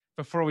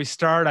before we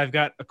start, I've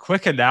got a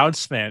quick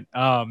announcement.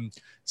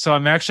 So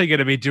I'm actually going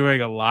to be doing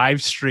a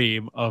live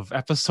stream of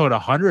episode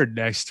 100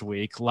 next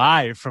week,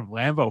 live from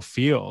Lambeau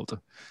Field.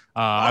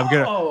 I'm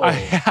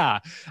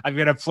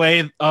gonna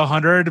play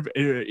 100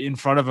 in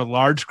front of a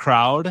large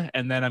crowd,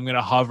 and then I'm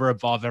gonna hover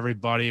above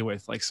everybody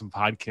with like some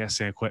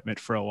podcasting equipment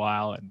for a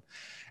while,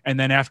 and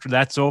then after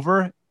that's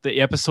over,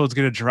 the episode's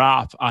gonna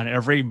drop on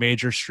every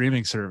major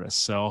streaming service.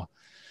 So.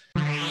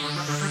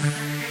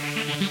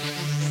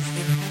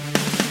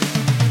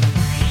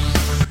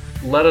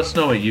 Let us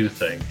know what you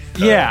think.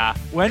 Yeah.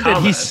 When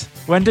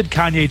did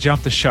Kanye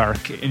jump the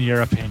shark, in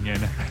your opinion?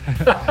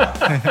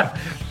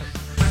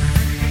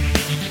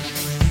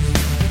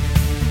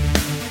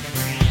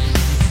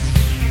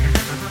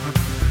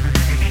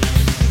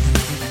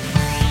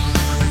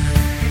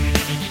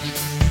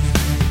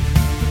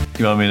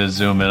 You want me to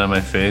zoom in on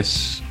my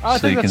face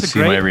so you can see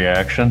my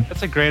reaction?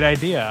 That's a great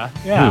idea.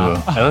 Yeah.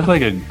 Ooh, I look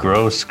like a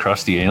gross,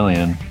 crusty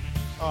alien.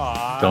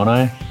 Aww. Don't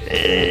I?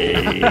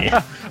 Hey.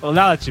 Well,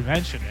 now that you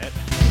mention it.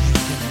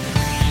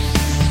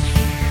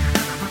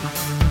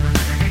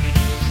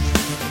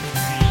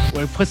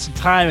 We put some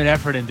time and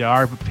effort into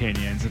our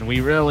opinions, and we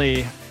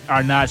really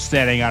are not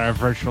standing on our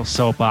virtual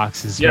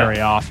soapboxes very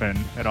often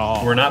at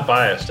all. We're not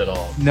biased at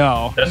all.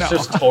 No. That's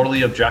just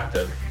totally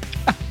objective.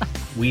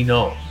 We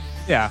know.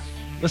 Yeah.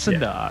 Listen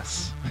to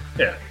us.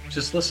 Yeah.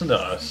 Just listen to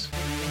us.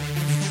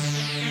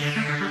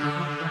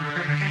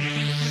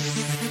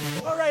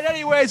 All right.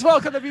 Anyways,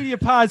 welcome to Media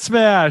Pod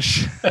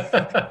Smash.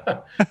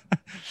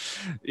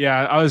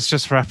 Yeah, I was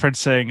just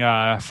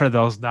referencing, for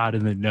those not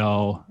in the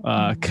know,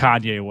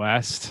 Kanye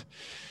West.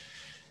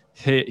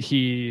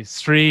 He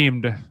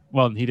streamed.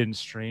 Well, he didn't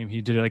stream.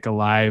 He did like a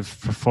live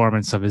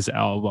performance of his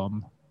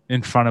album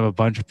in front of a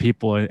bunch of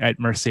people at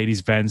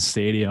Mercedes-Benz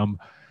Stadium.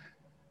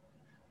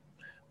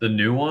 The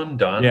new one,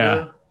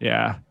 Donda?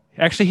 Yeah.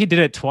 Actually, he did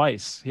it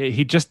twice.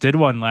 He just did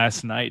one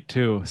last night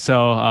too.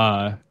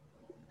 So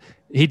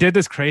he did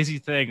this crazy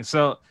thing.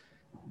 So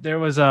there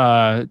was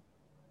out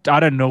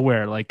of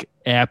nowhere, like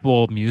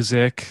Apple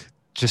Music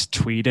just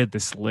tweeted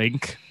this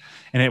link,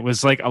 and it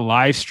was like a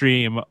live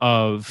stream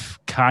of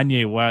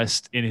Kanye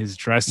West in his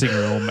dressing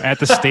room at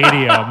the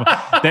stadium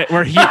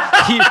where he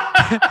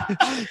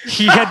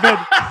had been.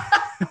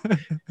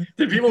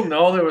 Did people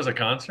know there was a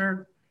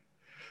concert?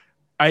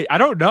 I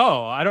don't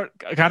know. I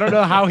don't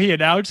know how he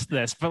announced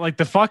this, but like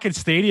the fucking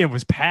stadium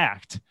was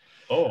packed.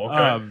 Oh,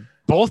 okay.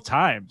 Both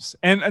times.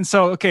 And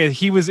so, okay,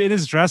 he was in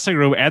his dressing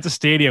room at the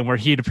stadium where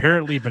he'd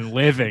apparently been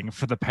living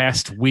for the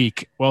past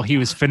week while he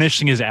was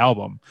finishing his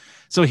album.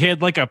 So he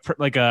had like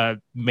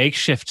a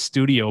makeshift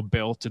studio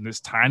built in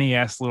this tiny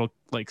ass little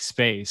like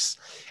space.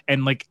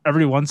 And like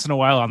every once in a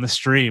while on the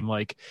stream,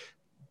 like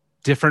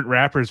different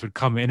rappers would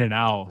come in and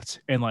out,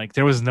 and like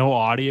there was no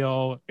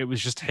audio. It was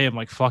just him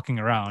like fucking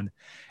around.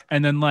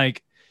 And then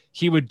like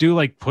he would do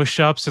like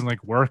push-ups and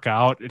like work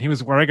out, and he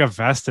was wearing a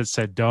vest that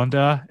said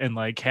Donda and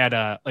like had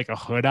a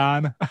hood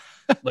on.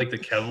 Like the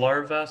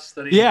Kevlar vest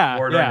that he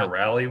wore during a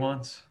rally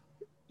once?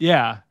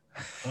 Yeah.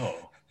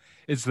 Oh.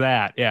 It's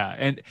that, yeah.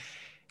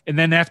 And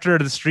then after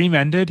the stream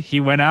ended, he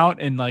went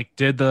out and like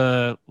did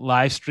the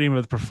live stream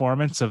of the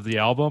performance of the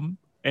album.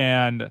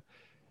 And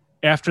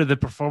after the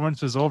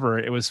performance was over,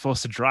 it was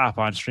supposed to drop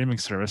on streaming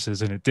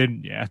services, and it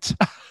didn't yet.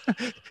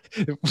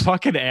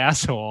 Fucking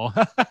asshole.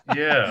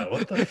 Yeah,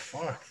 what the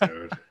fuck,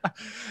 dude?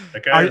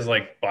 That guy is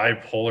like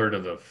bipolar to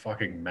the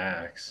fucking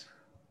max.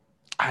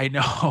 I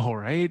know,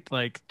 right?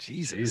 Like,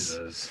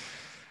 Jesus.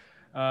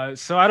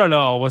 So I don't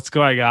know what's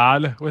going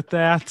on with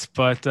that,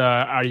 but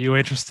are you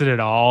interested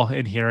at all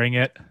in hearing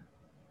it?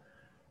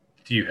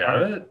 Do you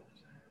have it?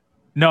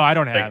 No, I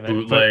don't have it.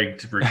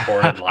 Bootlegged,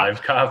 recorded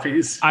live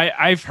copies.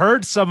 I've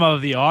heard some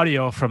of the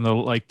audio from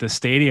the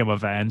stadium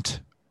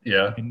event.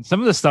 Yeah, and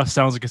some of the stuff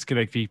sounds like it's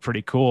gonna be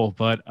pretty cool,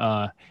 but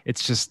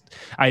it's just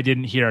I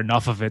didn't hear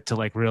enough of it to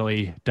like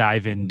really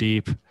dive in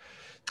deep.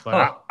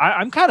 But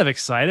I'm kind of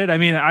excited. I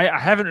mean, I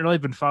haven't really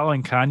been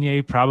following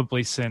Kanye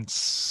probably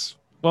since.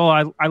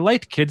 Well, I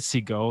liked Kids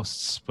See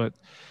Ghosts, but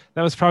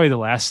that was probably the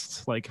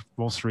last like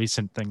most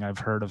recent thing I've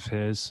heard of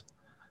his.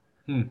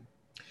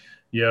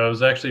 Yeah, I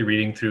was actually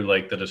reading through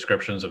like the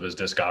descriptions of his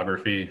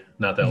discography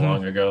not that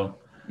long ago.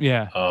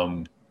 Yeah.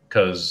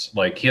 Because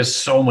like he has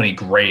so many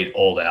great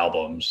old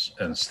albums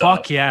and stuff.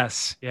 Fuck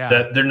yes. Yeah.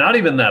 That they're not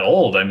even that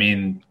old. I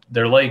mean,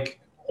 they're like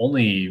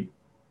only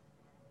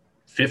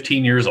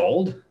 15 years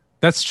old.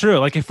 That's true.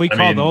 Like if we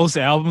call those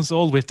albums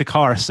old, we have to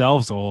call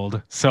ourselves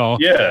old. So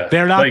yeah,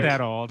 they're not like,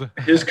 that old.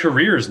 His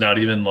career is not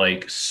even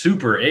like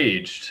super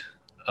aged.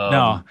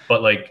 No.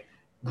 But like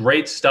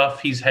great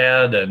stuff he's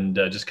had, and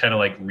just kind of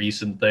like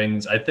recent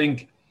things. I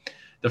think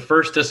the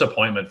first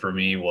disappointment for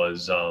me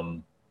was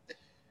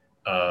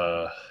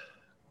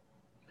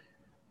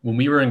when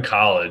we were in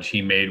college,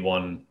 he made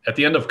one at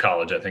the end of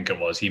college. I think it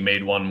was, he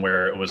made one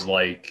where it was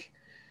like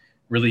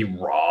really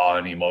raw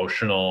and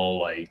emotional.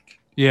 Like,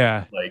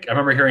 yeah. Like I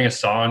remember hearing a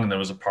song and there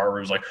was a part where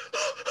it was like,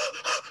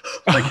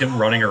 like him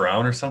running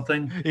around or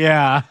something.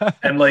 Yeah.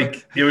 And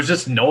like it was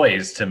just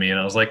noise to me, and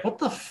I was like, what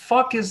the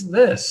fuck is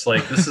this?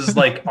 Like this is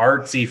like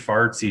artsy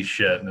fartsy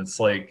shit. And it's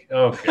like,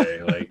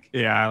 okay, like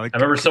Yeah. Like I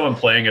remember someone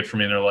playing it for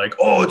me and they're like,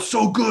 oh, it's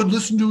so good,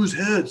 listen to his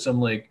hits. I'm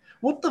like,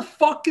 what the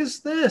fuck is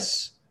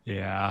this?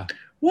 yeah.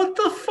 What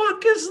the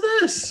fuck is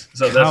this?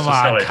 So that's Come just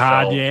how on, I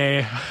felt.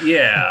 Kanye.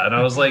 Yeah. And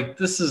I was like,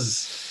 this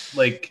is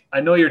like,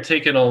 I know you're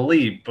taking a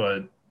leap,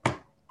 but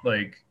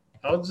like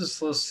I'll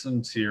just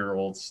listen to your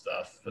old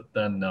stuff. But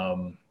then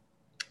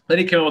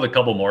he came up with a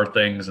couple more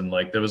things, and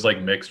like there was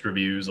like mixed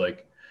reviews.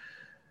 Like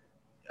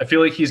I feel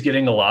like he's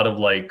getting a lot of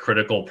like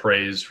critical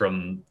praise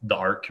from the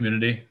art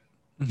community.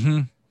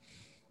 Mm-hmm.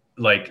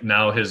 Like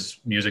now his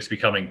music's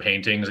becoming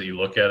paintings that you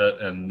look at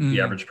it and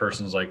the average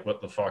person's like, what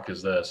the fuck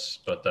is this?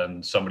 But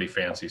then somebody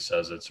fancy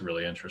says it's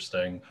really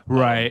interesting.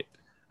 Right.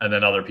 And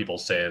then other people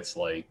say it's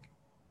like,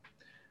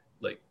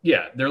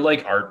 yeah, they're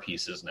like art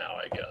pieces now,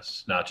 I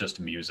guess, not just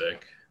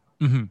music.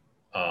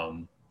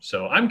 Mm-hmm.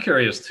 So I'm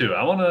curious too.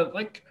 I want to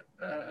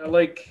I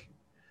like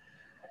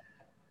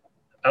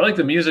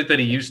the music that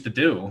he used to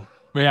do.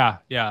 Yeah.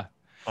 Yeah.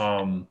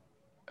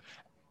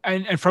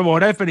 And from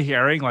what I've been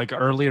hearing, like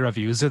early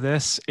reviews of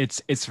this,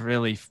 it's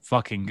really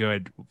fucking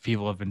good.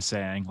 People have been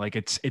saying like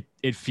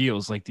it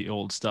feels like the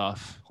old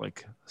stuff,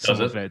 like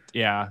some of it.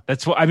 Yeah,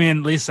 that's what I mean.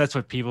 At least that's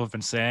what people have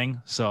been saying.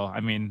 So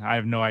I mean, I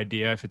have no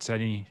idea if it's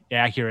any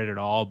accurate at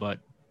all, but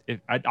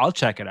I'll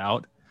check it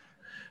out.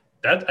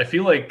 That I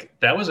feel like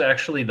that was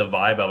actually the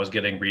vibe I was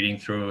getting reading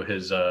through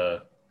his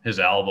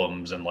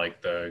albums and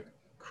like the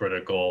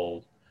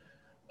critical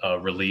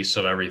release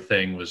of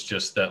everything was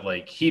just that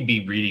like he'd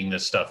be reading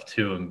this stuff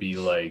too and be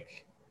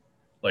like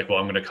well,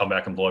 I'm gonna come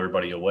back and blow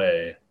everybody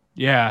away.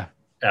 Yeah.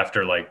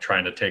 After like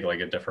trying to take like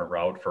a different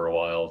route for a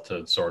while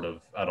to sort of,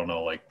 I don't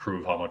know, like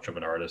prove how much of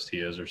an artist he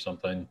is or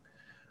something.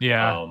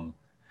 Yeah.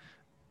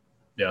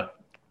 Yeah.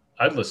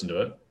 I'd listen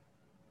to it.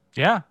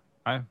 Yeah.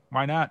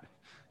 Why not?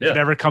 Yeah. If it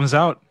ever comes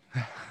out.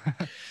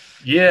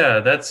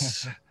 Yeah,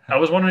 I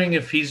was wondering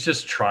if he's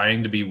just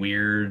trying to be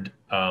weird,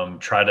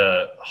 try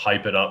to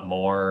hype it up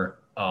more.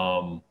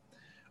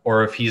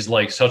 Or if he's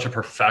like such a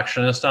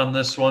perfectionist on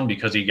this one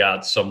because he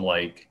got some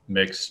like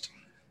mixed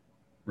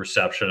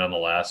reception on the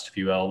last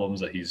few albums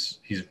that he's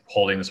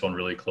holding this one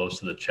really close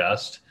to the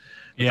chest.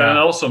 But then it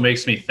also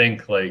makes me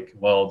think like,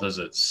 well, does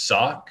it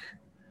suck?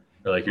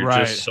 Or like you're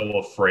just so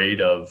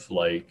afraid of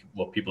like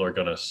what people are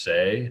gonna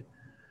say.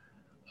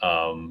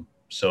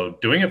 So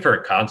doing it for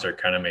a concert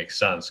kind of makes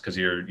sense because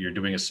you're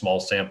doing a small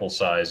sample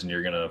size and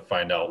you're gonna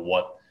find out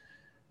what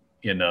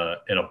in a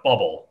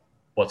bubble.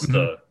 What's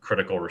the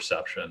critical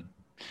reception?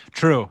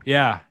 True.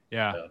 Yeah.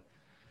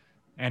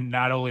 And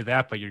not only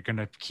that, but you're going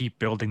to keep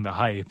building the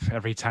hype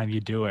every time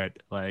you do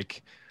it.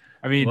 Like,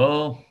 I mean,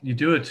 well, you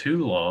do it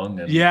too long.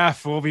 And, yeah,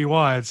 fool me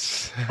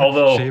once.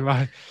 Although,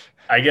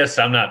 I guess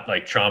I'm not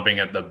like chomping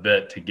at the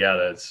bit to get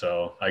it.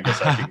 So I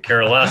guess I could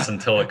care less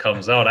until it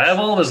comes out. I have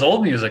all of his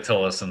old music to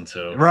listen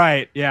to.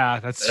 Right. Yeah,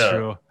 that's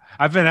true.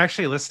 I've been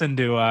actually listening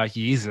to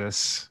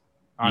Yeezus.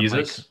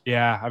 Yeezus?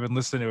 I've been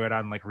listening to it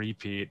on like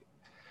repeat.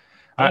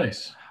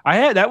 Nice.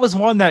 That was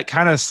one that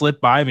kind of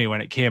slipped by me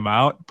when it came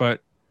out,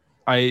 but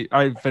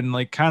I've been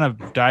like kind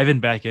of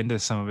diving back into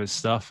some of his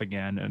stuff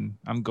again, and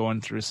I'm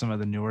going through some of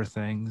the newer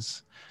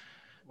things.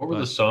 What were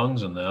the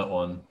songs in that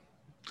one?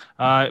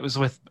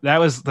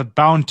 The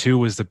Bound 2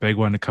 was the big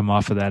one to come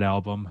off of that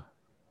album.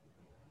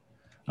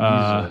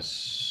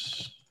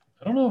 Jesus.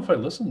 I don't know if I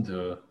listened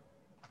to it.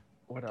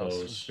 What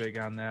else was big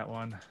on that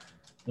one?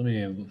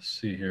 Let's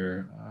see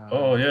here.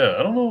 Oh yeah,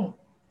 I don't know.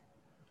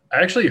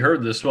 I actually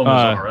heard this one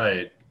was all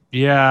right.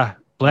 Yeah.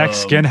 Black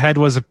Skinhead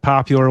was a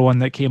popular one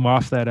that came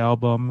off that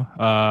album.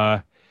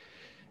 On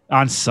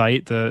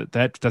Sight,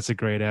 that's a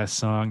great ass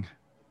song.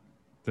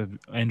 The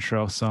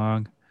intro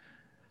song.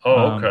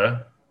 Oh, okay.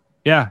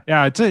 Yeah,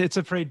 it's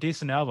a pretty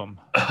decent album.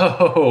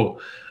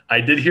 Oh,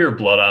 I did hear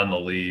Blood on the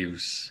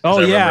Leaves. Oh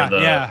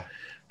yeah.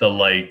 The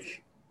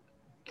like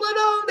Blood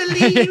on the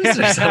Leaves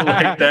or something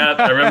like that.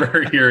 I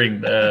remember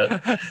hearing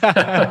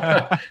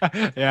that.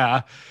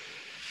 Yeah.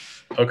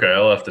 Okay,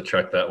 I'll have to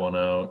check that one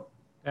out.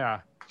 Yeah.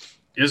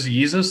 Is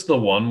Yeezus the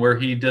one where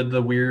he did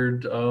the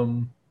weird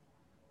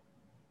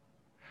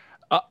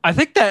I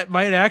think that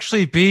might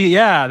actually be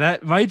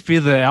that might be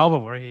the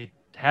album where he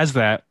has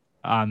that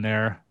on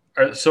there.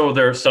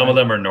 So some of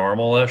them are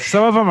normal-ish?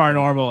 Some of them are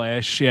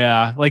normal-ish,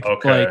 yeah. Like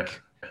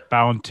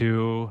Bound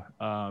 2.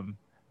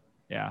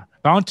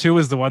 Bound 2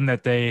 is the one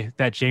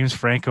that James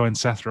Franco and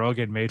Seth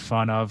Rogen made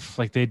fun of.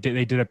 Like they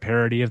did a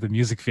parody of the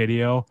music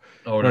video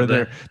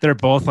where they're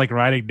both like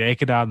riding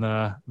naked on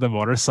the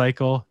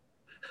motorcycle.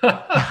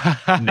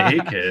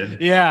 Naked?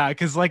 Yeah,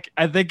 because like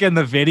I think in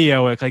the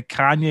video like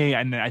Kanye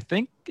and I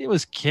think it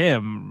was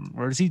Kim,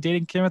 or was he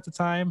dating Kim at the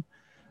time?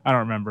 I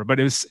don't remember, but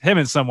it was him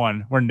and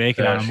someone were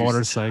naked on a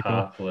motorcycle.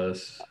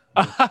 Topless.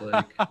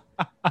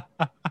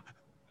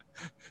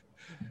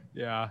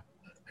 Yeah.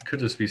 It could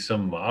just be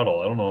some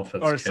model. I don't know if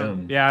that's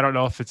Kim. I don't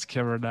know if it's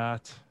Kim or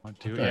not.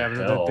 They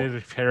did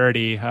a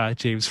parody,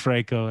 James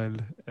Franco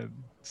and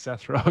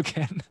Seth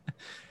Rogen.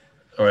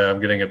 Oh, yeah,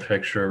 I'm getting a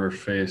picture of her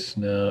face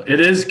now. It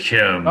is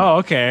Kim. Oh,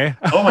 okay.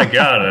 Oh my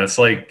god! And it's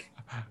like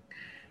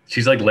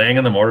she's like laying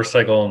on the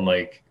motorcycle and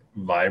like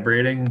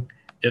vibrating.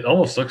 It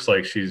almost looks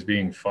like she's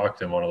being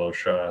fucked in one of those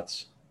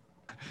shots.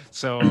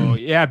 So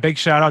yeah, big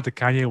shout out to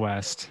Kanye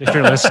West if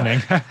you're listening.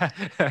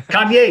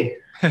 Kanye.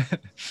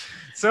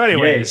 So,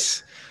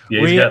 anyways,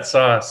 Yeah, he's got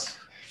sauce.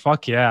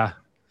 Fuck yeah.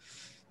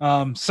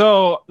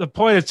 So the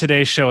point of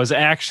today's show is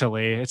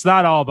actually it's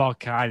not all about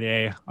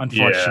Kanye,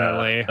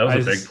 unfortunately. Yeah, that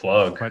was a big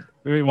plug. But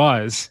it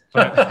was.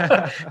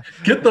 But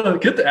get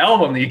the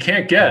album that you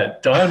can't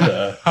get.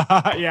 Donda.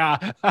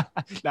 Yeah.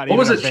 What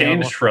was it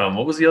changed from?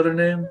 What was the other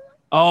name?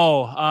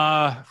 Oh,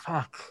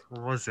 fuck.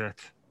 What was it?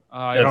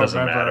 It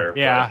doesn't matter.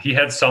 Yeah, he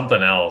had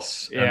something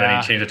else, and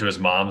then he changed it to his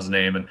mom's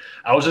name. And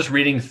I was just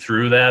reading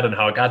through that and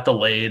how it got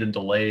delayed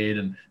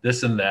and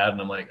this and that, and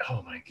I'm like,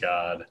 oh my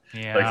god,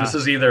 like this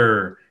is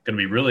either going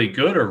to be really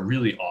good or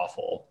really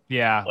awful.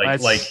 Yeah,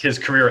 like his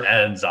career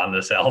ends on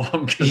this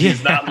album because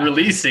he's not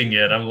releasing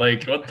it. I'm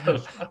like, what the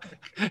fuck?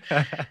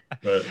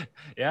 But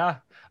yeah,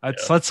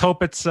 let's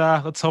hope it's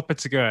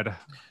good.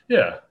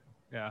 Yeah.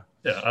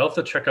 I'll have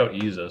to check out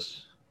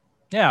Yeezus.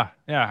 Yeah,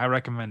 I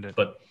recommend it.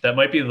 But that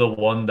might be the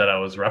one that I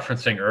was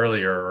referencing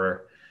earlier.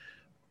 Or,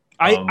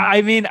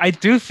 I mean, I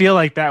do feel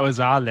like that was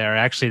on there,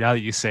 actually, now that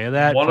you say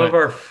that. One of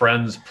our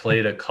friends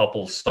played a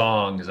couple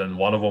songs, and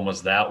one of them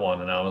was that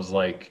one. And I was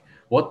like,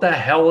 what the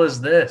hell is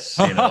this?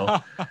 You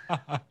know?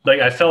 Like,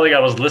 I felt like I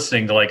was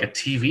listening to, like, a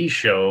TV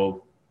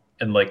show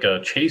and, like,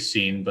 a chase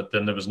scene, but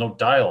then there was no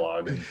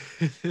dialogue.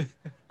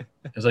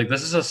 It's like,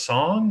 this is a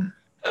song?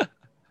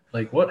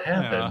 Like, what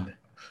happened? Yeah.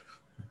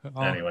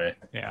 Anyway,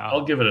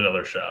 I'll give it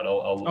another shot.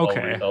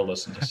 I'll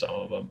listen to some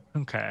of them.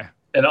 Okay.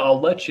 And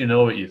I'll let you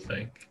know what you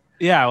think.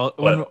 Yeah,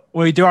 well,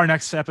 when we do our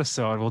next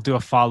episode, we'll do a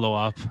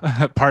follow-up,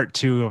 part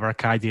 2 of our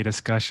Kanye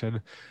discussion.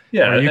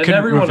 Yeah, and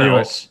everyone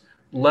else,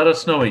 let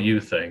us know what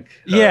you think.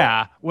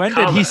 Yeah, when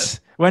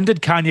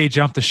did Kanye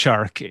jump the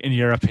shark, in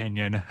your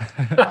opinion?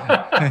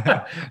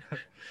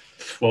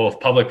 Well,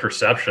 with public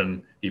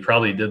perception, he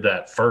probably did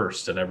that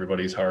first in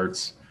everybody's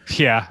hearts.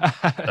 Yeah.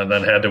 And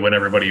then had to win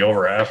everybody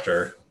over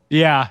after.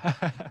 Yeah.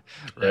 Right.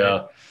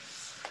 Yeah.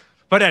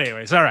 But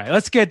anyways, all right,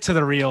 let's get to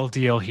the real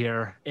deal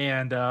here.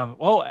 And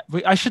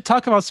I should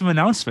talk about some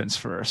announcements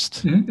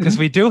first, because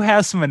we do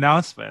have some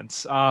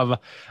announcements.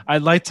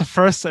 I'd like to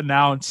first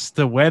announce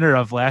the winner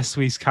of last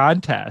week's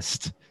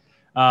contest,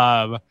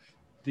 the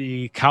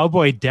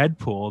Cowboy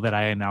Deadpool that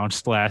I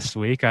announced last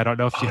week. I don't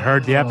know if you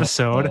heard the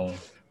episode,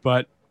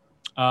 but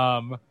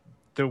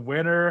the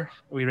winner,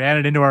 we ran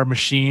it into our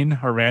machine,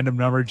 our random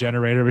number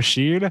generator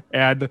machine,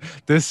 and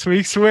this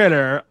week's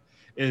winner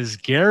is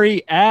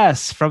Gary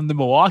S. from the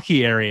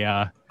Milwaukee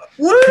area.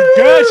 Woo!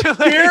 Congratulations,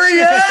 Gary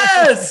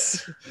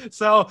S.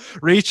 So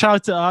reach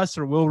out to us,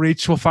 or we'll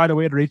find a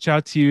way to reach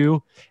out to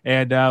you,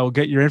 and we'll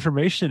get your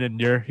information, and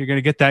you're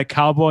gonna get that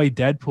Cowboy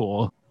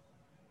Deadpool.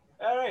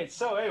 All right.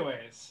 So,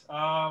 anyways,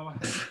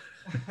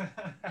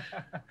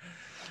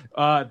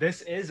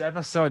 this is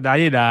episode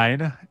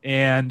 99,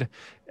 and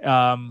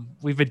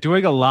we've been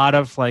doing a lot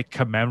of like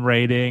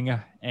commemorating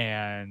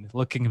and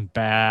looking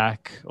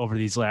back over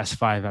these last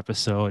 5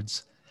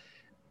 episodes,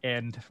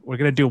 and we're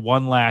gonna do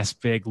one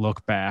last big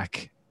look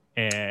back.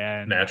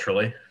 And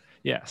naturally,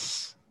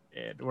 yes,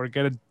 and we're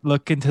gonna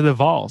look into the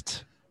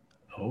vault.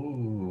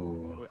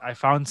 Oh, I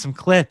found some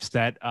clips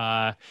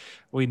that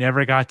we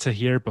never got to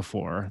hear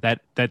before,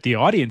 that the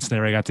audience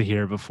never got to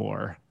hear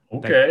before.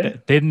 Okay.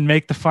 That didn't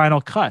make the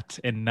final cut,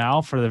 and now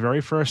for the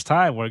very first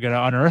time, we're going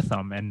to unearth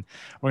them and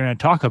we're going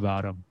to talk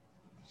about them.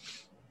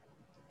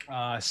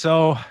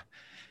 So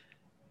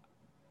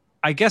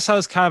I guess I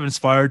was kind of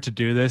inspired to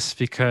do this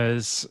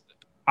because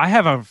I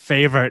have a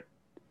favorite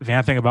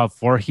Vamping About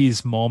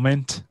Voorhees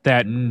moment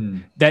that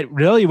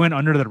really went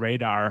under the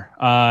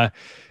radar.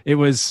 It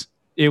was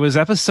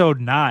episode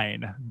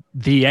 9,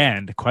 The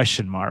End, ?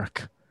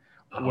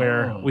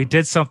 Where we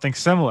did something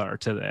similar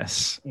to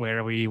this,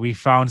 where we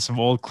found some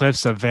old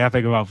clips of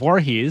Vamping About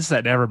Voorhees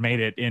that never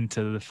made it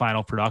into the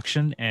final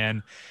production,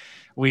 and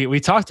we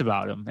talked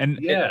about them. And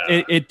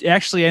it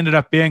actually ended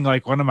up being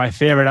like one of my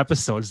favorite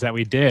episodes that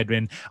we did.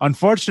 And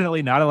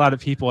unfortunately, not a lot of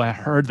people had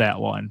heard that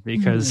one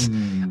because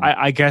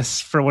I guess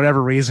for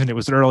whatever reason, it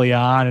was early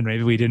on and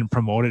maybe we didn't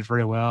promote it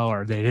very well,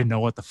 or they didn't know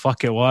what the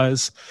fuck it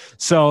was.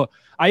 So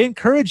I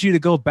encourage you to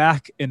go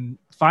back and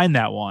find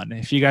that one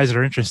if you guys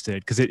are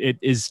interested, because it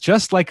is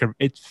just like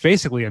it's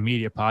basically a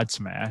media pod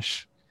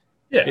smash.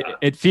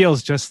 It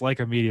feels just like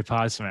a media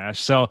pod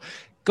smash, so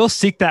go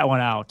seek that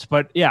one out.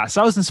 But yeah,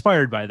 so I was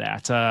inspired by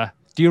that.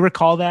 Do you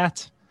recall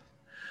that?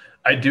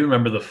 I do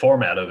remember the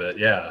format of it.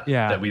 Yeah,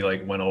 that we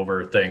like went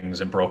over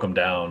things and broke them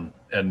down,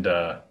 and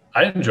I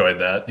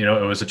enjoyed that. You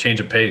know, it was a change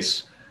of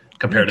pace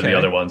compared to the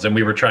other ones, and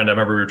we were trying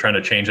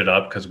to change it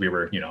up because we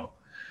were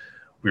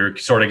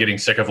sort of getting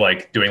sick of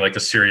like doing like the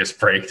serious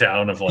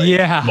breakdown of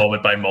like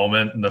moment by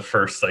moment in the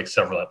first like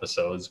several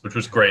episodes, which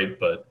was great.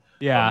 But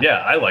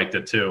I liked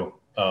it too.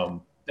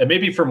 And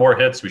maybe for more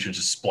hits, we should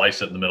just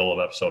splice it in the middle of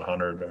episode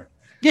 100.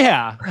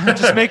 Yeah,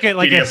 just make it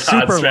like a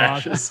super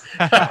long.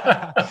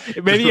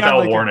 Maybe without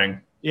like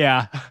warning.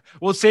 Yeah,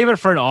 we'll save it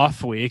for an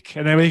off week,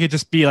 and then we could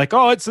just be like,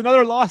 "Oh, it's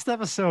another lost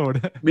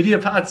episode." Media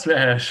pod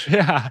smash.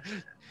 Yeah,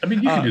 I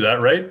mean, you can do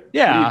that, right?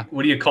 Yeah.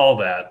 What do you call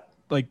that?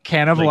 Like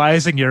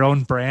cannibalizing your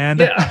own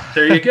brand. Yeah,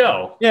 there you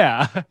go.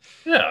 Yeah,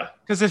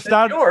 because if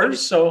not yours,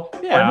 so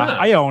yeah, why not?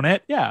 I own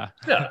it. Yeah,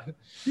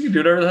 you can do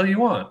whatever the hell you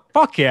want.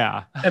 Fuck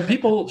yeah! And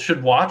people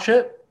should watch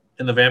it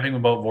in the Vamping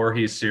About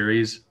Voorhees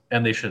series,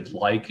 and they should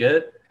like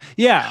it.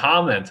 Yeah,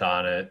 comment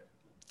on it.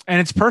 And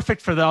it's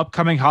perfect for the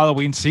upcoming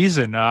Halloween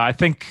season. I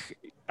think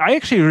I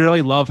actually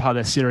really love how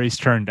the series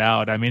turned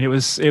out. I mean, it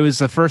was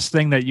the first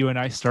thing that you and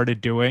I started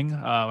doing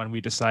when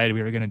we decided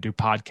we were going to do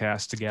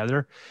podcasts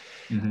together.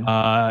 Mm-hmm.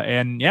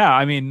 And yeah,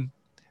 I mean,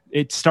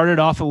 it started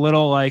off a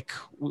little like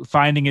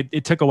finding it.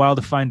 It took a while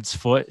to find its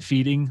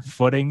footing.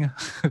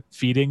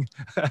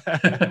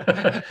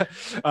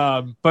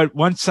 But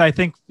once I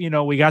think,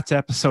 we got to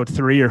episode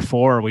 3 or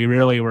 4, we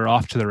really were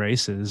off to the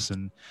races,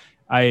 and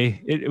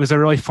it was a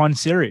really fun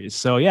series.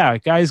 So yeah,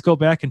 guys, go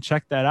back and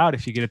check that out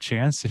if you get a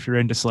chance. If you're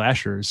into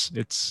slashers,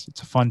 it's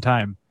a fun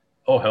time.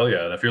 Oh, hell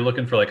yeah. And if you're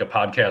looking for like a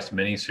podcast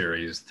mini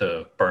series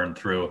to burn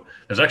through,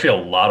 there's actually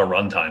a lot of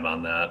runtime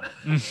on that.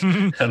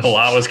 And a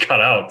lot was cut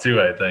out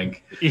too, I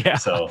think. Yeah.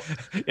 So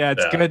yeah,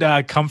 it's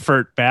good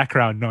comfort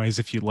background noise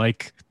if you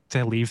like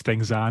to leave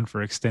things on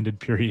for extended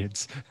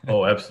periods.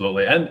 Oh,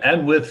 absolutely.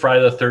 And with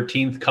Friday the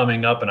 13th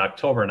coming up in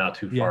October, not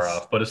too far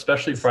off, but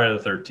especially Friday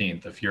the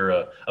 13th, if you're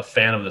a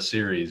fan of the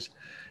series,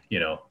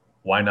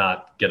 why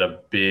not get a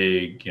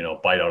big,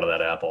 bite out of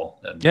that apple?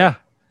 And yeah.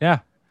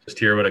 Just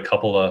hear what a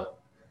couple of,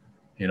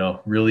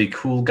 really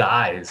cool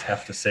guys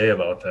have to say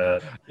about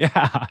that.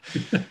 Yeah.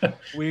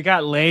 We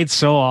got laid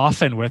so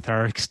often with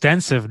our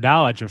extensive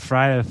knowledge of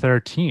Friday the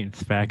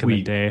 13th back in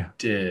the day.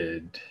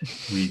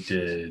 We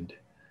did.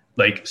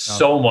 Like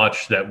so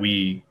much that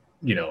we,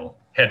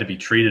 had to be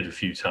treated a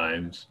few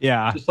times.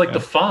 Yeah. Just like the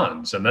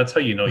Fonz. And that's how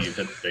you hit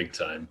the big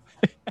time.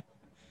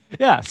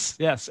 Yes.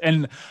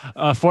 And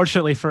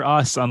fortunately for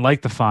us,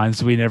 unlike the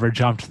Fonz, we never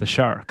jumped the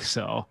shark.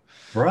 So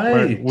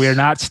we're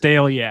not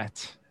stale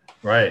yet.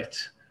 Right.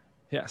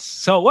 Yes.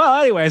 So,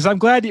 well, anyways, I'm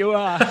glad you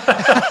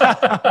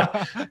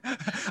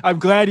I'm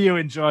glad you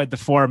enjoyed the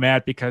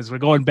format, because we're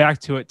going back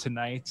to it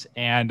tonight.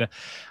 And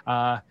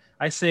I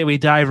say we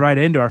dive right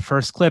into our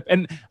first clip.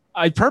 And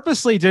I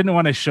purposely didn't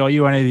want to show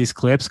you any of these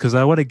clips because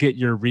I want to get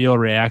your real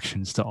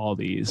reactions to all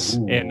these.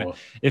 Ooh. And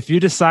if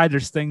you decide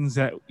there's things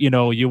that,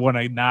 you want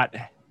to not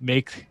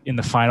make in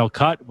the final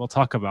cut, we'll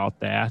talk about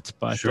that.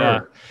 But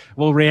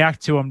we'll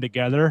react to them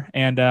together.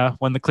 And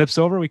when the clip's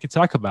over, we can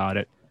talk about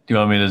it. Do you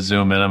want me to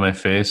zoom in on my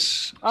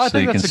face so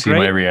you can see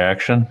my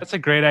reaction? That's a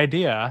great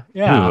idea.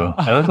 Yeah. Ooh,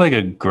 I look like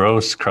a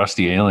gross,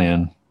 crusty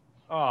alien.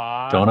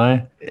 Aww. Don't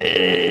I?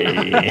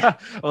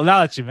 Well,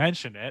 now that you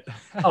mention it.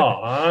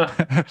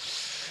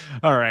 Aww.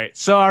 All right.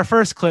 So our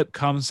first clip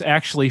comes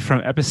actually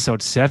from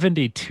episode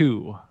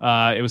 72.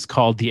 It was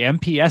called The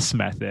MPS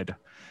Method.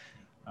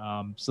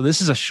 So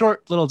this is a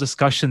short little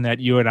discussion that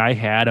you and I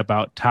had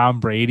about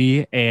Tom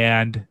Brady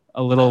and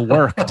a little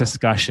work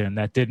discussion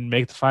that didn't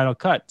make the final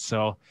cut.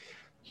 So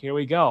here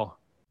we go.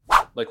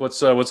 Like,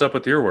 what's up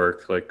with your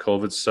work? Like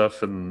COVID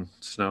stuff and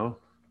snow?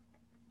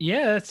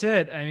 Yeah, that's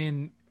it. I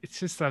mean, it's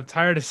just I'm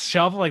tired of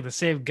shoveling the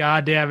same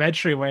goddamn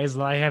entryways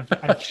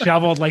that I've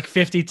shoveled like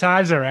 50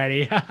 times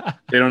already.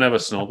 They don't have a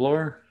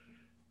snowblower?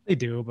 They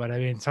do, but I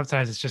mean,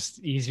 sometimes it's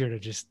just easier to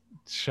just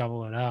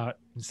shovel it out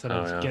instead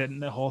of getting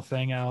the whole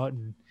thing out.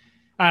 And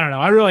I don't know.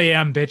 I really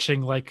am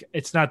bitching. Like,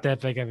 it's not that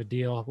big of a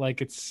deal.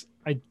 Like,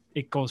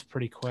 it goes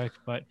pretty quick,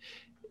 but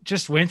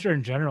just winter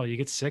in general, you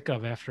get sick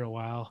of after a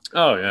while.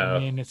 Oh yeah. I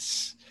mean,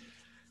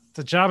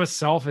 the job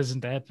itself isn't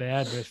that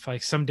bad, but if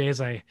like some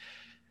days I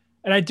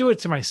do it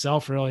to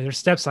myself, really. There's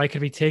steps I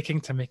could be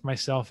taking to make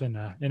myself in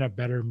a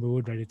better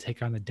mood, ready to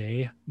take on the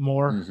day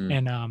more. Mm-hmm.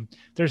 And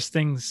there's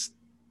things,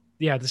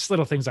 there's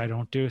little things I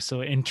don't do.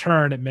 So in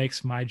turn, it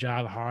makes my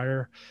job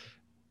harder.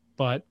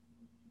 But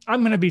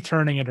I'm going to be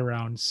turning it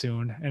around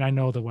soon, and I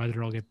know the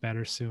weather will get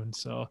better soon.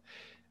 So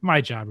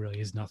my job really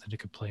is nothing to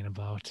complain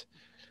about.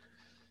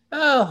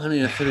 Well, I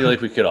mean, I feel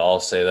like we could all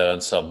say that on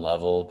some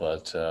level,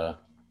 but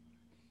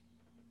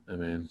I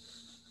mean,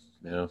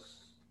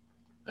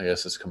 I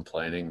guess it's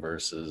complaining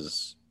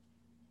versus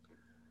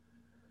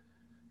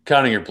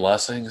counting your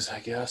blessings,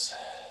 I guess.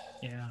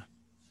 Yeah.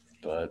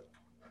 But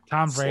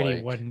Tom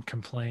Brady wouldn't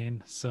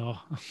complain, so.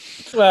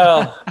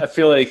 Well, I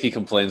feel like he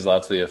complains a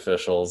lot to the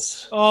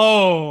officials.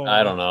 Oh.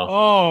 I don't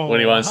know. When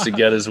he wants to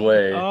get his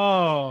way.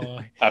 Oh.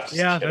 I'm just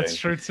kidding. That's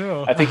true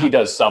too. I think he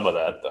does some of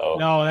that though.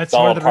 No, that's it's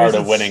all part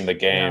of winning the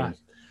game. Yeah.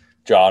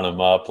 Drawing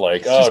him up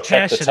like,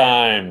 check the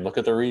time. Look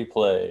at the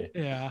replay.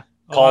 Yeah.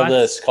 Call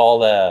this, call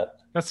that.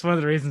 That's one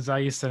of the reasons I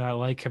used to not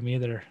like him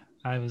either.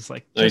 I was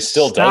like, he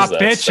still stop does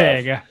that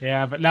bitching. Stuff.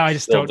 Yeah, but now I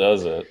just still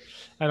does it.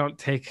 I don't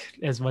take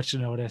as much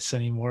notice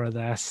anymore of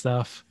that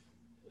stuff.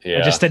 Yeah.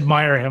 I just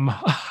admire him.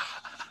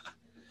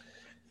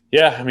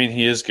 Yeah, I mean,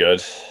 he is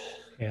good.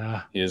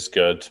 Yeah. He is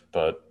good,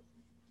 but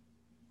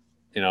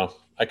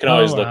I I can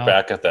always look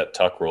back at that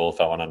Tuck rule if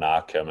I want to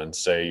knock him and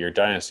say your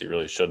dynasty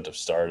really shouldn't have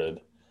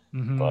started.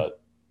 But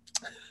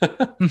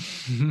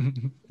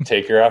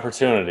take your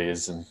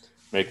opportunities and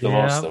make the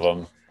most of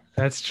them.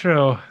 That's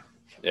true.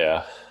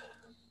 Yeah.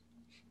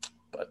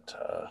 But,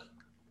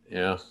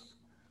 yeah.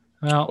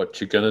 Well, what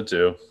you gonna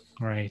do?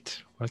 Right.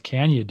 What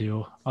can you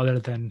do other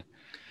than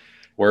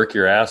work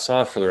your ass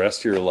off for the rest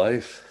of your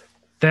life?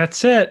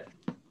 That's it.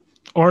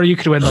 Or you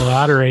could win the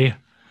lottery.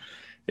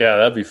 Yeah,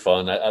 that'd be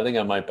fun. I think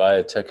I might buy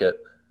a ticket.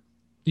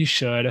 You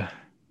should.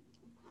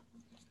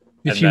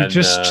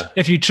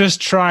 If you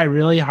just try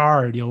really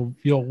hard, you'll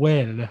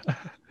win.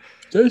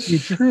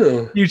 That's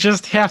true. You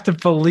just have to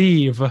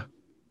believe.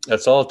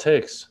 That's all it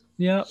takes.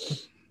 Yep.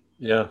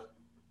 Yeah.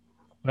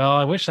 Well,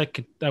 I wish there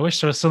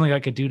was something I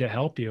could do to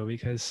help you,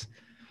 because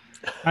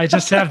I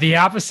just have the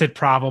opposite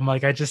problem.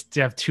 Like, I just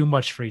have too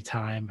much free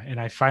time, and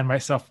I find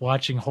myself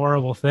watching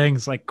horrible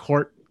things like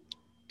Court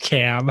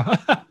Cam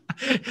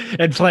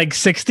and playing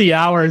 60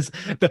 hours.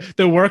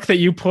 The work that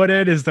you put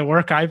in is the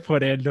work I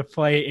put in to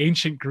play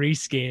Ancient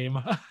Greece game.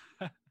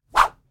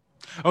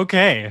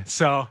 Okay,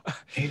 so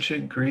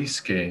Ancient Greece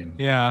game.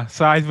 Yeah,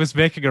 so I was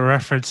making a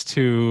reference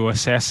to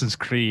Assassin's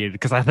Creed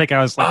because I think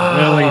I was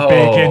really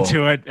big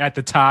into it at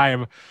the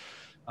time.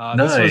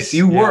 Nice,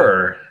 you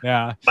were.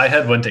 Yeah, my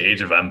head went to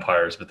Age of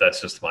Empires, but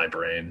that's just my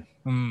brain.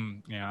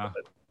 Yeah,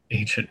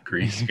 Ancient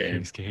Greece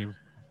game.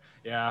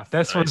 Yeah,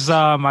 this was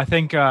I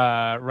think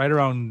right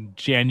around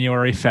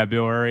January,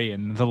 February,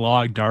 and the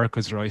Long Dark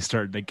was really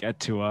starting to get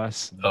to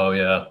us. Oh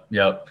yeah,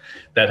 yep.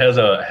 That has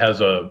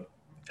a.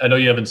 I know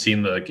you haven't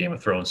seen the Game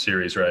of Thrones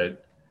series, right?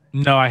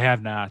 No, I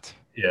have not.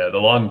 Yeah, the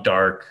Long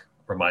Dark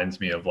reminds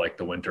me of like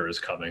The Winter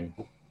is Coming.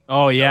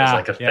 Oh yeah, that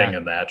was like a thing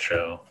in that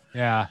show.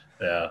 Yeah.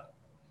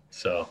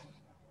 So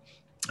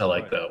I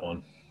like that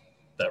one,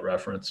 that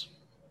reference.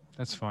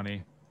 That's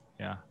funny.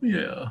 Yeah.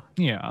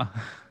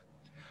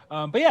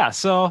 But yeah,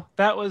 so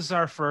that was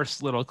our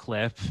first little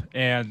clip,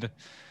 and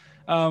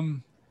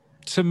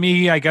to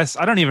me, I guess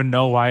I don't even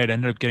know why it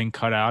ended up getting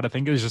cut out. I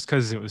think it was just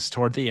because it was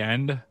toward the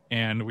end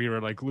and we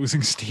were like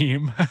losing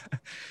steam.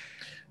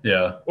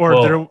 Yeah.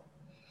 I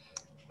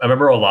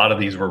remember a lot of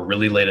these were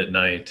really late at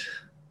night,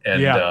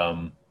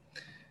 and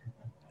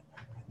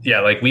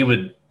like we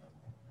would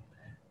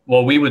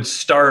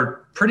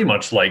start pretty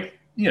much like,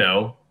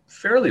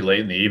 fairly late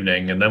in the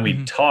evening, and then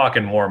we'd talk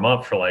and warm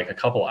up for like a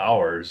couple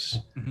hours.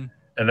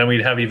 And then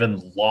we'd have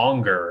even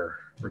longer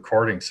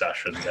recording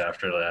sessions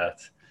after that.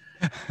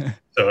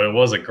 So it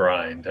was a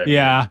grind.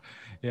 Yeah.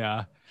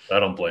 I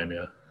don't blame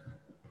you.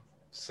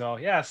 So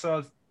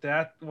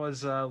that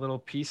was a little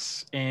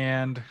piece.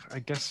 And I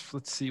guess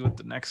let's see what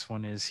the next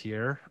one is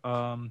here.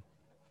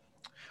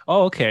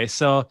 Okay.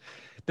 So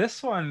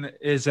this one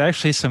is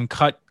actually some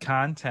cut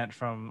content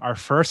from our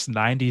first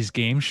 90s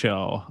game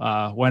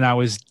show. When I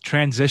was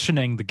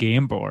transitioning the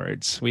game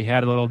boards, we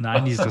had a little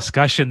 90s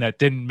discussion that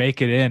didn't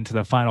make it into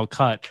the final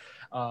cut.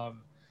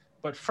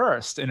 But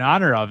first, in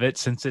honor of it,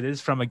 since it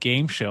is from a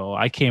game show,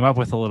 I came up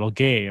with a little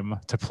game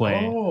to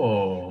play.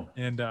 Oh.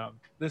 And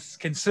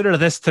consider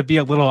this to be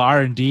a little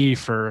R&D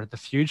for the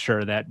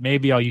future, that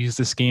maybe I'll use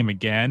this game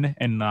again,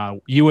 and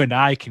you and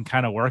I can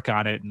kind of work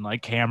on it and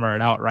like hammer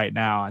it out right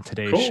now on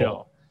today's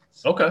show.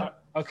 Okay.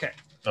 Okay.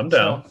 I'm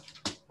down.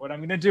 So what I'm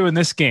going to do in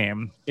this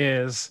game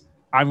is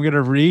I'm going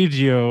to read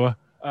you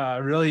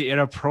really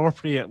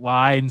inappropriate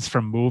lines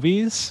from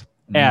movies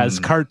as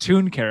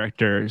cartoon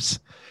characters.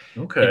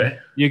 Okay. And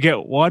you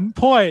get 1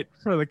 point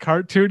for the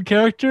cartoon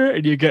character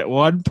and you get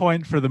 1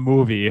 point for the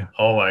movie.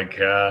 Oh my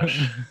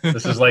gosh.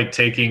 This is like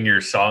taking your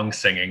song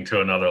singing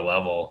to another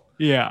level.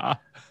 Yeah.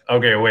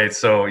 Okay, wait.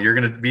 So you're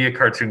going to be a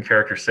cartoon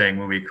character saying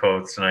movie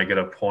quotes, and I get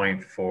a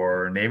point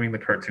for naming the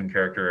cartoon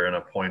character and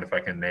a point if I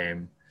can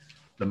name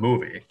the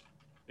movie.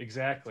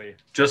 Exactly.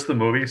 Just the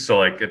movie? So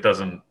like it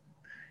doesn't,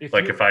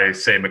 if I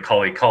say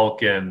Macaulay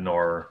Culkin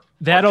or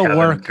that'll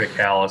work.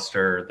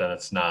 McAllister, then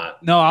it's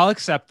not. No, I'll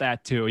accept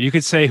that too. You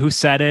could say who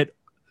said it,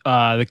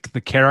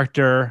 the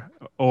character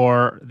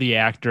or the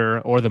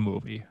actor or the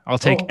movie. I'll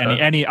take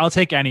I'll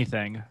take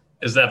anything.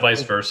 Is that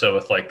vice versa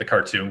with like the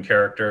cartoon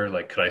character?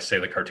 Like, could I say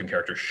the cartoon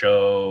character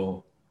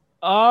show?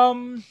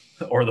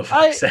 Or the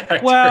voice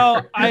actor?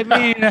 Well, I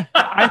mean,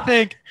 I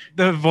think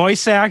the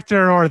voice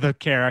actor or the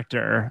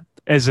character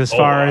is as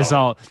far as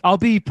I'll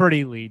be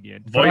pretty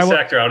lenient. Voice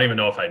actor, I don't even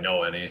know if I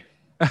know any.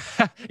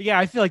 Yeah,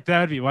 I feel like that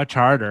would be much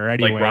harder.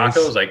 Anyways. Like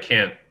Rocco's, I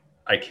can't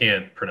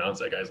pronounce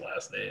that guy's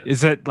last name.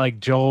 Is it like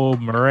Joel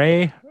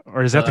Murray,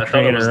 or is that the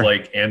creator? I thought it was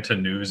like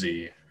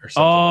Antonuzzi or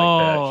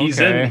something like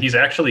that. He's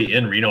actually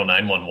in Reno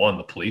 911,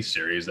 the police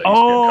series that used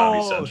to be on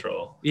Comedy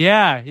Central.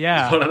 Yeah.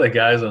 He's one of the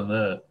guys on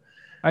that.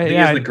 He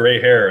has the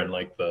gray hair and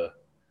like I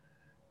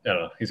don't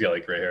know. He's got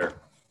like gray hair.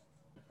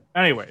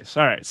 Anyways,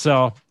 all right.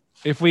 So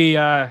if we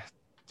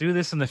do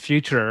this in the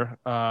future,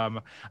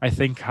 I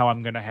think how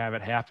I'm going to have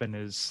it happen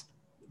is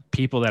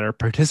people that are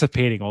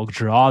participating will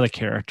draw the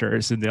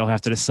characters, and they'll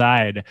have to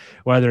decide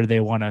whether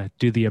they want to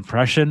do the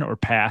impression or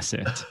pass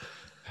it.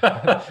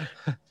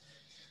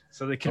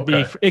 So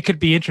it could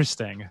be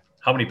interesting.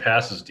 How many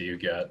passes do you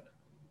get?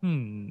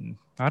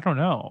 I don't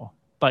know.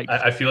 Like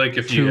I feel like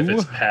if two?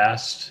 it's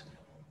passed,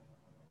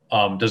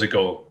 does it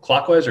go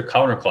clockwise or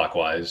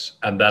counterclockwise?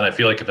 And then I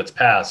feel like if it's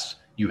passed,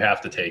 you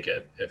have to take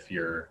it if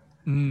you're,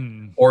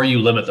 or you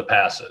limit the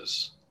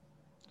passes.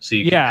 So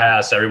you can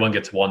pass, everyone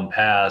gets one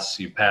pass,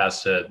 you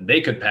pass it,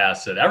 they could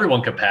pass it,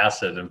 everyone could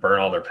pass it and burn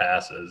all their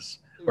passes.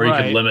 Or you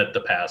can limit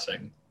the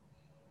passing.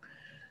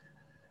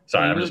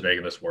 Sorry, I'm just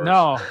making this worse.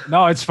 No,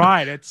 it's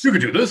fine. It's you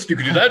could do this, you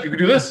could do that, you could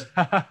do this.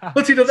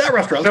 Let's eat at that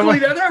restaurant. Let's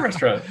eat at that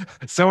restaurant.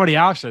 So many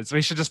options.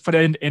 We should just put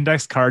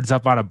index cards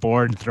up on a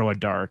board and throw a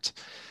dart.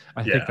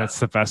 I think that's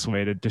the best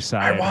way to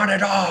decide. I want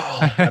it all.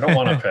 I don't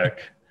want to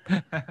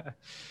pick.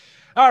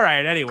 All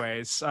right.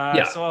 Anyways,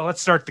 so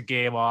let's start the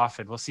game off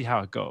and we'll see how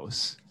it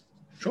goes.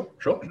 Sure.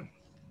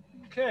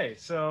 Okay,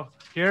 so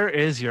here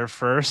is your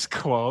first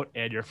quote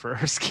and your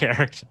first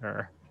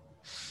character.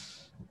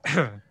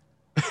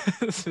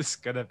 This is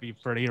gonna be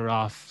pretty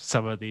rough,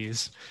 some of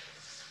these.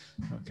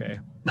 Okay.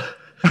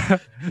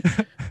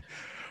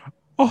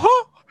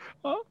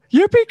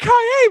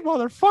 Yippee-ki-yay,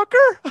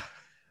 motherfucker!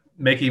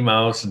 Mickey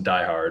Mouse and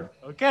Die Hard.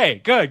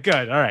 Okay, good.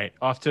 All right,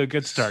 off to a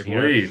good start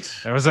here. Sweet.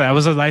 That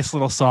was a nice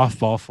little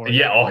softball for you.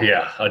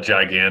 Yeah, a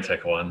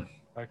gigantic one.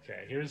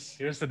 Okay,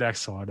 here's the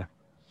next one.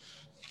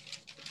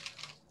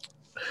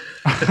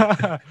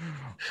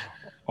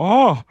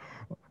 Oh,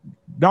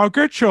 now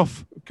get your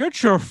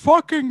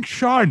fucking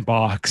shine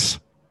box.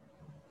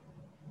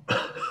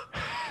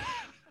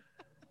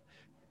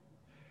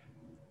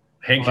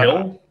 Hank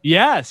Hill?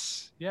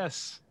 Yes.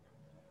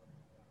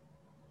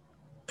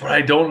 But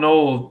I don't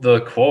know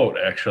the quote,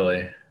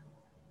 actually.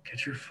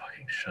 Get your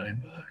fucking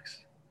shine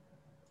box.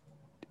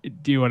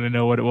 Do you want to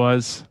know what it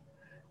was?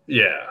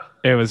 Yeah.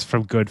 It was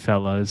from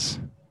Goodfellas.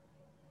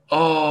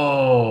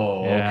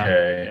 Oh,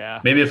 okay. Yeah.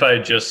 Maybe if I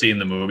had just seen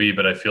the movie,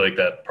 but I feel like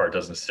that part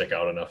doesn't stick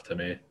out enough to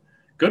me.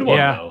 Good one,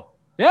 though.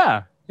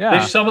 Yeah.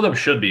 Some of them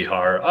should be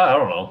hard. I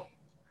don't know.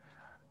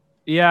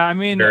 Yeah, I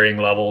mean... varying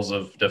levels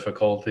of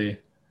difficulty.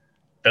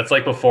 That's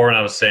like before when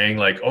I was saying,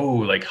 like,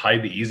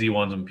 hide the easy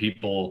ones when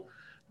people...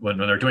 When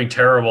they're doing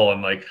terrible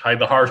and like hide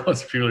the hard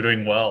ones when people are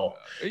doing well.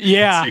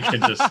 Yeah. So you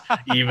can just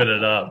even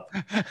it up.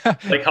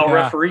 Like how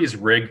referees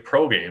rig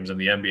pro games in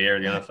the NBA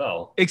or the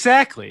NFL.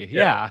 Exactly.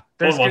 Yeah.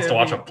 No one wants to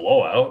watch a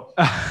blowout.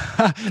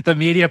 The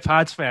media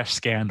pod smash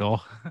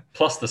scandal.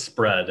 Plus the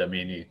spread. I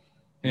mean, you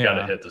got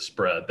to hit the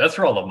spread. That's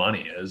where all the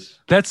money is.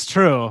 That's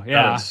true.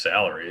 Yeah. Not in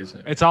salaries.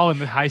 It's all in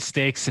the high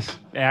stakes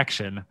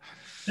action.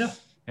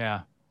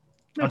 Yeah.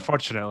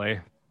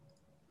 Unfortunately.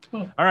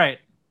 All right.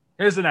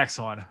 Here's the next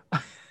one.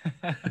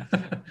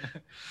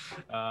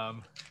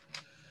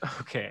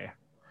 Okay.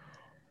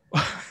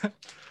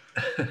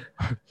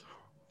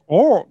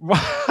 Hold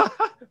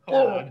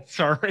on.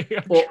 Sorry,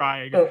 I'm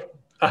trying.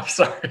 I'm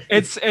sorry.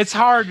 It's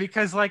hard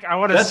because like I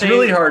want to. That's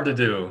really hard to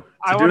do.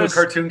 To do a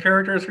cartoon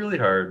character is really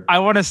hard. I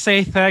want to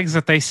say things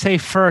that they say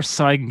first,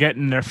 so I can get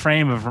in their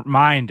frame of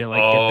mind to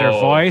like get their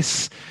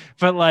voice.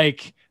 But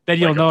like then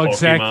you'll know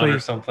exactly or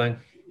something.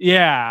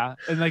 Yeah,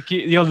 and like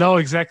you'll know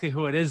exactly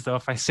who it is though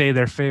if I say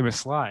their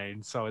famous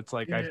line. So it's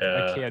like I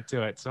can't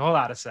do it. So hold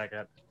on a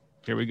second.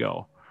 Here we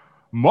go.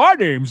 My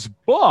name's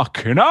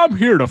Buck, and I'm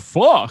here to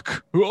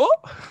fuck.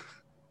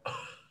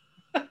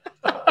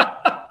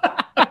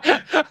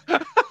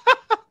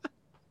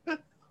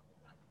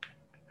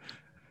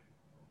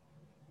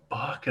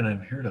 Buck, and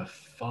I'm here to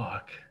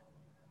fuck.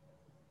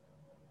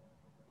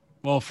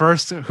 Well,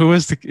 first,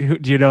 do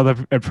you know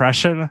the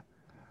impression?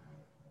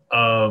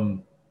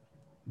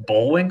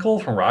 Bullwinkle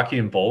from Rocky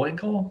and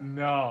Bullwinkle?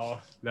 No.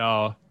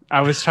 I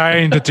was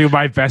trying to do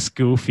my best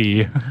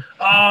Goofy.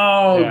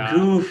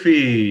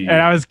 Goofy. And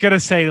I was going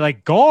to say,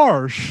 like,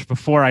 gosh,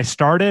 before I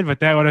started, but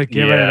that would have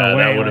given it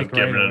away. That would have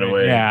given it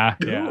away. Yeah.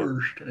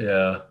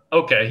 Yeah.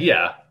 Okay,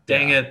 yeah.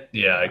 Dang it.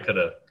 Yeah, I could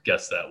have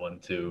guessed that one,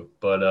 too.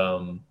 But,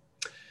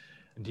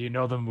 do you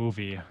know the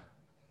movie?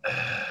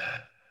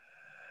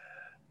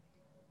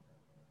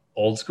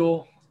 Old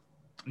School?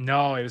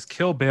 No, it was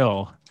Kill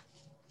Bill.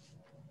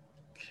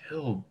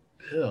 Kill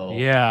Bill.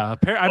 Yeah,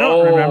 I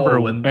don't remember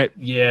when. They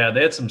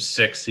had some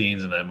sick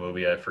scenes in that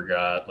movie. I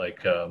forgot,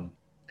 like the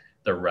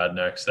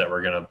rednecks that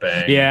were gonna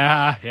bang.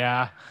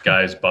 Yeah.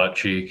 Guys' butt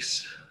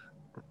cheeks.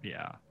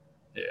 Yeah.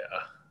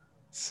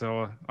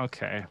 So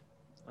okay,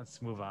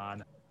 let's move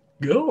on.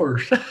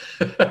 Gosh,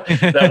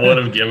 that would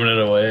have given it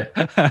away.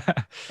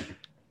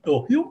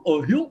 He'll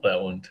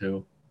that one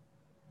too.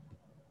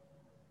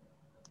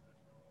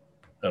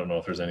 I don't know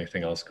if there's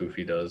anything else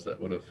Goofy does that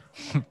would have.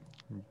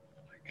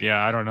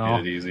 Yeah, I don't know.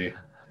 Made it easy.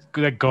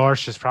 That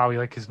Gorsh is probably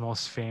like his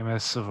most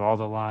famous of all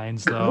the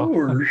lines, though.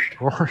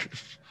 Gorsh.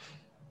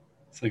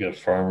 It's like a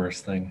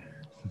farmer's thing.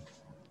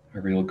 A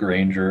real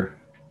Granger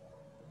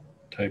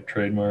type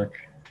trademark.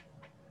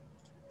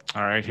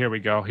 All right, here we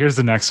go. Here's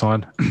the next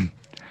one.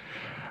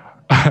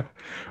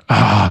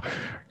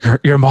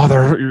 Your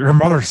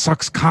mother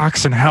sucks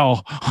cocks in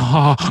hell.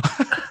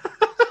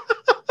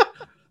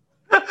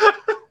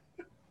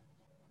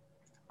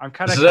 I'm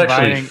kind of. This is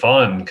actually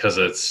fun because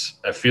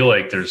I feel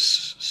like there's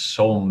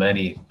so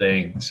many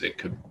things it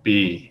could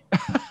be.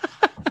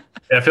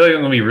 I feel like I'm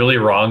gonna be really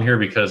wrong here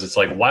because it's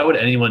like, why would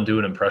anyone do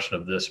an impression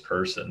of this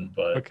person?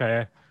 But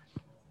Okay.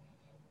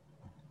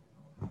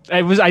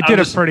 I did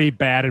a pretty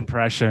bad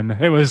impression.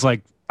 It was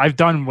like I've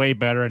done way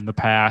better in the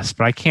past,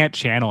 but I can't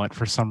channel it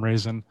for some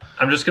reason.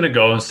 I'm just gonna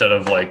go instead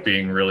of like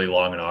being really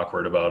long and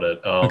awkward about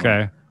it.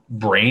 Okay.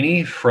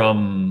 Brainy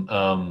from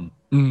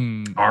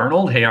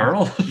Arnold. Hey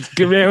Arnold.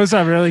 It was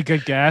a really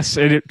good guess.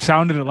 It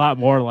sounded a lot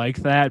more like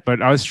that,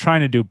 but I was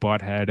trying to do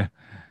Butthead.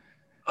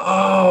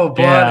 Oh,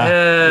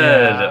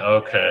 Butthead. Yeah.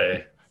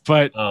 Okay.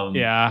 But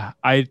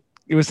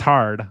it was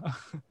hard.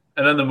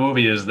 And then the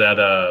movie is that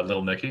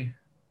Little Nicky?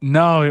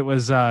 No, it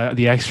was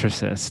The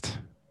Exorcist.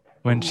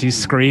 When she's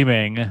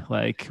screaming,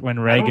 like when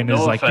Reagan is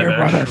like, "Your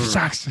brother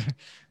sucks."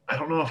 I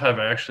don't know if I've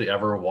actually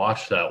ever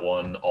watched that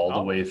one all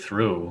the way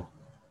through.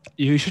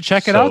 You should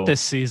check it out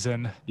this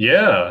season.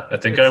 Yeah, I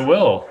think I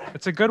will.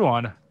 It's a good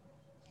one.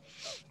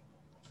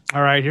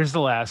 All right, here's the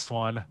last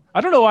one.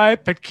 I don't know why I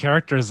picked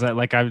characters that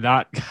like I'm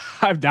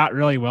not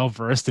really well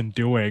versed in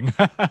doing.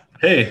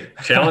 Hey,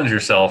 challenge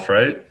yourself,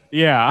 right?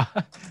 Yeah.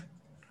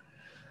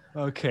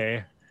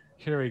 Okay,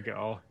 here we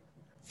go.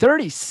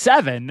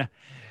 37.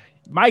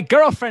 My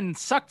girlfriend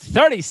sucked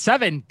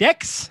 37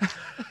 dicks.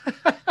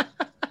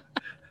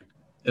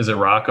 Is it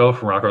Rocco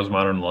from Rocco's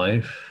Modern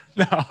Life?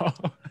 No.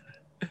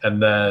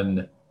 And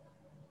then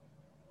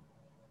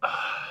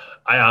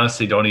I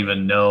honestly don't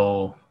even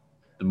know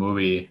the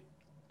movie.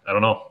 I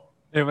don't know.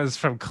 It was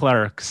from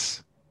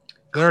Clerks.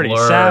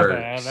 37.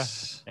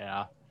 Clerks.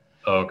 Yeah.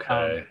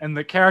 Okay. And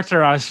the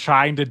character I was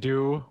trying to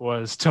do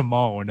was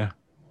Timon.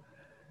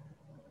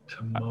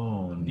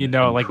 Timon. You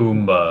know, like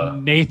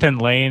Pumbaa. Nathan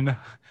Lane.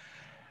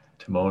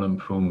 Timon and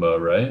Pumbaa,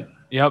 right?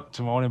 Yep,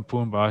 Timon and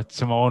Pumbaa.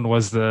 Timon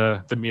was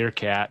the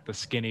meerkat, the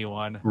skinny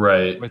one.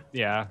 Right.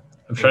 Yeah.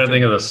 I'm trying to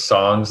think of the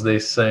songs they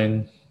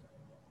sing.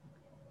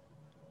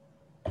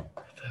 What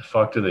the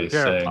fuck do they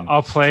sing?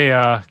 I'll play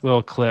a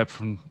little clip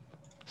from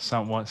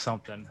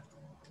something.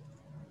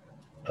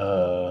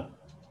 Hakuna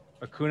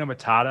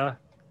Matata.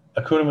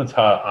 Hakuna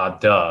Matata.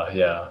 Duh.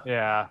 Yeah.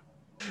 Yeah.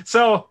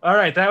 So, all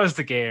right, that was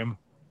the game.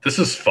 This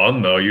is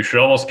fun, though. You should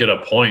almost get a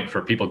point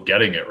for people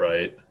getting it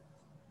right,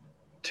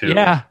 too.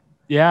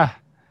 Yeah.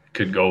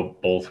 Could go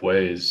both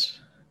ways.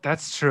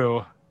 That's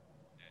true.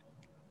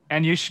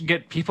 And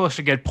people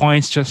should get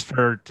points just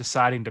for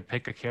deciding to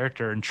pick a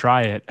character and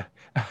try it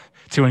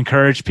to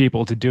encourage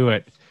people to do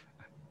it.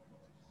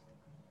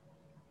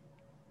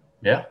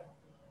 Yeah.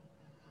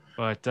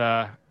 But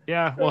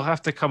we'll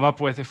have to come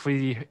up with if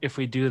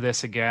we do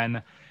this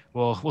again,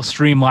 we'll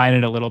streamline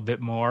it a little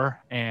bit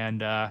more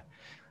and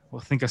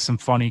we'll think of some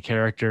funny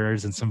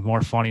characters and some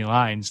more funny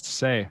lines to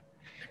say.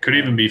 It could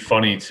even be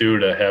funny too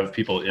to have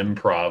people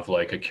improv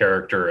like a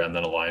character and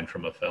then a line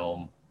from a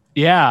film.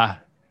 Yeah,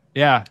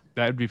 that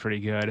would be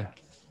pretty good.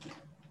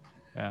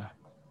 Yeah,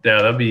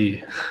 that'd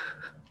be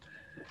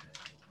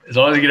as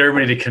long as you get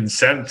everybody to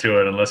consent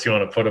to it, unless you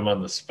want to put them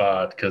on the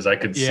spot. Because I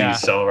could see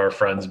some of our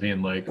friends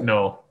being like,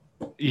 "No,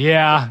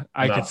 I'm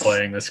not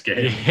playing this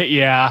game."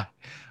 Yeah.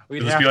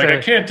 We'd just be like, I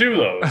can't do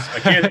those. I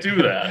can't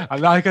do that. I'm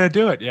not going to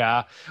do it.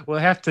 Yeah. We'll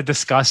have to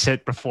discuss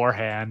it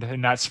beforehand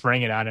and not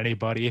spring it on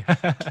anybody.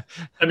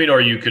 I mean,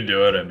 or you could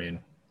do it. I mean,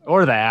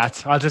 or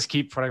that. I'll just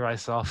keep putting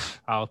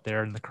myself out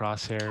there in the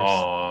crosshairs.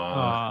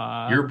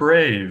 Aww. You're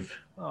brave.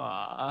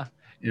 Aww.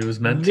 It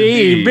was meant to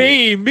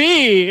be.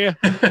 Me.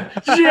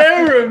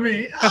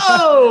 Jeremy.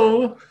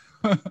 Oh.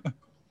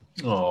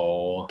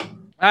 Oh.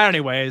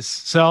 Anyways,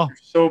 so. You're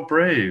so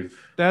brave.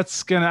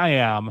 I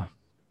am.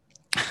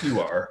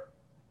 You are.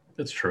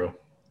 That's true.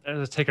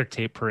 There's a ticker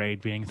tape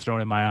parade being thrown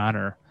in my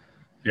honor.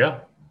 Yeah.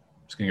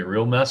 It's going to get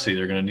real messy.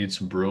 They're going to need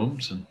some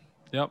brooms and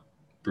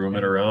broom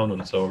it around when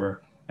it's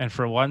over. And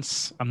for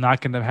once, I'm not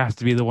going to have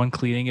to be the one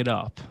cleaning it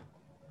up.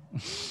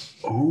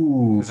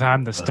 Ooh. Because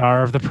I'm the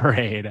star of the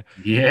parade.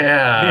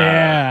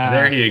 Yeah.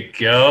 There you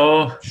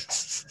go.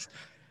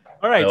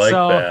 All right,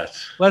 that.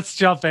 Let's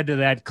jump into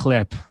that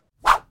clip.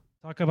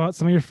 Talk about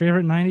some of your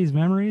favorite 90s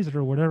memories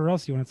or whatever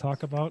else you want to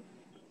talk about.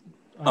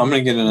 I'm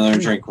going to get another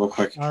drink real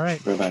quick. All right.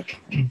 Go back.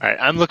 All right.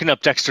 I'm looking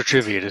up Dexter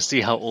trivia to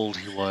see how old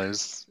he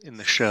was in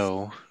the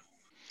show.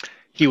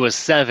 He was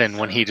 7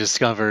 when he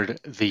discovered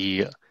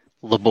the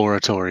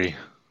laboratory.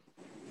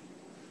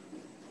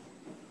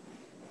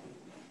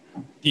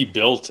 He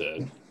built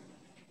it.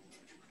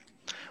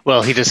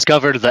 Well, he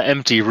discovered the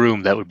empty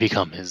room that would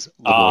become his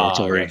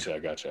laboratory.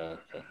 Gotcha.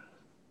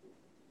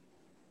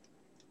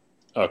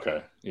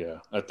 Okay. Yeah.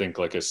 I think,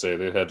 like I say,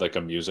 they had like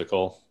a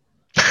musical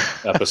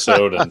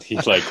episode and he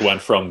like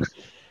went from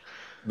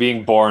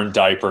being born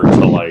diaper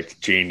to like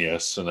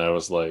genius, and I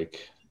was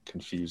like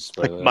confused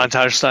by like that.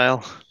 Montage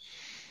style.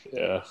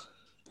 Yeah.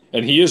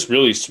 And he is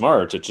really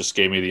smart. It just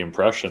gave me the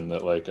impression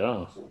that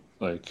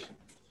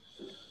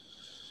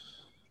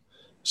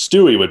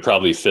Stewie would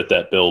probably fit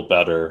that bill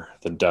better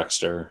than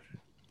Dexter.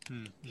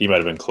 He might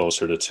have been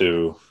closer to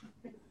 2.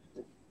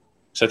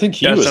 So I think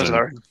he was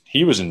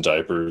in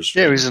diapers.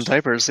 Yeah, he was in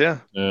diapers, yeah.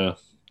 Yeah.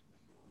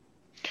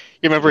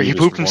 You remember he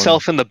pooped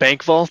himself in the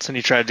bank vault and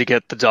he tried to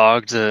get the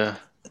dog to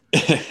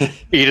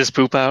eat his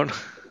poop out?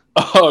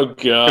 Oh of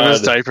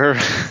his god. diaper.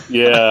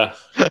 Yeah.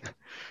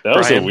 That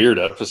was a Brian. weird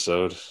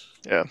episode.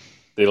 Yeah.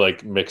 They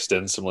like mixed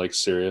in some like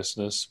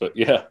seriousness, but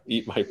yeah,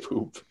 eat my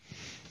poop.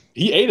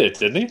 He ate it,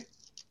 didn't he?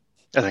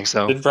 I think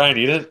so. Did Brian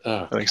eat it?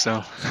 Oh, I think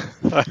so.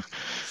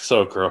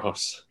 so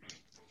gross.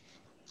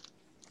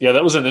 Yeah,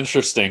 that was an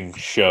interesting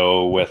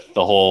show with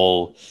the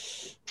whole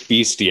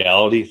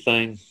bestiality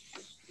thing.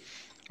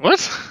 What?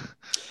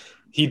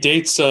 He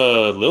dates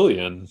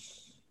Lillian,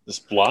 this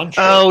blonde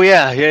chick. Oh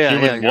yeah.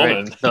 Human You're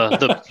woman.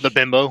 right. The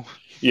bimbo.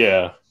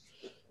 Yeah.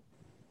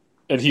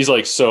 And he's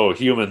like so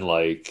human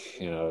like,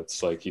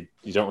 it's like you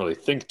don't really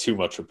think too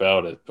much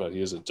about it, but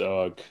he is a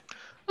dog,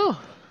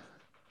 Oh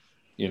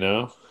you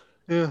know?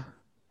 yeah.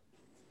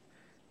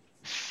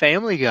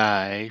 Family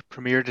Guy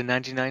premiered in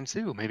 '99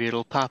 too. Maybe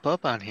it'll pop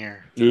up on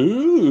here.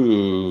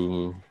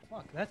 Ooh.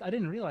 Fuck, I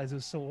didn't realize it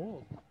was so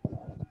old.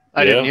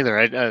 I Yeah. didn't either.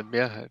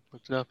 I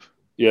looked it up.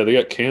 Yeah, they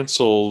got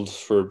canceled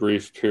for a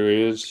brief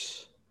period.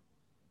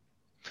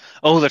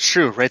 Oh, that's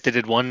true. Right? They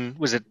did one.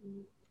 Was it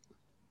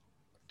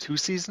 2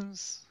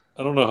 seasons?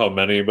 I don't know how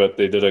many, but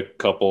they did a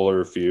couple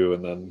or a few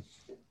and then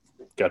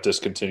got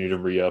discontinued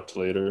and re-upped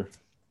later.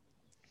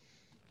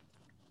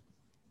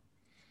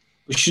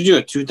 We should do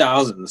a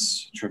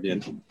 2000s trivia.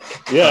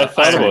 Yeah, I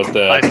thought I- about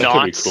that. I That could be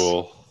not.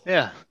 cool.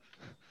 Yeah.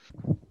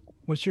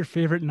 What's your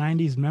favorite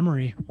 90s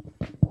memory?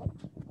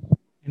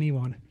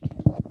 Anyone?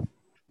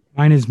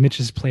 Mine is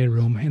Mitch's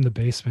playroom in the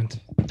basement.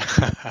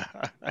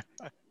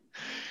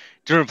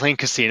 Do you remember playing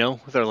Casino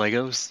with our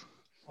Legos?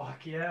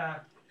 Fuck yeah.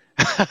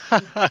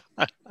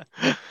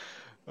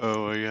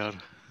 Oh my god.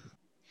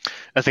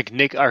 I think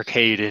Nick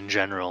Arcade in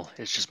general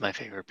is just my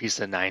favorite piece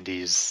of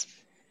 90s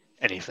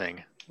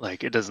anything.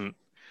 Like it doesn't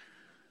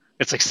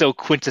it's like so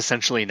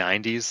quintessentially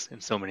 90s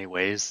in so many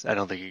ways. I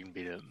don't think you can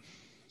beat it.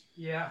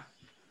 Yeah.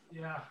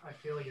 Yeah, I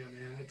feel you,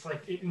 man. It's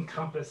like it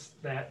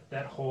encompassed that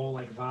whole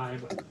like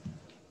vibe.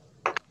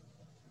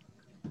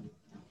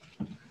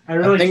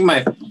 I think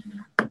my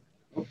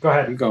Go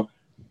ahead. you go.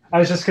 I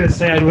was just gonna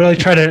say I'd really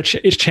try to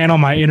channel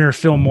my inner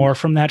Phil Moore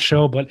from that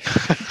show, but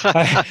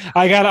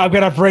I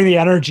gotta bring the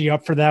energy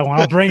up for that one.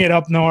 I'll bring it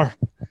up more.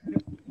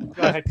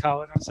 Go ahead,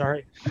 Colin. I'm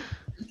sorry.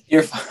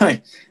 You're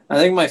fine. I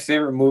think my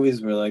favorite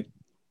movies were like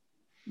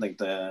I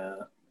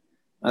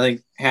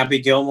think Happy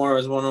Gilmore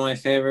was one of my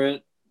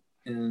favorite,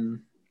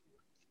 and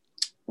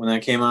when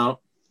that came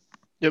out.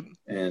 Yep.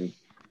 And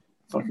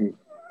fucking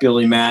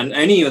Billy Madden,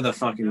 any of the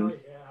fucking.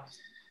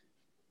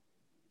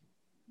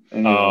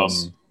 Any of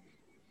those.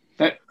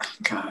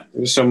 God,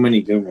 there's so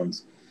many good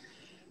ones.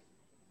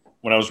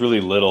 When I was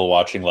really little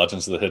watching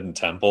Legends of the Hidden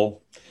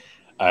Temple,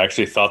 I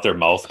actually thought their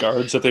mouth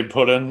guards that they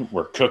put in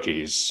were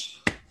cookies.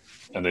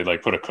 And they'd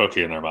like put a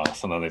cookie in their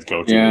mouth and then they'd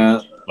go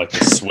to like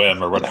the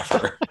swim or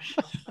whatever.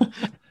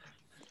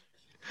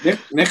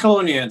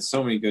 Nickelodeon had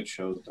so many good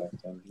shows back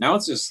then. Now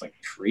it's just like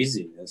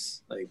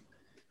craziness. Like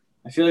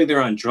I feel like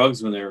they're on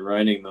drugs when they're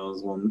writing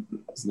those ones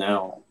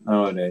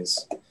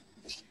nowadays.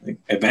 Like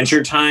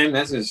Adventure Time,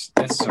 that's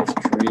so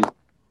crazy.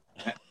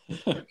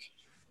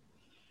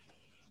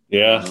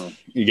 Yeah,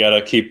 you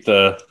gotta keep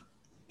the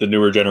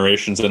newer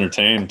generations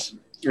entertained.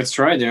 That's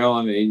right. They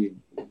all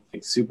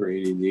have super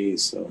ADD.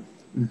 So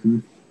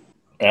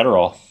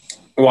Adderall.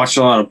 I watched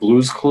a lot of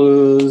Blue's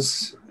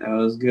Clues. That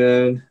was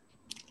good.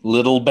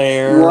 Little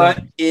Bear.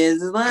 What is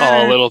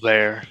that? Oh, Little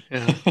Bear.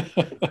 Yeah.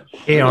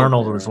 Hey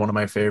Arnold was one of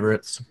my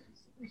favorites.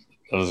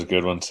 That was a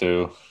good one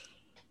too.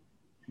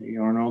 Hey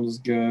Arnold is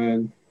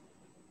good.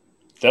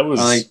 That was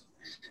I like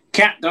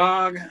Cat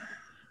Dog.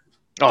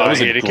 Oh, That I was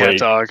a hated great- Cat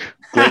Dog.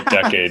 great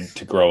decade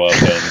to grow up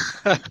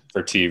in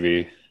for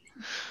TV.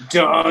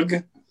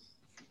 Doug.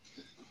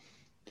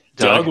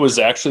 Doug was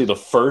actually the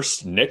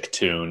first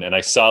Nicktoon, and I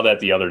saw that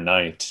the other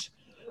night,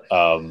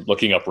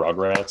 looking up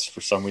Rugrats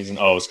for some reason.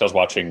 Oh, it's because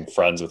watching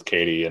Friends with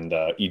Katie and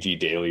E.G.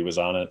 Daily was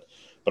on it.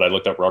 But I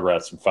looked up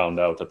Rugrats and found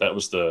out that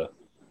was the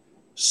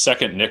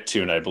second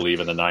Nicktoon, I believe,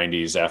 in the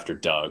 90s after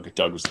Doug.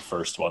 Doug was the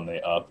first one they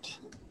upped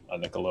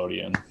on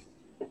Nickelodeon.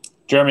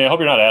 Jeremy, I hope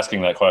you're not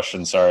asking that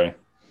question. Sorry.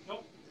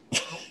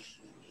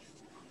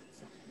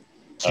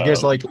 Do you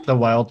guys like the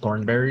Wild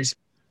Thornberries?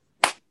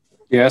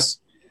 Yes.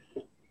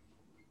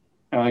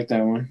 I like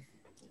that one.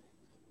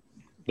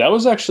 That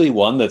was actually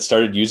one that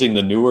started using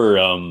the newer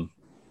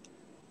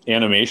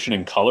animation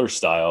and color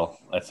style,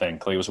 I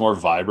think. Like, it was more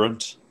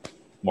vibrant,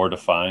 more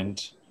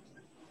defined.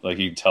 Like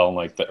you could tell in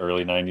like the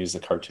early 90s, the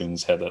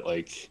cartoons had that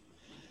like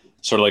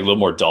sort of like a little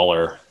more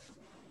duller.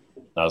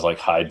 That was like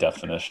high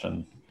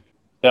definition.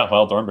 Yeah,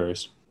 Wild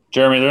Thornberries.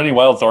 Jeremy, are there any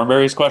Wild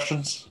Thornberries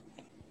questions?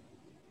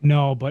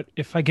 No, but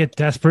if I get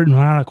desperate and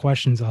run out of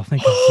questions, I'll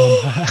think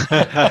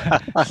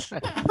of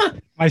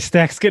some. My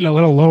stack's getting a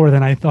little lower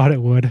than I thought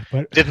it would,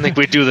 but Didn't think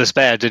we'd do this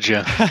bad, did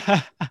you?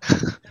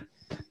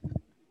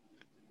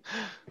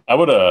 I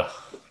would have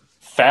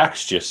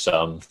faxed you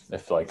some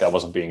if like I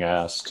wasn't being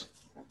asked.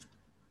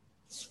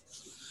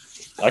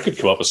 I could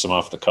come up with some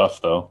off the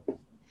cuff though.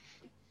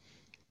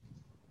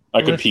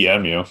 I could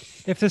PM you.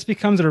 if this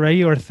becomes a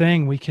regular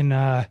thing, we can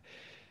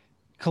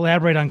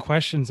collaborate on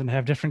questions and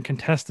have different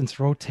contestants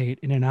rotate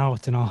in and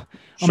out, and I'll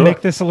Sure.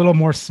 make this a little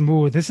more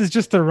smooth. This is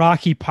just a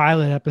Rocky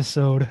Pilot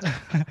episode.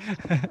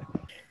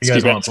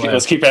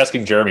 Let's keep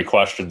asking Jeremy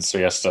questions so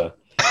he has to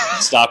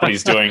stop what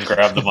he's doing,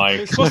 grab the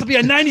mic. It's supposed to be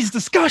a 90s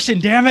discussion,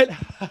 damn it.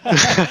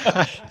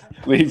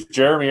 Leave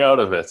Jeremy out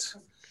of it.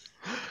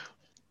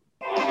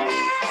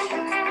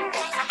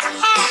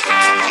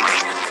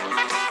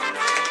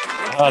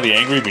 The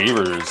Angry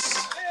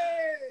Beavers.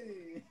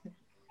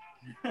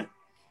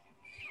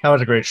 That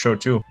was a great show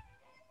too.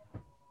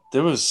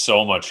 There was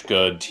so much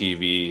good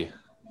TV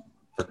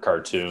for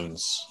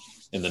cartoons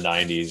in the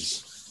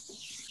 90s.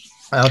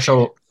 I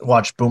also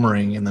watched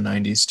Boomerang in the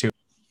 90s too.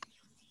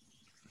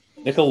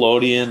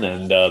 Nickelodeon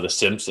and The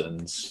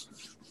Simpsons.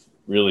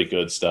 Really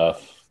good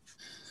stuff.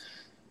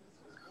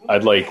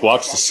 I'd like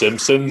watch The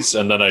Simpsons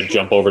and then I'd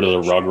jump over to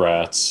the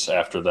Rugrats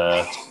after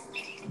that.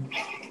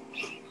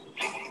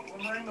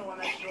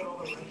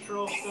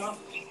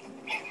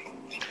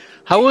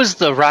 How was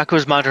the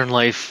Rocko's Modern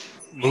Life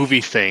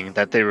movie thing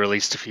that they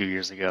released a few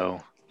years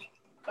ago?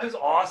 It was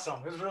awesome.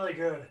 It was really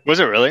good. Was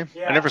it really?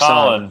 Yeah. I never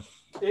saw it. Colin,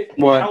 It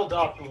What? held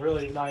up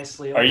really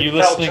nicely. Are you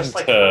it felt listening just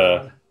like to- the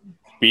other one.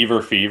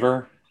 Beaver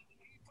Fever.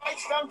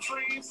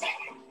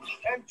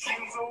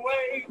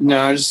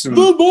 No, just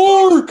The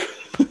Bork!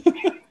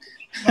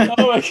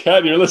 Oh my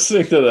god, you're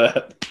listening to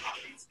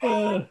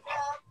that.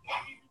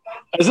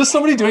 Is this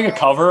somebody doing a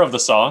cover of the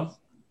song?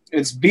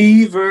 it's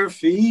Beaver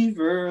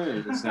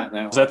Fever. It's not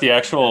that Is that the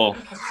actual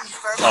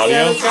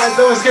audio? Guys,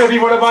 that was going to be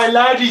one of my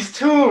 90s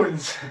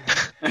tunes.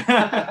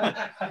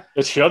 one.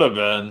 It should have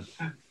been.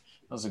 That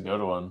was a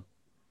good one.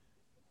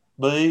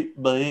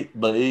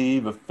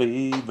 Beaver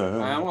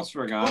Fever. I almost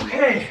forgot Okay.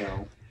 about the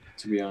show,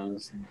 to be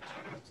honest.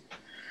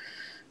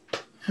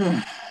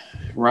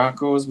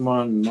 Rocco's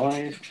Modern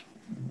Life.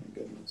 Oh my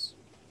goodness.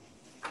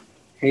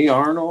 Hey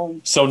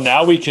Arnold. So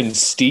now we can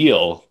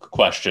steal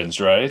questions,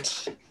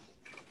 right?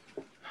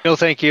 No,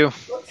 thank you.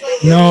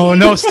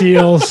 No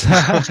steals.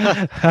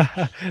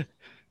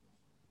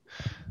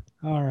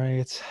 All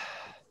right.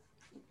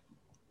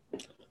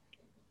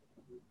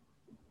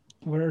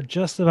 We're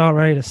just about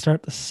ready to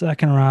start the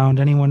second round.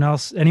 Anyone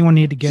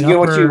need to Did get you get up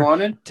what you or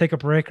wanted? take a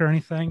break or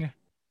anything?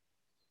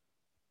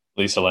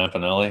 Lisa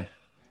Lampanelli.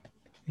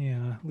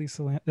 Yeah,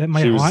 that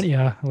might She was haunt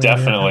you.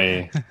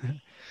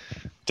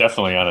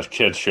 Definitely on a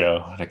kids show,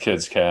 on a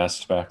kids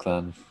cast back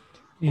then.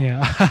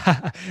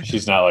 Yeah.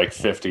 She's not like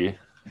 50,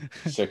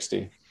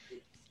 60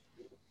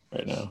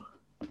 right now.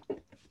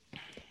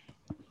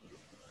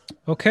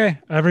 Okay,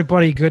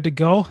 everybody good to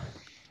go?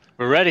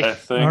 We're ready. I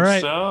think All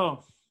right.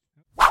 so.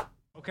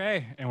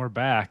 Okay, and we're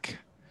back.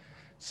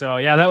 So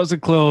yeah, that was a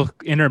little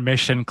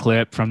intermission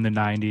clip from the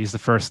 90s, the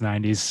first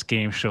 90s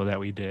game show that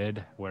we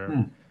did,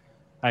 where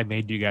I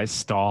made you guys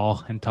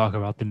stall and talk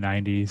about the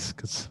 90s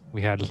because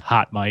we had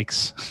hot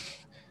mics.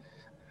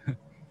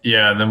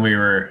 Yeah, and then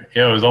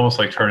it was almost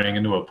like turning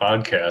into a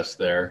podcast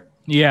there.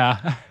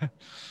 Yeah.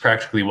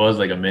 Practically was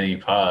like a mini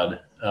pod.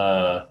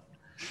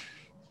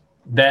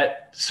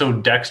 So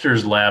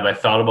Dexter's Lab, I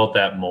thought about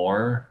that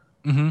more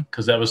Mm-hmm.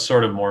 because that was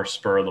sort of more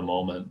spur of the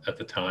moment at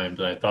the time.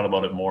 But I thought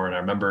about it more, and I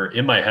remember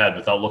in my head,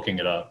 without looking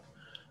it up,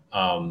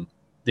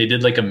 they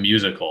did like a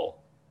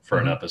musical for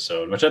an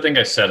episode, which I think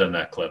I said in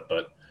that clip.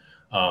 But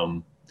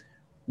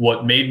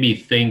what made me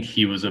think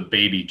he was a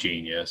baby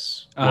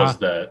genius was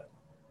that,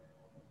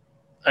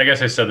 I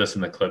guess I said this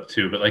in the clip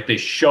too, but like they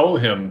show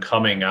him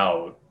coming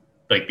out,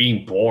 like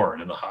being born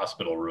in the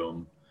hospital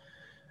room,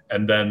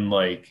 and then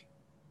like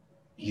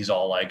he's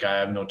all like, I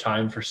have no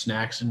time for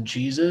snacks and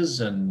cheeses,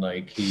 and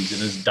like he's in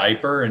his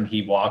diaper and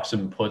he walks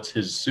and puts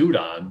his suit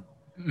on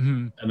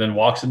Mm-hmm. and then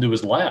walks into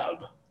his lab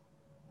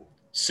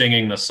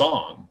singing the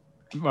song.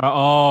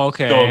 Oh,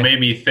 okay. So it made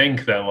me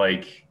think that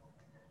like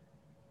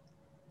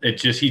he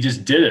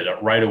just did it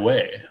right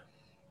away.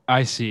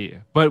 I see.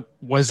 But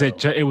was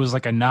it it was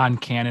like a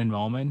non-canon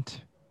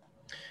moment?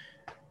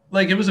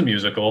 Like it was a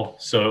musical,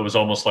 so it was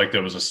almost like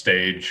there was a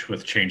stage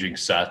with changing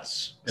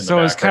sets. So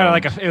it was kind of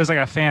like it was like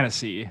a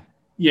fantasy.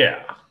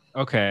 Yeah,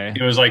 Okay.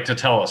 it was like to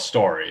tell a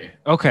story.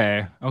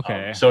 Okay.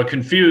 So it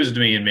confused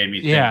me and made me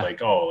think Yeah.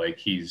 like, oh, like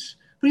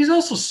but he's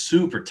also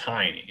super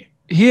tiny.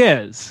 He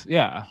is.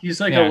 Yeah. He's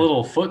like Yeah. a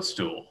little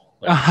footstool,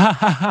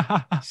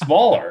 like,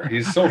 smaller.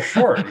 He's so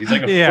short. He's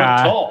like a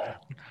Yeah. foot tall.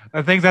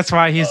 I think that's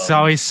why he's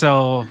always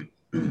so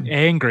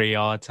angry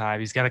all the time.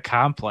 He's got a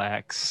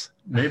complex.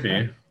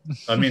 Maybe.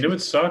 I mean, it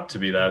would suck to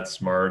be that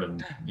smart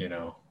and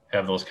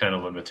have those kind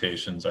of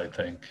limitations. I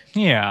think.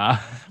 Yeah.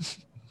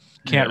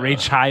 Can't Yeah.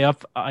 reach high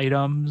up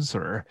items,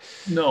 or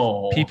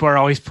No. people are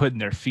always putting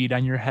their feet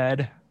on your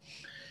head.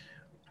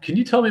 Can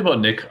you tell me about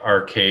Nick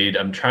Arcade?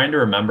 I'm trying to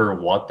remember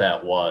what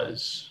that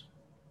was.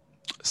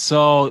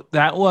 So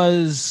that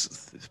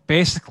was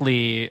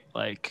basically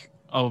like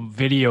a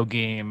video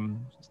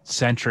game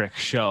centric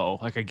show,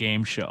 like a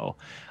game show.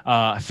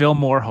 Phil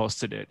Moore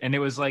hosted it, and it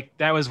was like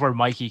that was where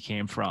Mikey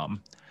came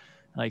from.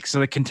 Like, so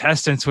the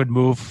contestants would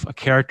move a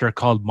character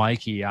called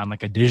Mikey on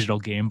like a digital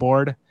game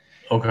board,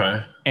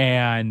 Okay.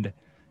 and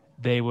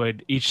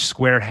each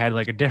square had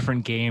like a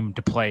different game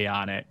to play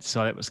on it.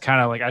 So it was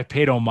kind of like I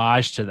paid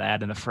homage to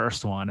that in the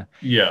first one.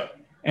 Yeah.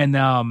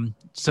 And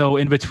so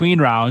in between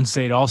rounds,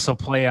 they'd also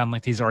play on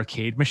like these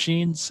arcade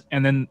machines.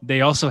 And then they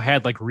also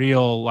had like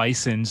real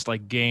licensed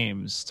like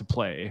games to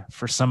play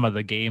for some of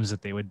the games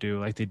that they would do.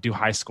 Like they'd do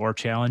high score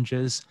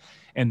challenges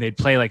and they'd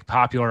play like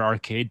popular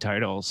arcade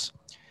titles.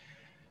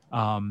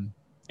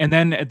 And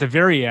then at the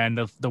very end,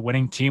 the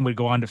winning team would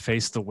go on to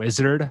face the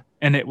wizard.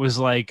 And it was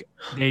like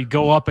they'd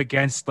go up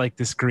against like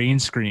this green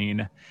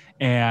screen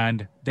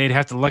and they'd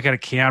have to look at a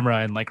camera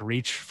and like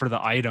reach for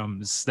the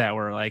items that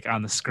were like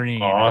on the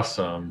screen.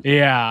 Awesome.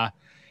 Yeah.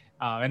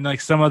 And like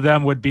some of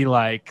them would be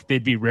like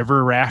they'd be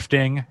river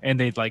rafting and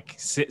they'd like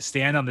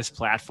stand on this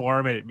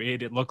platform and it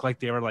made it look like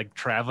they were like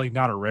traveling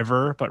down a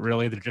river, but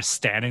really they're just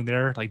standing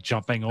there like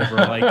jumping over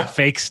like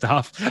fake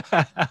stuff.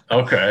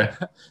 Okay.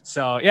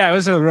 So yeah, it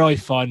was a really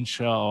fun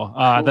show.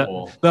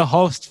 Cool. The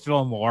host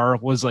Phil Moore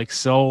was like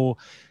so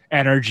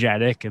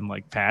energetic and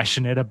like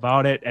passionate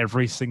about it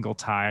every single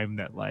time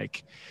that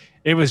like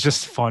it was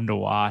just fun to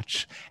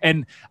watch.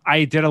 And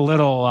I did a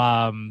little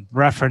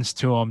reference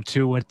to him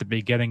too at the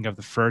beginning of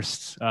the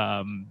first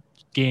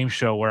game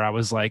show where I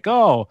was like,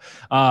 oh,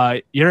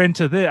 you're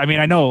into this. I mean,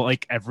 I know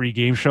like every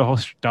game show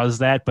host does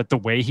that, but the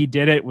way he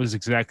did it was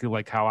exactly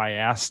like how I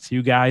asked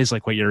you guys,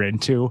 like what you're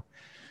into.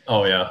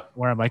 Oh, yeah.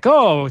 Where I'm like,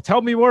 oh,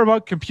 tell me more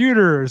about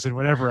computers and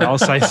whatever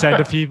else I said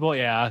to people.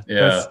 Yeah.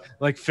 Yeah.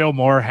 Like Phil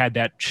Moore had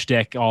that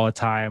shtick all the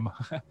time.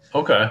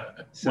 Okay.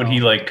 So- Would he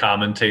like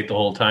commentate the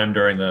whole time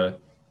during the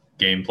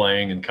game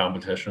playing and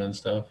competition and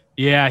stuff?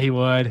 Yeah, he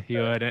would.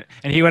 And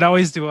he would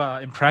always do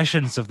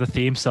impressions of the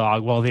theme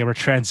song while they were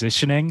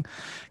transitioning,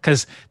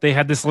 because they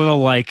had this little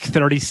like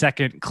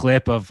 30-second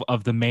clip of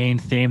the main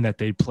theme that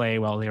they'd play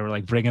while they were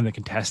like bringing the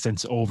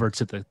contestants over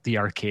to the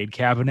arcade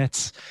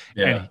cabinets.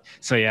 Yeah. And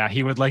so yeah,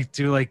 he would like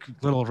do like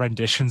little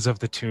renditions of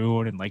the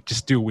tune and like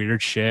just do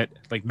weird shit,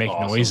 like make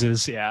Awesome.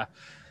 noises. Yeah.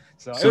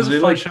 So it So was they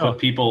a fun like show. put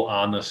people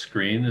on the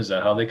screen? Is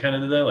that how they kind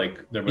of did that?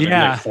 Like there would be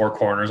Yeah. like four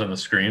corners on the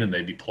screen and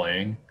they'd be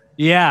playing.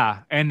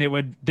 Yeah, and it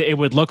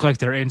would look like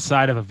they're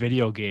inside of a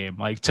video game.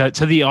 Like to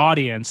the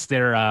audience,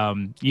 they're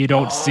you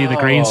don't see the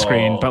green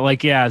screen, but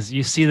like yeah,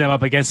 you see them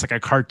up against like a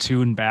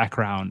cartoon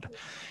background.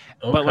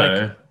 Okay. But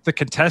like the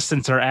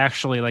contestants are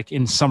actually like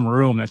in some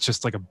room that's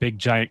just like a big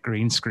giant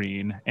green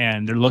screen,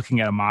 and they're looking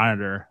at a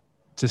monitor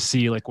to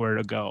see like where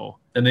to go.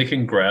 And they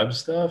can grab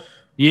stuff?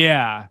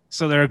 Yeah,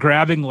 so they're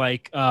grabbing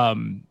like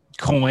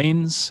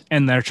coins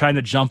and they're trying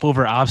to jump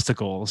over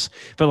obstacles,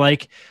 but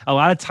like a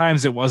lot of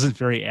times it wasn't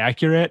very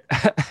accurate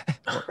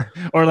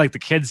or like the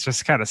kids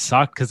just kind of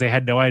sucked because they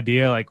had no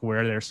idea like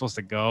where they're supposed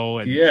to go.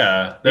 And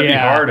Yeah. That'd be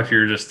Yeah. hard if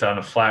you're just on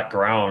a flat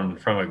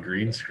ground from a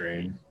green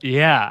screen.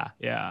 yeah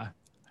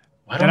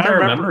Why don't And I I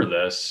remember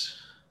this?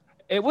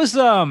 it was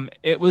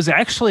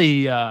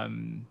actually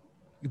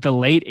the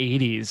late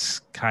 80s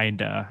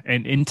kinda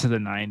and into the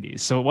 90s,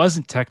 so it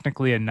wasn't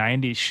technically a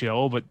 90s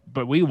show,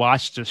 but we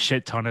watched a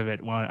shit ton of it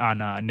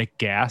on Nick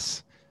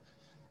Gas.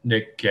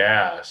 Nick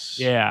Gas.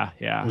 Yeah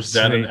Was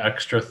So that an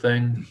extra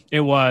thing? it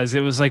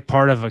was like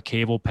part of a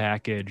cable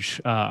package.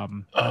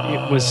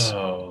 It was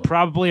Oh.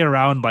 probably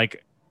around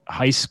like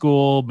high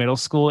school, middle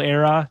school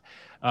era.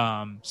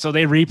 So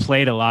they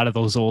replayed a lot of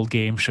those old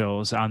game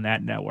shows on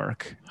that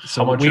network.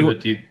 So How much of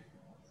it do you...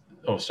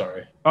 Oh,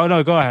 sorry. Oh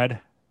no, go ahead.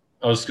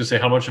 I was going to say,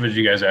 how much of it did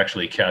you guys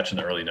actually catch in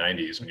the early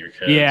 90s when you were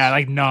kids? Yeah,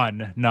 like none.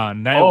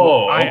 That,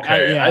 Oh,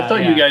 okay. I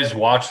thought yeah. you guys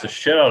watched the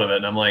shit out of it,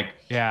 and I'm like,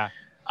 Yeah.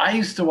 I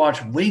used to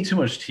watch way too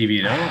much TV,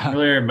 and I don't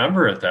really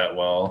remember it that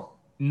well.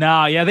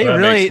 No, yeah, they But that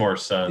really makes more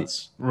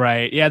sense.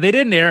 right. Yeah, they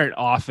didn't air it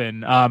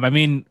often. I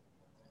mean,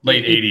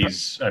 Late it-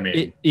 80s, I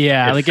mean,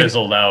 yeah, it like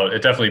fizzled out.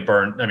 It definitely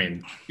burned. I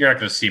mean, you're not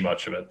going to see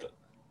much of it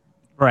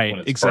right,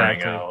 when it's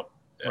exactly. burning out.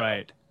 Yeah.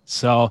 Right.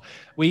 So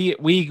we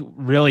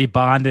really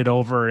bonded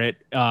over it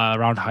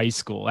around high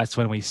school. That's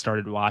when we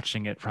started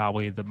watching it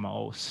probably the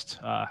most.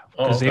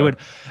 Because they okay. would,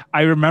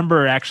 I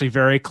remember actually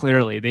very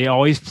clearly, they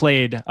always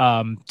played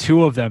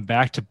two of them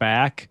back to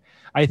back.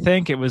 I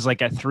think it was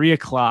like at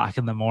 3:00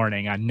 in the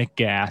morning on Nick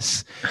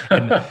Gas.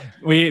 And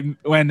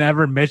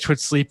whenever Mitch would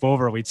sleep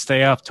over, we'd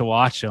stay up to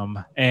watch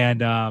them. And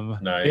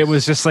Nice. it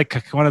was just like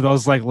one of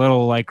those like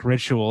little like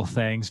ritual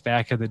things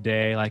back in the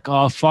day. Like,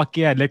 oh, fuck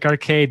yeah, Nick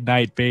Arcade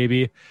night,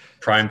 baby.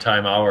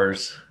 Primetime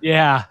hours.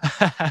 Yeah.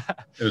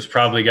 It was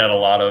probably got a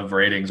lot of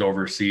ratings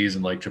overseas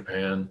in like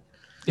Japan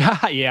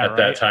yeah, at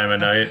that time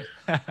of night.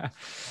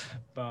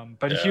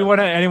 But if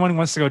Yeah. anyone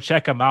wants to go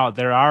check them out,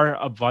 there are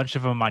a bunch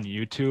of them on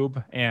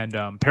YouTube, and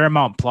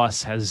Paramount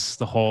Plus has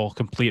the whole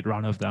complete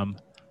run of them.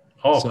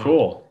 Oh, So-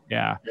 cool.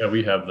 Yeah. Yeah,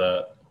 we have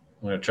that.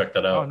 I'm going to check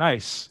that Oh, out.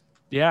 nice.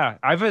 Yeah,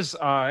 I was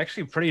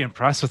actually pretty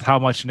impressed with how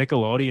much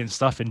Nickelodeon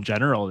stuff in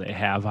general they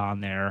have on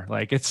there.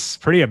 Like, it's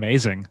pretty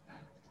amazing.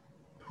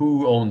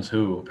 Who owns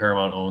who?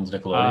 Paramount owns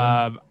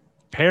Nickelodeon?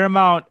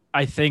 Paramount,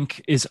 I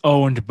think, is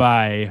owned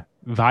by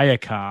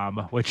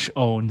Viacom, which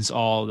owns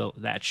all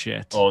that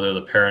shit. Oh, they're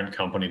the parent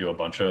company to a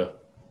bunch of...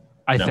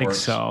 I think networks.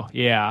 so.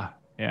 Yeah.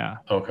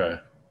 Okay.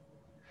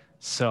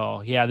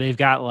 So yeah, they've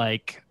got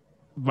like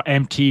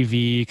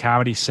MTV,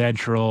 Comedy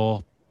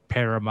Central,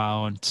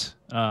 Paramount,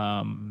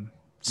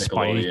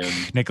 Spike,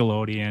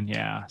 Nickelodeon.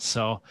 Yeah.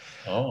 So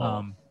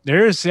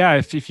there's,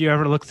 if you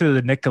ever look through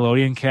the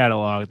Nickelodeon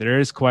catalog, there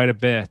is quite a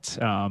bit.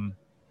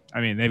 I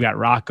mean, they've got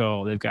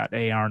Rocco, they've got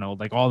A. Arnold,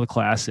 like all the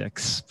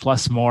classics,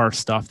 plus more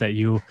stuff that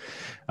you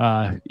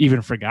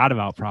even forgot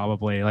about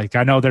probably. Like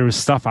I know there was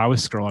stuff I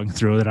was scrolling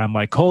through that I'm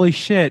like, holy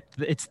shit,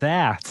 it's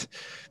that.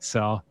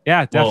 So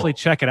yeah, definitely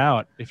check it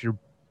out if you're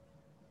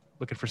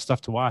looking for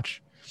stuff to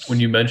watch. When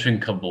you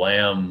mentioned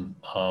Kablam,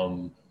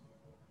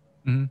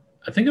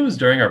 I think it was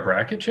during our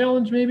bracket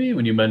challenge, maybe,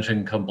 when you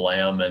mentioned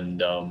Kablam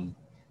and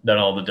then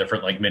all the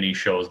different like mini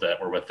shows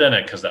that were within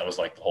it, because that was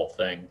like the whole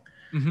thing.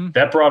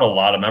 That brought a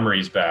lot of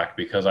memories back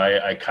because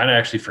I kind of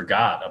actually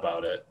forgot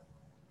about it.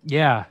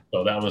 Yeah.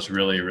 So that was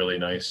really, really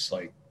nice,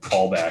 like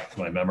callback to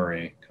my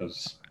memory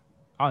because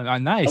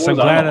nice. I'm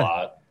glad a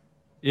lot.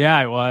 Yeah,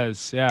 I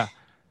was. Yeah.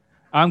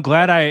 I'm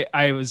glad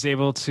I was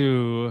able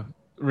to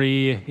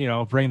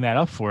bring that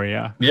up for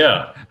you.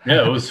 Yeah.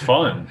 Yeah, it was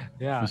fun.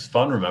 Yeah. It was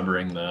fun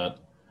remembering that.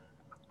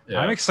 Yeah.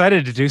 I'm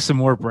excited to do some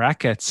more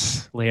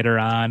brackets later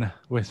on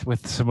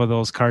with some of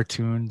those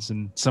cartoons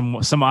and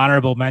some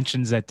honorable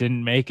mentions that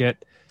didn't make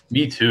it.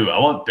 Me too. I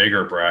want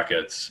bigger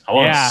brackets. I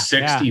want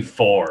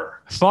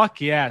 64. Yeah. Fuck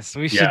yes.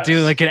 We should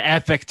do like an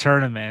epic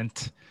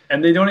tournament.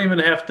 And they don't even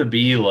have to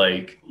be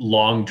like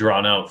long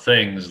drawn out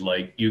things.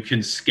 Like you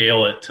can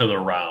scale it to the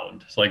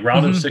round. It's like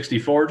round of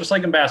 64, just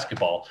like in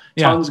basketball.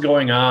 Tons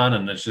going on,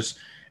 and it's just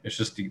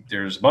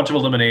there's a bunch of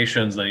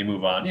eliminations, then you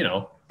move on,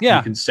 You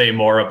can say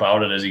more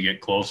about it as you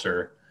get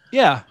closer.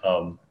 Yeah.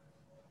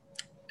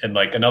 And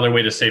like another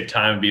way to save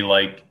time would be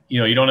like,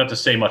 you don't have to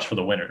say much for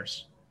the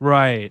winners.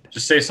 Right.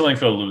 Just say something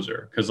for the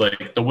loser, because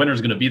like the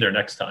winner's going to be there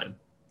next time.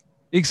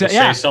 Exactly.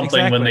 Say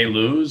something when they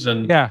lose,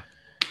 and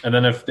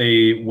then if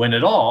they win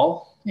it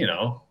all,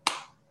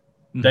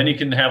 then you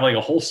can have like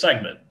a whole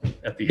segment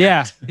at the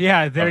end.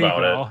 Yeah. There you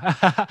go.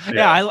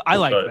 I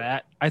like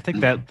that. I think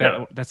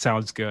that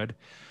sounds good.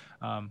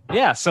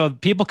 So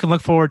people can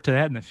look forward to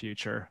that in the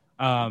future.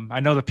 I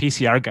know the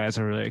PCR guys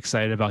are really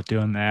excited about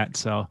doing that.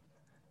 So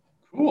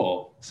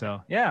cool.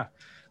 So yeah.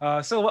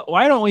 So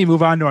why don't we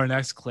move on to our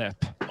next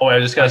clip? Oh, I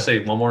just gotta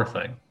say one more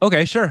thing.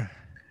 Okay, sure.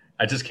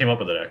 I just came up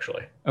with it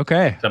actually.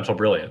 Okay. I'm so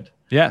brilliant.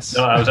 Yes.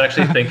 No, I was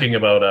actually thinking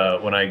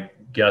about when I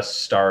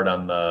guest starred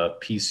on the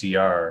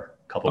PCR a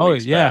couple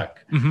weeks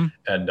back,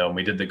 and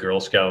we did the Girl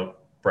Scout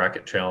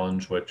bracket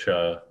challenge, which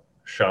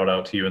shout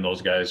out to you and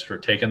those guys for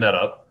taking that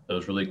up. That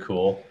was really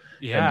cool.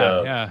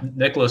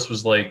 Nicholas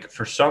was like,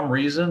 for some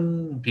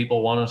reason,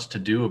 people want us to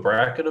do a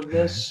bracket of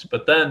this.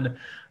 But then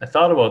I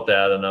thought about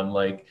that, and I'm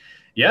like,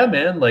 yeah,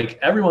 man, like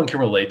everyone can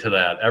relate to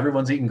that.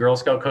 Everyone's eating Girl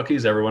Scout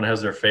cookies. Everyone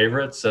has their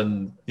favorites.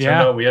 And turned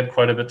out we had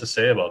quite a bit to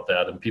say about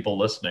that. And people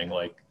listening,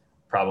 like,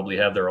 probably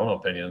have their own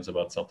opinions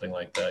about something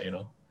like that,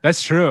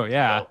 That's true.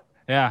 Yeah. So.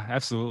 Yeah,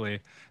 absolutely.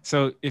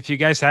 So if you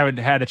guys haven't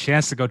had a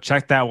chance to go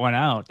check that one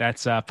out,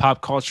 that's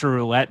Pop Culture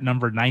Roulette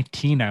number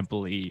 19, I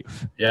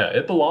believe. Yeah,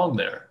 it belonged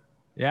there.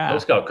 Yeah. Girl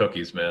Scout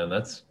cookies, man.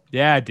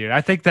 Dude.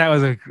 I think that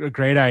was a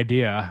great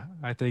idea.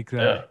 I think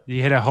that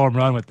you hit a home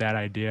run with that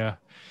idea.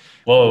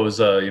 Well, it was,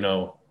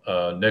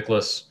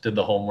 Nicholas did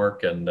the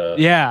homework, and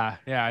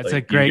it's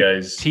a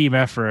great team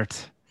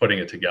effort. Putting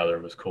it together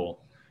was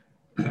cool.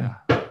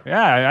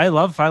 I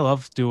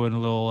love doing a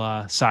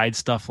little side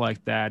stuff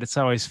like that. It's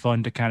always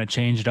fun to kind of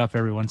change it up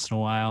every once in a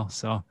while.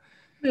 So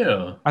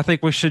yeah, I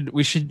think we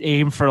should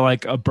aim for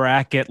like a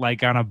bracket,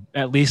 like on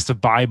at least a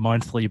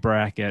bi-monthly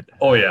bracket.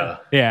 Oh yeah,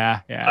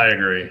 I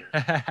agree.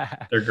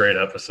 They're great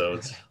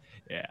episodes.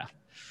 Yeah.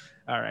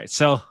 All right,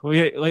 so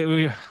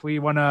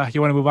you want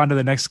to move on to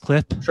the next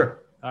clip? Sure.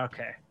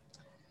 Okay.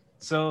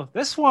 So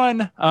this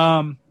one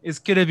is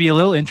going to be a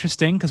little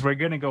interesting because we're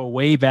going to go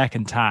way back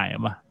in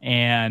time,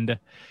 and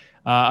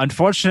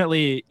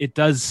unfortunately, it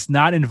does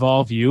not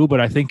involve you, but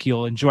I think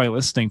you'll enjoy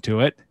listening to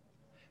it.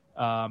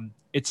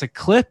 It's a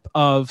clip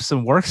of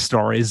some work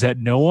stories that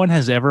no one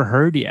has ever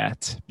heard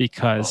yet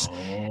because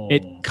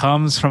it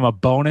comes from a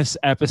bonus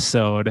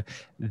episode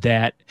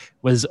that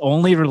was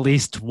only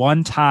released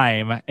one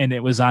time, and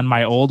it was on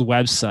my old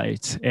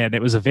website, and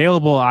it was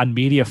available on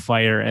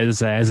MediaFire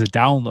as a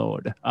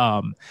download.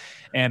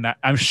 And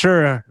I'm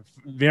sure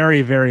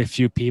very, very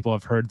few people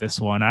have heard this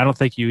one. I don't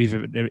think you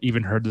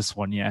even heard this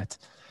one yet.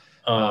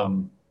 Are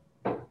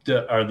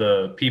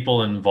the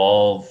people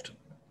involved?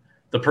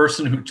 The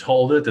person who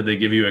told it, did they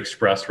give you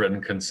express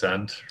written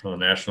consent from the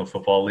National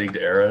Football League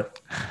to air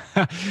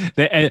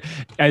it?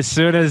 As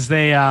soon as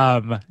they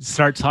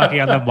start talking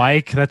on the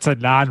mic, that's a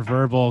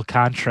non-verbal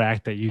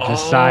contract that you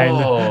just signed.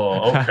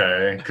 Oh,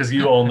 okay. Because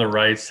you own the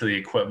rights to the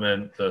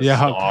equipment, the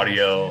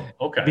audio.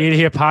 Okay.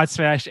 Media Pod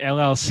Smash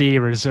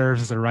LLC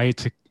reserves the right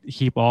to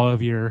keep all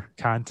of your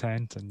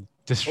content and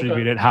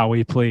distribute it how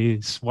we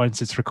please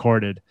once it's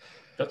recorded.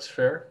 That's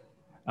fair.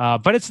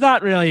 But it's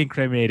not really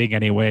incriminating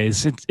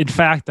anyways. In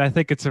fact, I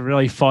think it's a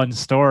really fun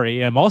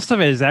story. And most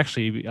of it is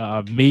actually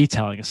me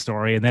telling a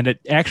story. And then it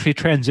actually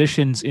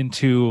transitions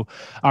into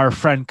our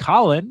friend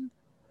Colin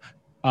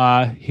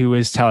who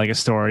is telling a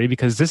story,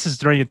 because this is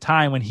during a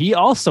time when he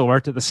also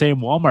worked at the same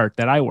Walmart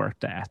that I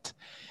worked at.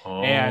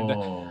 Oh.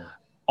 And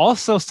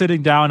also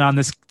sitting down on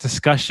this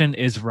discussion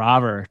is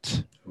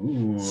Robert.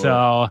 Ooh.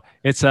 So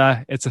it's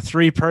a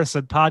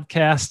 3-person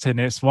podcast, and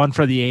it's one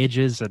for the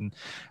ages. And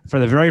for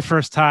the very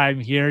first time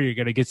here, you're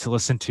going to get to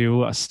listen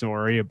to a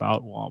story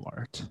about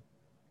Walmart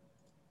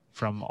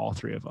from all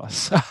 3 of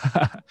us.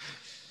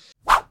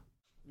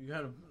 You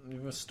have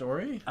a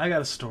story? I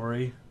got a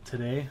story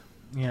today.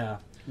 Yeah.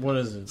 What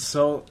is it?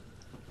 So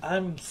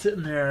I'm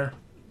sitting there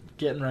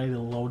getting ready to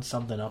load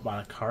something up on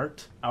a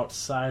cart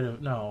outside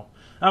of... No.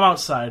 I'm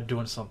outside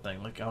doing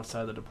something, like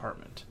outside the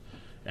department.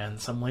 And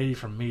some lady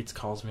from Meats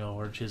calls me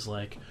over, and she's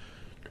like,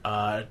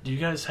 do you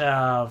guys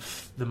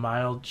have the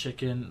mild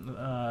chicken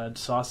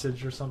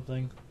sausage or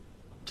something?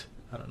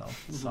 I don't know.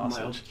 Sausage.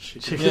 Mild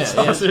chicken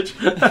sausage.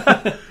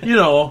 You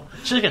know,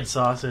 chicken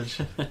sausage.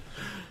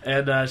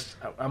 And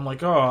I'm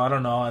like, oh, I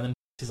don't know. And then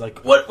she's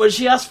like, what did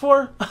she ask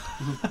for?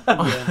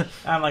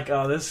 I'm like,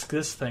 oh,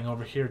 this thing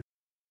over here.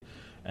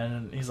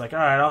 And he's like, all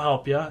right, I'll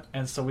help you.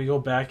 And so we go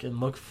back and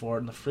look for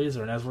it in the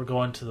freezer. And as we're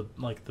going to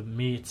the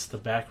Meats, the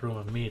back room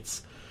of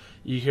Meats,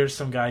 you hear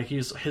some guy,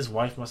 his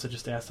wife must have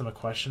just asked him a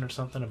question or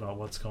something about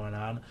what's going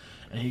on.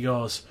 And he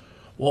goes,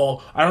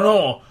 well, I don't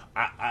know.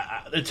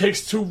 It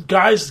takes 2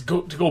 guys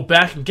to go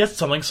back and get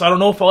something, so I don't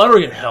know if I'll ever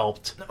get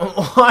helped.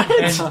 What?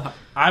 And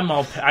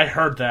I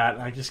heard that,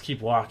 and I just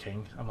keep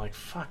walking. I'm like,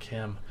 fuck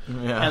him.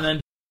 Yeah. And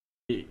then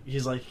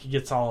he's like, he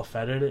gets all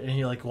offended, and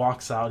he like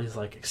walks out. He's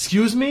like,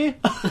 excuse me?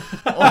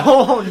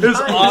 Oh, it was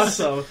nice.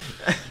 awesome.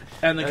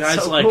 And the That's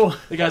guy's so like, cool.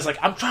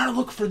 I'm trying to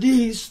look for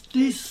these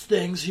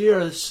things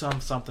here. Some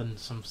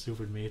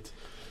stupid meat.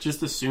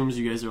 Just assumes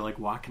you guys are like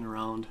walking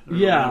around or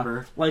Yeah,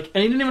 whatever. like,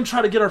 and he didn't even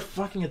try to get our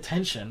fucking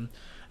attention.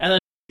 And then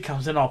he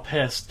comes in all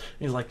pissed.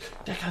 And he's like,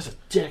 "That guy's a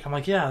dick." I'm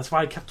like, "Yeah, that's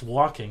why I kept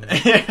walking.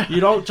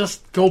 You don't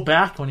just go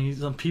back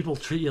when people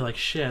treat you like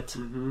shit."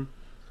 Mm-hmm.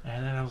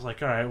 And then I was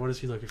like, "All right, what is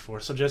he looking for?"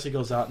 So Jesse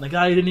goes out, and the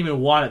guy didn't even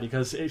want it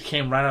because it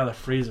came right out of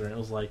the freezer, and it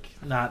was like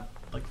not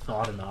like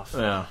thawed enough.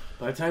 Yeah.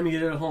 By the time you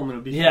get it at home,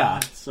 it'll be Yeah.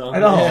 fine. So I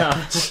know.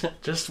 Yeah.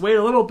 Just wait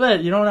a little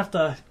bit. You don't have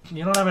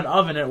an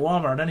oven at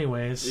Walmart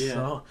anyways. Yeah.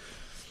 So,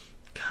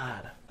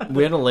 God.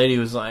 We had a lady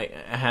who was like,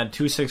 had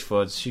 2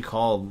 6-foots. She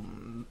called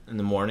in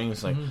the morning.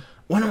 Was like,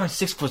 when are my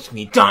 6-foots gonna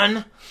be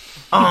done?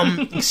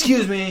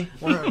 Excuse me.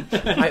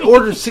 I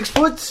ordered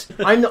 6-foots.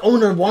 I'm the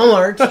owner of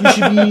Walmart.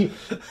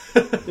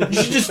 You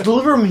should just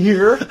deliver them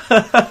here.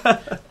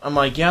 I'm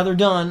like, yeah, they're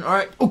done. All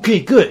right, okay,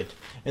 good.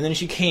 And then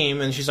she came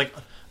and she's like,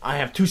 I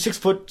have 2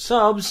 6-foot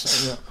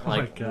subs. And I'm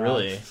like, God.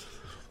 really?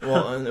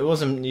 Well, and it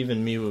wasn't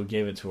even me who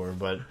gave it to her,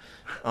 but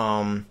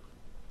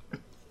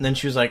then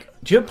she was like,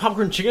 do you have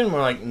popcorn chicken? And we're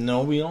like,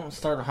 no, we don't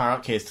start a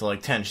hot case till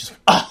like 10. She's like,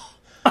 oh!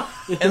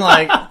 And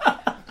like,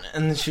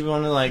 and then she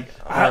wanted like,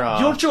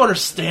 don't you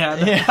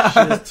understand? yeah. she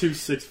has 2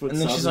 6-foot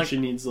And then subs she's and like- she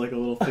needs like a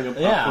little thing of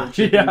popcorn Yeah.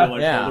 chicken to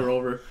like Yeah. hold her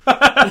over.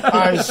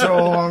 I'm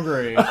so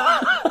hungry.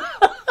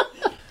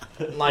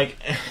 Like,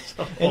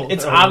 and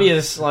it's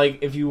obvious, like,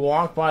 if you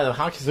walk by the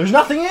hot case, there's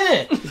nothing in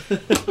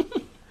it.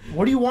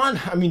 What do you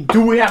want? I mean,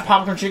 do we have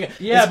popcorn chicken?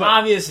 Yeah, it's but-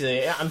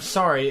 obviously, I'm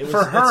sorry. It was,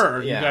 For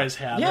her, yeah. you guys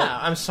have Yeah,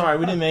 it. I'm sorry,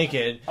 we didn't make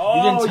it. You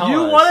Oh, didn't tell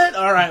you us. want it?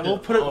 All right, we'll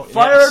put it. Oh,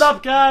 Fire yes. it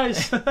up,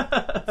 guys.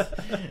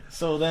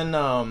 So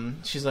then,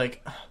 she's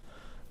like,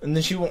 and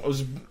then she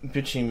was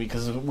bitching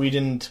because we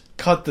didn't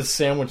cut the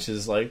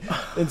sandwiches, like,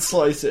 and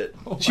slice it.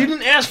 She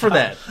didn't ask for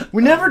that.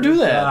 We never do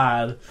that.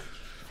 God.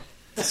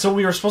 So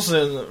we were supposed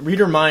to read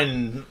her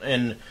mind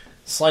and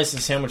slice the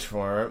sandwich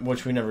for her,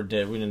 which we never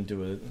did. We didn't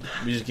do it.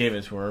 We just gave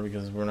it to her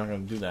because we're not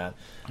going to do that.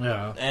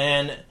 Yeah.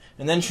 And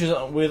then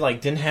we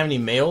like didn't have any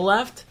mayo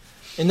left,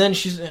 and then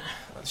she's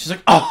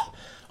like, oh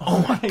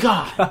my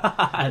god,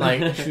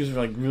 like she was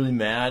like really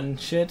mad and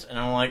shit, and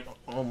I'm like,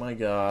 oh my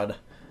god.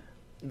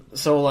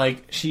 So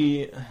like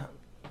she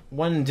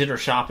went and did her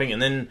shopping, and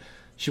then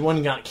she went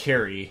and got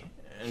Carrie,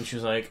 and she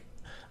was like,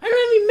 I don't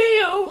have any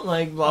mayo,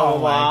 like blah blah Oh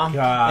blah. my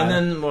God. And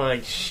then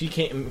like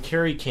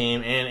Carrie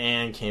came, and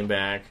Ann came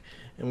back,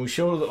 and we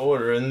showed her the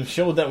order and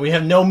showed that we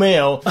have no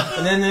mayo.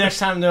 And then the next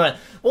time they're like,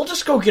 "Well,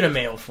 just go get a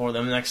mayo for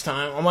them next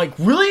time." I'm like,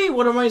 really?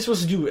 What am I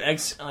supposed to do? I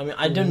mean,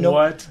 I didn't know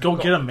What? Go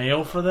get a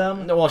mail for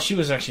them? No, well, she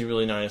was actually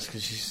really nice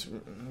because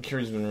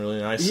Carrie's been really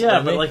nice. Yeah,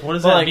 And but they- like, what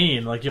does but, that like,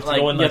 mean? Like, you have to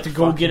like, go in you like have to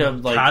go get a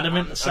fucking like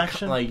condiment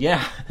section? like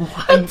yeah,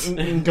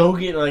 and go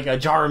get like a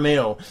jar of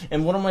mayo.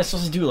 And what am I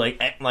supposed to do? Like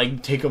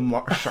take a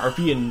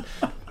Sharpie and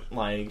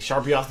like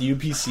Sharpie off the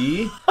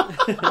UPC,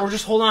 or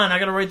just hold on, I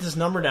gotta write this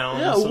number down.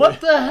 Yeah, so- what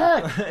the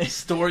heck?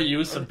 Store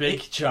use a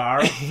big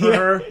jar for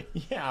her.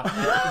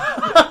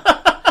 Yeah.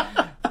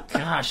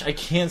 Gosh, I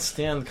can't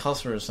stand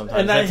customers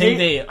sometimes. And I I think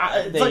hate-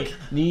 they it's like-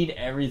 need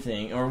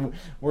everything, or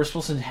we're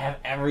supposed to have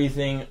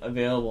everything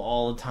available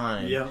all the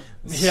time. Yeah.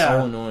 It's Yeah.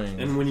 so annoying.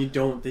 And when you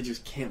don't, they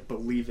just can't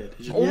believe it.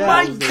 It just Oh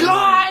my blows their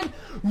god!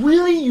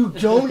 Really? You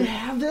don't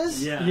have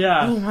this? mind.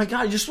 Yeah. Yeah. Oh my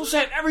god, you're supposed to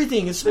have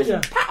everything. It's supposed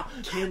Yeah. to pow!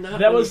 Cannot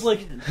That was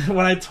like understand.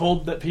 when I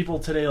told that people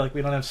today, like,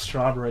 we don't have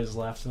strawberries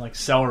left and like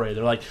celery.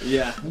 They're like,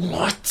 Yeah.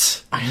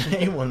 what? I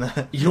hate when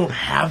that. You don't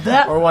have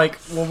that? Or like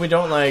when we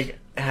don't like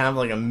have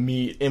like a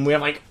meat and we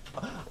have like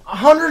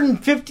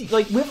 150,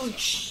 like we have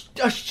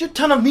a shit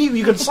ton of meat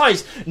you can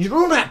slice. And you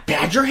don't have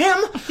badger ham?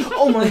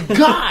 Oh my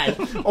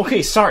god!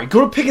 Okay, sorry.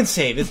 Go to Pick and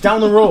Save. It's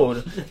down the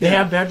road. They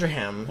have badger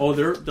ham. Oh,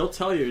 they'll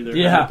tell you they're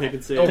Yeah. gonna Pick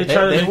and Save. Oh, They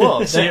try to they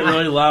will. say it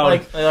really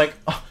loud. Like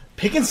oh,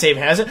 Pick and Save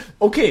has it.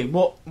 Okay,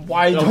 well,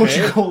 why don't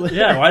Okay. you go there?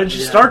 Yeah, why didn't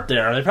you start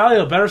there? They probably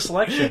have a better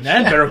selection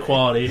and better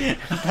quality.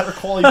 Better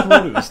quality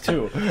produce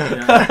too.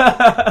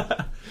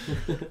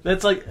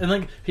 That's like, and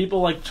like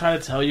people like try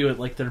to tell you it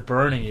like they're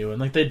burning you, and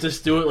like they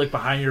just do it like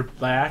behind your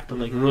back, but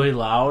like really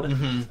loud.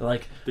 They're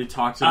like, They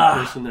talk to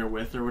the person they're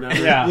with or whatever.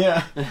 yeah,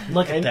 Yeah,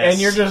 look at and, this.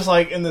 and you're just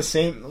like in the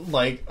same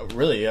like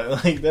really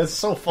like that's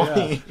so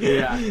funny.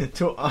 Yeah.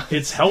 to us.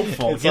 It's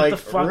helpful. It's Get like, the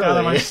fuck really? out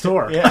of my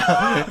store.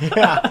 Yeah,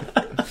 yeah.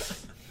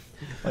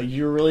 Like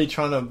you're really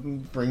trying to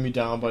bring me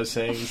down by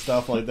saying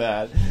stuff like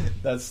that.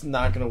 That's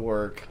not gonna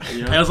work.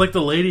 I was like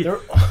the lady,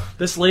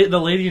 the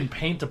lady in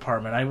paint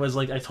department. I was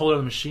like, I told her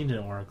the machine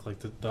didn't work. Like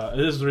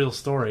this is a real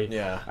story.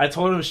 Yeah. I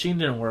told her the machine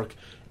didn't work,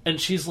 and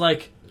she's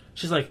like,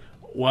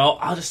 well,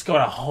 I'll just go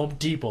to Home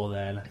Depot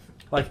then.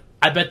 Like,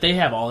 I bet they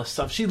have all this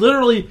stuff. She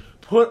literally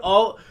put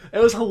all. It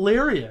was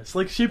hilarious.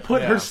 Like she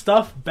put her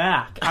stuff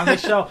back on the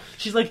shelf.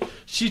 She's like,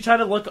 she tried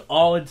to look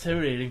all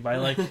intimidating by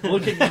like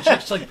looking at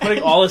just like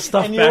putting all this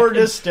stuff And back. you were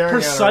just staring at her,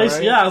 precise.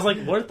 right? Yeah, I was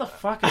like, what the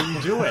fuck are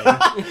you doing?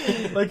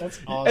 Like, That's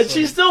awesome. and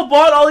she still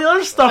bought all the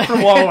other stuff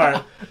from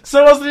Walmart.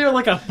 So it wasn't even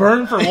like a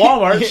burn for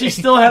Walmart. She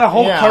still had a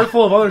whole Yeah. cart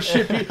full of other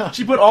shit.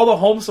 She put all the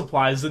home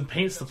supplies and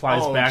paint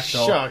supplies Oh, back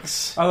though.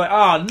 shucks. I was like,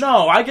 oh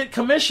no, I get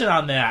commission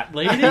on that,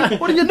 lady.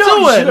 What are you No,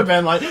 doing? you should have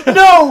been like,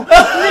 no,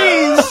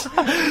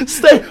 please.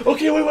 Stay.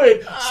 Okay, wait.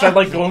 Start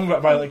like going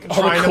by like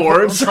all the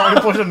cords. Trying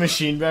to put a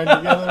machine back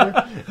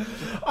together.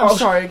 I'm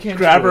sorry, I can't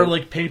Grab do her it.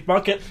 like paint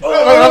bucket.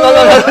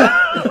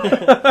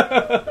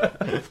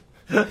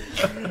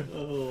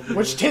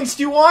 Which tints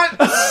do you want?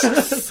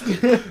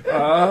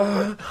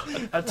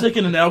 I've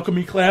taken an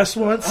alchemy class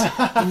once.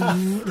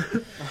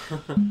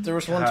 There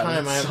was one God,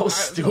 time that's so one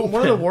stupid.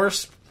 of the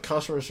worst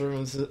customer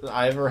service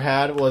I ever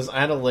had was I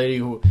had a lady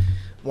who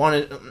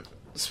wanted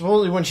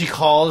supposedly when she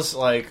calls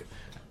like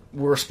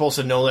we're supposed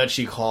to know that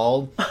she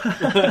called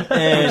Don't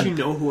and you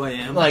know who I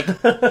am? like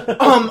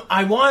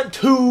I want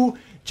 2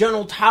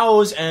 General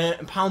Towels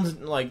and pounds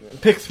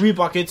like pick 3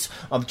 buckets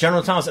of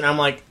General Towels and I'm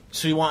like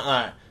so you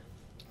want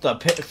the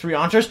pick 3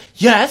 entrees?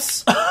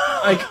 Yes.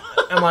 Like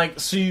I'm like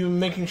so you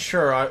making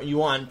sure you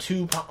want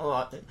 2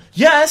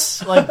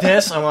 yes like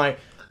this I'm like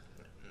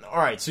all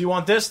right, so you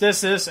want this,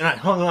 and I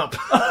hung up,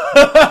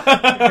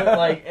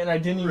 and I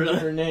didn't even get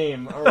her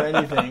name or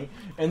anything.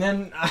 And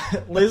then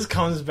Liz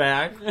comes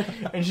back,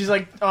 and she's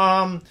like,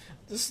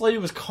 "This lady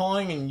was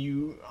calling, and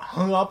you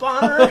hung up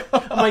on her."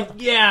 I'm like,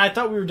 "Yeah, I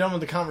thought we were done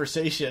with the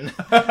conversation."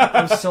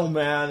 I was so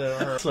mad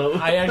at her. So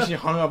I actually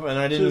hung up, and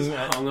I didn't.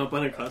 Just hung up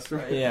on a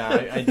customer. Yeah,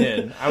 I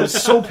did. I was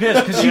so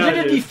pissed because she Yeah, did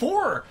it dude.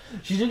 before.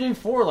 She did it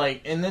before,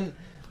 like, and then.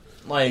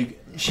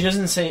 Like, she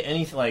doesn't say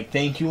anything like,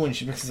 thank you when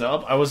she picks it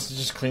up. I was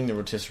just cleaning the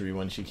rotisserie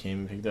when she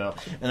came and picked it up.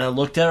 And I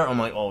looked at her, I'm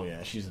like, oh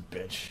yeah, she's a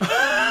bitch.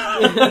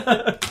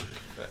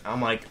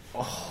 I'm like,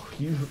 oh,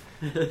 you.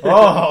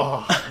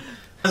 Oh.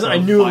 I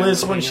knew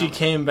Liz when she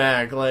came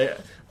back, like,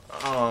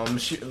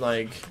 she,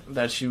 like,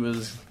 that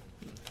was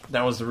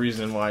the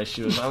reason why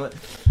she was.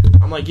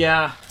 I'm like,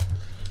 yeah.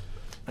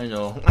 I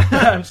know.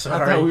 I'm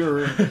sorry. I thought we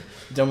were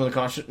done with the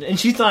caution. And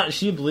she thought,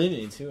 she believed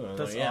me too. I was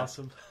That's like, yeah.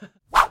 awesome.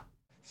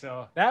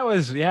 So that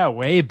was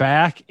way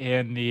back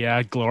in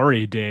the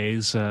glory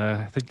days.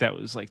 I think that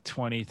was like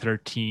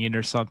 2013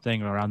 or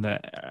something, around the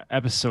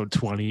episode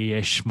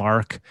 20-ish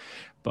mark.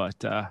 But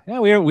yeah,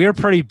 we were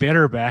pretty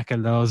bitter back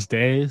in those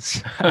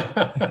days.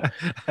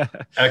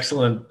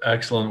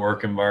 Excellent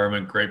work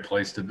environment. Great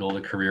place to build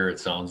a career. It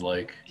sounds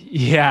like.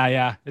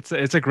 Yeah, it's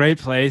a great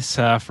place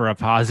for a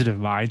positive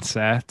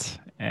mindset,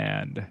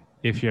 and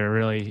if you're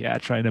really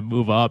trying to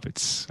move up,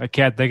 I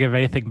can't think of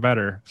anything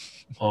better.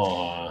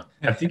 Oh,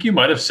 I think you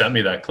might have sent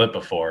me that clip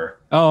before.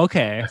 Oh,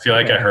 okay. I feel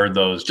like I heard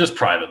those just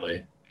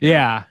privately.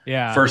 Yeah.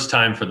 First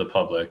time for the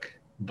public,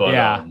 but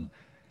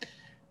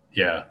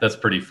yeah, that's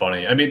pretty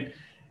funny. I mean,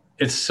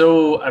 it's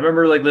so. I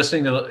remember like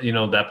listening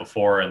to that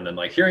before, and then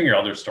like hearing your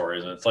other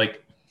stories, and it's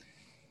like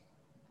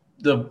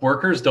the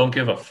workers don't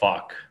give a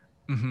fuck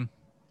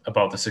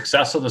about the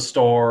success of the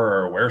store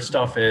or where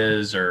stuff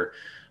is or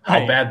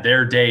how bad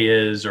their day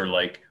is or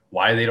like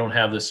why they don't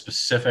have this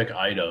specific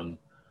item.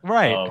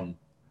 Right.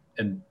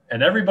 And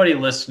everybody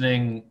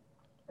listening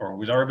or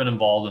who's already been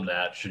involved in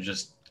that should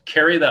just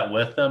carry that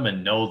with them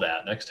and know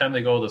that next time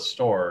they go to the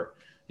store,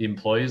 the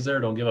employees there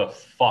don't give a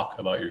fuck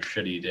about your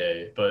shitty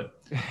day. But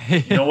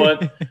you know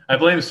what? I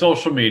blame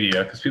social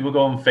media because people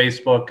go on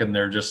Facebook and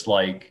they're just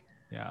like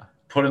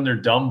putting their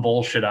dumb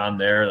bullshit on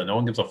there that no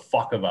one gives a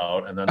fuck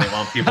about. And then they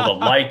want people to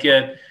like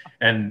it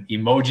and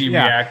emoji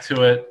react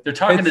to it. They're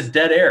talking to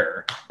dead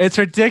air. It's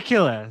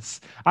ridiculous.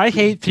 I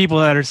hate people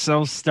that are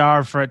so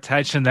starved for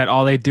attention that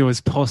all they do is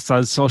post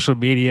on social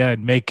media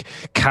and make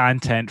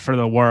content for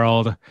the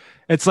world.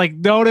 It's like,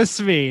 notice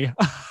me.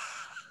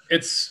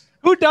 It's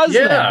Who does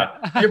yeah,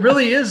 that? it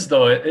really is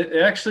though. It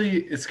actually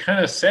it's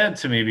kind of sad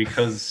to me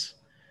because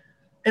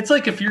it's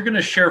like if you're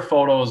gonna share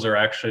photos or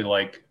actually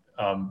like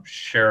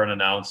share an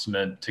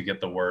announcement to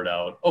get the word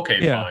out, okay,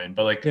 Yeah. fine.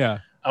 But like Yeah.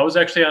 I was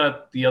actually on it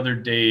the other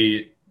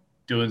day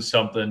doing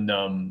something.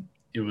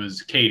 It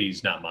was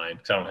Katie's, not mine,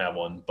 because I don't have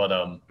one. But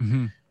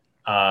Mhm.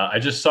 I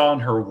just saw on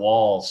her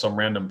wall some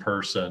random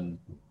person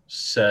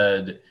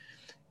said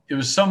it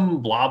was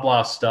some blah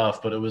blah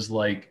stuff, but it was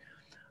like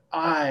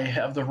I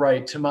have the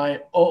right to my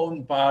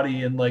own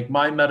body and like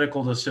my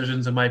medical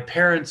decisions, and my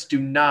parents do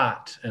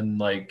not. And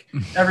like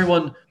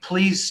everyone,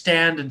 please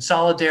stand in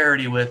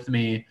solidarity with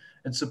me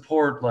and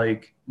support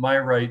like my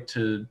right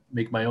to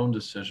make my own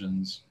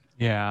decisions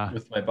Yeah.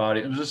 with my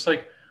body. It was just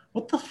like,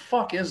 what the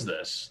fuck is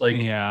this? Like,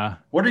 Yeah.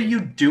 what are you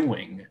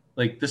doing?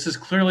 Like, this is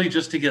clearly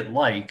just to get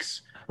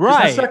likes. 'Cause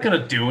Right. That's not going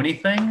to do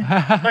anything.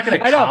 It's not going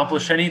to I know.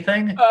 accomplish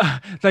anything.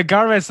 The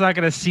government's not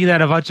going to see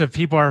that a bunch of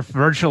people are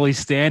virtually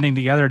standing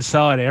together in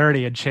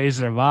solidarity and change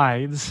their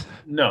minds.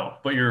 No,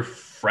 but your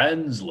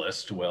friends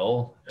list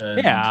will.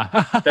 And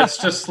Yeah. that's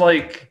just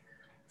like,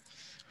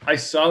 I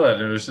saw that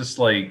and it was just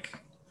like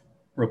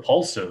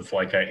repulsive.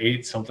 Like I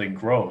ate something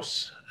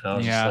gross. And I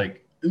was Yeah. just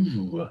like,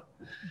 ooh.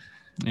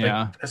 Yeah.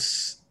 Like,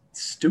 that's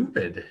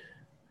stupid.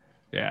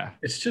 Yeah.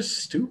 It's just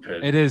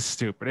stupid. It is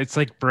stupid. It's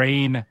like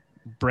brain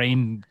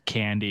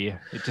candy.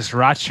 It just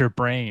rots your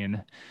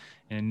brain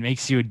and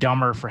makes you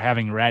dumber for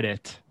having read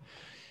it.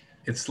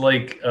 It's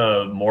like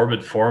a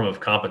morbid form of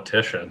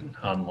competition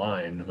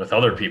online with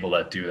other people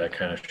that do that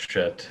kind of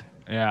shit.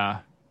 Yeah.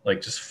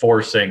 Like just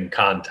forcing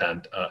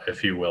content,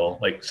 if you will.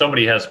 Like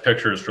somebody has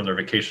pictures from their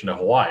vacation to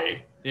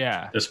Hawaii.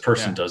 Yeah. This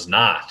person Yeah. does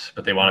not,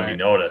 but they want to Right.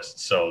 be noticed.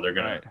 So they're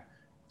going Right. to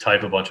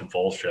type a bunch of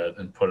bullshit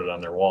and put it on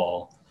their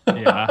wall.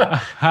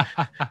 Yeah.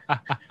 I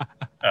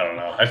don't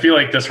know. I feel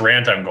like this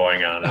rant I'm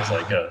going on is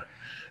like a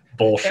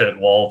bullshit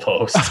wall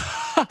post.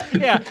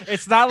 Yeah.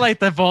 It's not like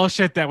the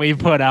bullshit that we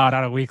put out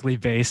on a weekly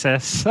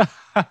basis.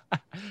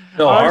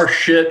 No, Ours- our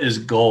shit is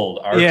gold.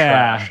 Our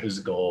Yeah. trash is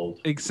gold.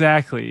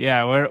 Exactly.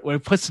 Yeah. We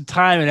put some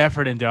time and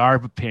effort into our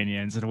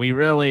opinions, and we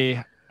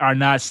really are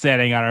not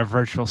standing on our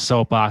virtual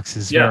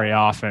soapboxes Yeah. very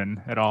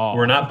often at all.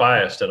 We're not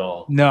biased at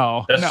all.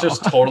 No. That's no.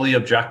 just totally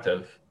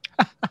objective.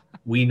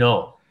 We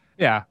know.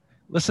 Yeah.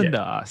 Listen Yeah.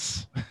 to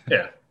us.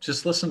 Yeah,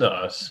 just listen to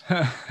us.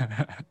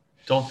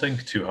 Don't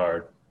think too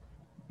hard.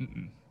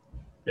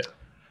 Yeah.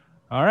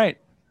 All right.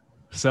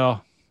 So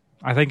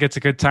I think it's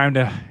a good time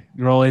to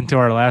roll into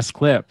our last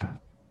clip.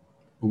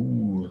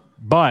 Ooh.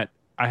 But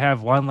I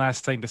have one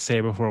last thing to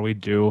say before we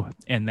do,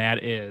 and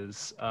that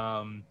is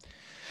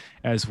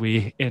as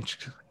we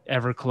inch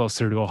ever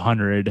closer to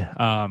 100,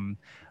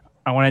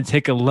 I want to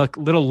take a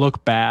little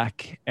look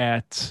back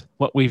at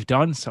what we've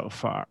done so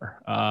far.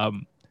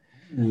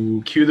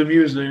 Ooh, cue the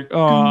music.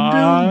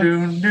 Aw.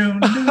 Dun, dun,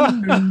 dun,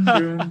 dun, dun,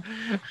 dun,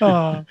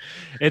 dun.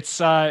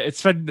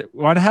 It's been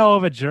one hell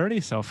of a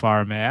journey so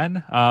far,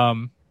 man.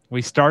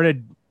 We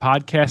started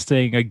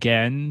podcasting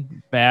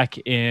again back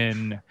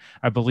in,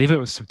 I believe it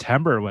was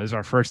September, was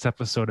our first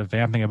episode of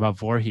Vamping About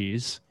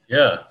Voorhees.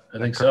 Yeah, I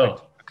think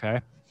so.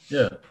 Okay.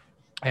 Yeah.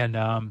 And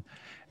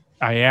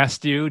I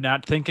asked you,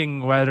 not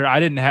thinking whether I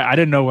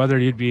didn't know whether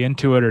you'd be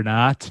into it or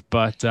not,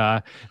 but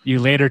you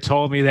later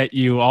told me that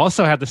you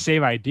also had the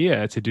same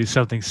idea to do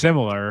something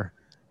similar.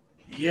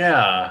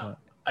 Yeah.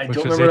 I Which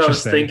don't was remember what I was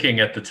interesting. thinking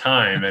at the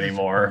time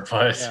anymore,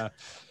 but Yeah.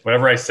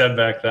 whatever I said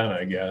back then,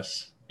 I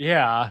guess.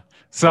 Yeah.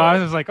 So I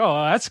was like,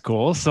 oh, that's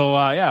cool. So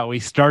yeah, we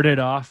started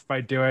off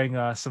by doing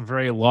some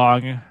very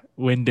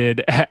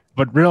long-winded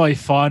but really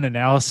fun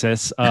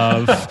analysis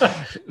of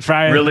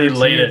Friday Really the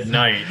late 13th. at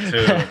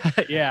night,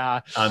 too,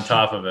 Yeah. on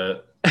top of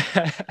it.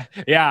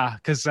 Yeah,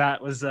 because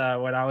that was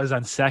when I was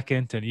on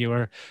second and you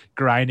were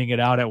grinding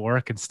it out at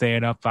work and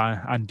staying up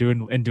on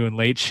doing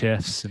late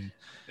shifts. And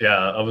Yeah,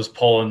 I was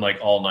pulling like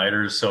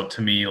all-nighters, so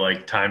to me,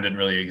 like, time didn't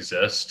really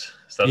exist.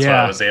 So that's why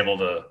Yeah. I was able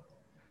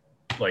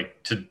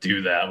to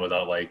do that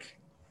without like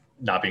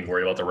not being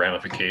worried about the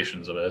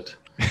ramifications of it,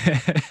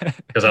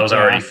 because I was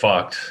already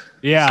fucked.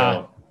 Yeah.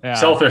 So, Yeah.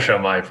 selfish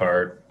on my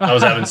part. I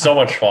was having so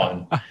much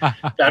fun.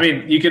 I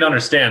mean, you can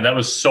understand that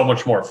was so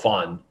much more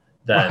fun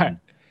than Right.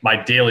 my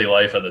daily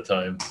life at the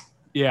time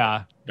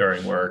Yeah.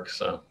 during work.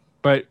 So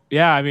But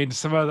yeah, I mean,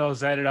 some of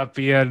those ended up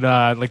being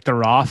like the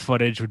raw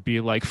footage would be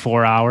like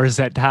 4 hours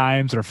at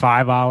times or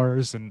 5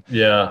 hours, and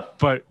yeah,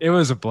 but it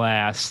was a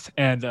blast.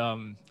 And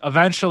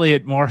eventually,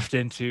 it morphed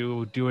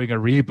into doing a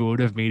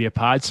reboot of Media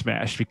Pod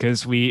Smash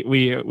because we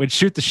would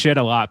shoot the shit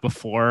a lot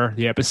before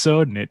the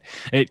episode, and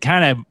it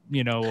kind of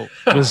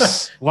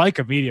was like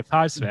a Media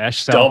Pod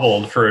Smash. So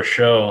doubled for a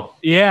show.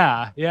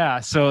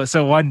 yeah. So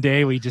one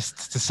day we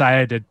just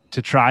decided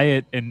to try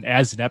it and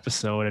as an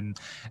episode, and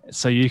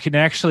so you can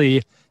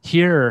actually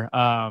hear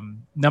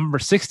number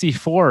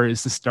 64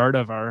 is the start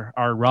of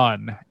our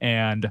run,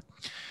 and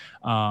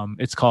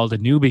It's called A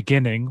New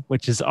Beginning,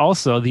 which is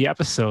also the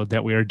episode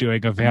that we are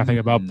doing of Vamping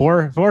about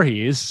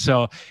Voorhees.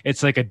 So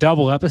it's like a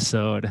double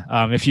episode.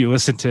 If you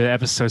listen to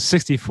episode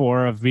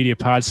 64 of Media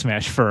Pod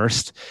Smash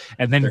first,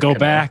 and then go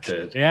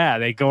connected. back, yeah,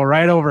 they go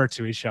right over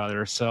to each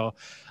other. So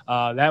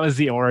that was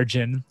the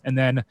origin. And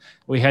then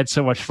we had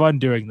so much fun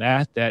doing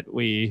that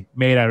we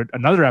made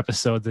another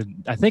episode. That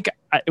I think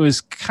it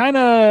was kind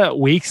of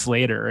weeks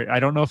later. I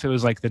don't know if it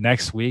was like the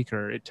next week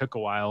or it took a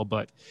while,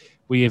 but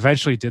we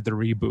eventually did the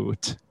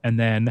reboot. And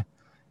then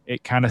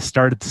it kind of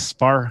started to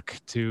spark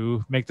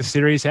to make the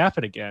series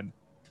happen again.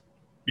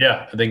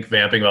 Yeah, I think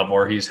Vamping About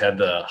Voorhees had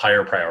the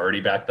higher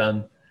priority back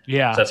then.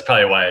 Yeah. So that's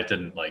probably why it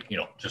didn't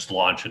just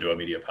launch into a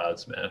Media Pod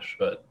Smash.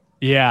 But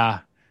yeah.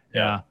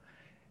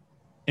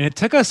 And it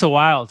took us a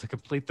while to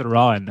complete the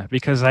run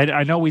because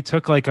I know we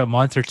took like a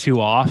month or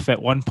two off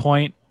at one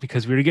point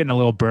because we were getting a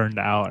little burned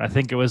out. I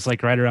think it was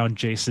like right around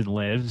Jason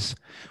Lives.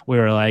 We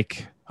were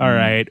like, all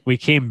right, we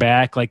came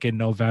back like in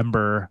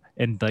November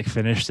and like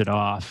finished it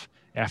off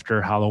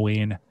after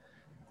Halloween.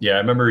 Yeah, I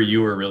remember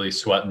you were really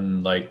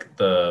sweating like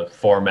the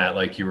format.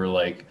 Like you were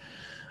like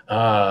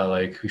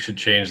we should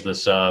change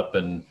this up.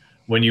 And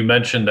when you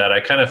mentioned that, I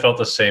kind of felt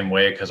the same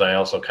way because I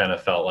also kind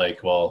of felt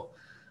like, well,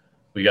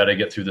 we got to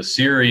get through the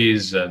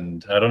series,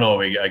 and I don't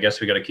know. I guess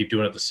we got to keep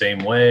doing it the same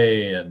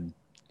way, and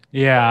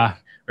we were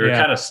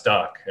kind of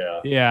stuck.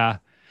 Yeah.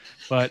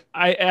 But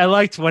I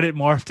liked what it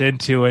morphed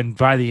into, and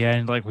by the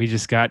end, like we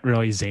just got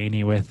really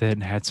zany with it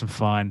and had some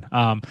fun.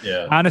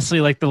 Honestly,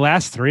 like the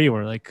last three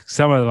were like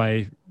some of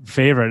my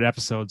favorite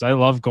episodes. I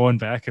love going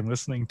back and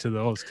listening to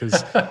those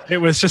because it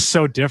was just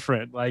so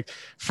different. Like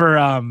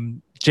for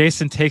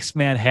Jason Takes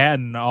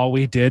Manhattan, all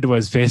we did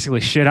was basically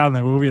shit on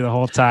the movie the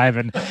whole time,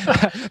 and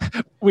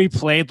we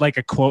played like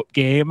a quote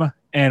game,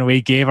 and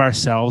we gave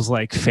ourselves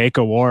like fake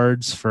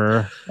awards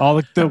for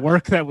all the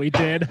work that we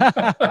did.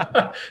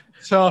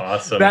 So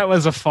awesome. That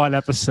was a fun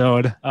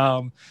episode.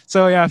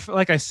 So yeah,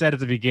 like I said at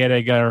the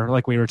beginning, or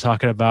like we were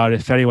talking about,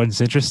 if anyone's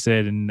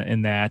interested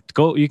in that,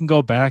 you can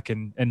go back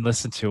and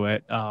listen to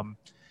it.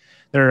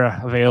 They're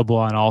available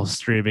on all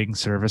streaming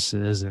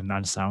services and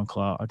on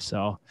SoundCloud.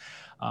 So,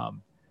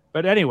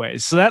 but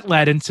anyways, so that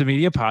led into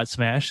Media Pod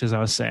Smash, as I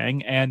was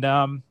saying, and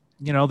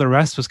the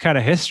rest was kind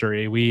of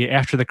history.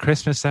 After the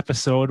Christmas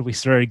episode, we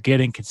started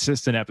getting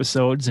consistent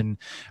episodes and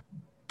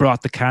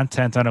brought the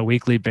content on a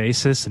weekly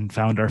basis and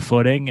found our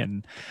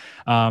footing,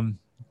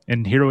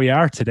 and here we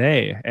are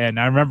today. And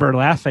I remember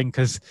laughing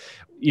because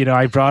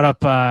I brought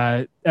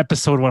up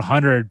episode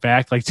 100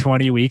 back like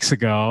 20 weeks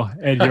ago,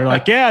 and you're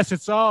like, yes,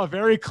 it's all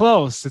very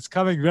close, it's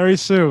coming very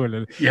soon.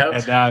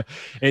 And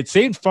it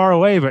seemed far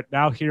away, but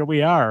now here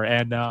we are.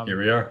 And here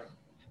we are.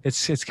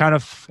 It's kind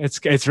of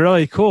it's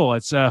really cool.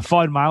 It's a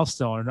fun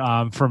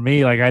milestone for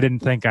me. Like I didn't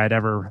think I'd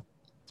ever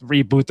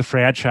reboot the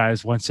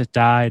franchise once it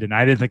died, and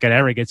I didn't think I'd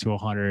ever get to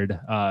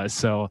 100.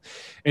 So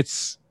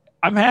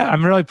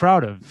I'm really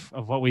proud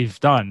of what we've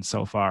done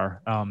so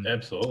far.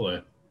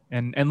 Absolutely.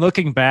 And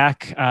looking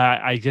back,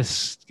 I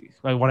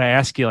want to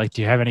ask you, like,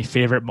 do you have any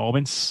favorite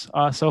moments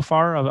so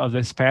far of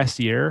this past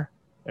year?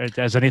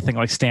 Does anything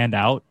like stand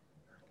out?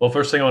 Well,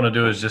 first thing I want to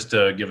do is just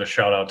to give a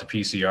shout out to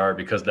PCR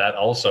because that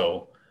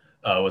also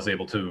was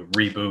able to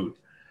reboot.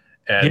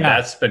 And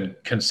that's been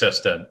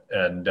consistent.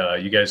 And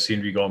you guys seem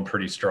to be going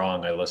pretty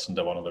strong. I listened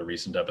to one of the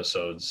recent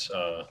episodes,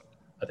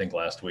 I think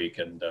last week,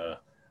 and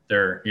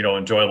they're,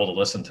 enjoyable to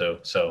listen to.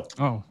 So,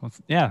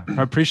 I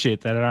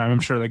appreciate that. And I'm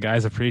sure the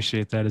guys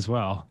appreciate that as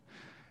well.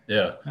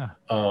 Yeah.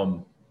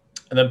 And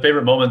then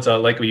favorite moments,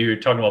 like when you were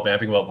talking about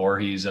Vamping About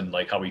Voorhees and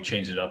like how we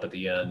changed it up at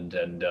the end.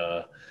 And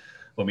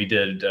when we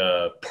did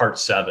part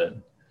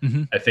 7,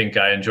 I think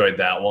I enjoyed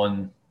that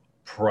one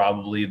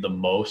probably the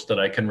most that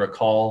I can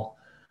recall.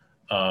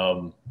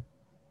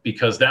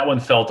 Because that one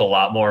felt a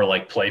lot more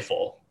like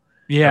playful,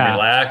 and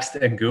relaxed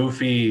and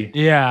goofy,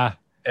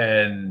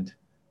 and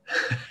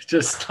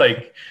just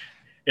like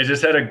I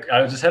just had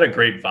a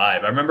great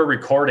vibe. I remember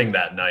recording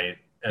that night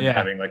and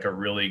having like a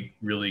really,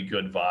 really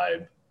good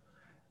vibe.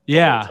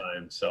 The whole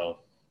time. So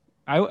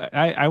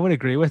I would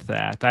agree with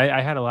that.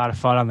 I had a lot of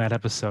fun on that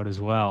episode as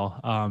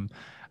well.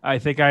 I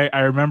think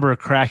I remember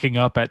cracking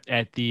up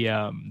at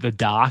the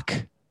dock.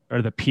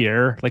 Or the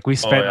pier, like we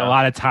spent a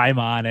lot of time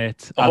on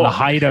it, on the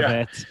height of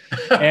it,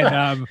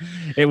 and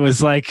it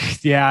was like,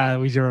 we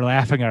were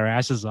laughing our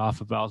asses off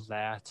about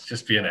that.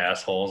 Just being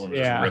assholes and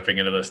just ripping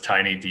into this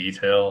tiny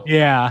detail.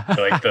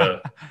 Like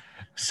the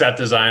set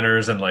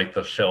designers and like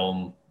the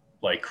film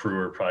like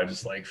crew are probably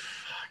just like,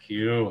 fuck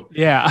you.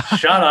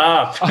 Shut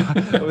up.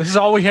 This is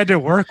all we had to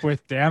work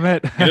with, damn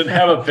it. You didn't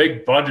have a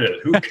big budget.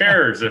 Who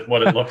cares if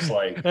what it looks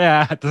like?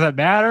 Does it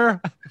matter?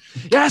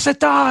 Yes, it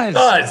does. It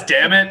does,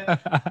 damn it.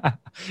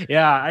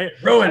 I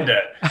ruined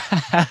it.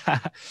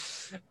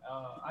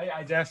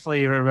 I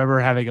definitely remember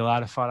having a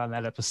lot of fun on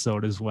that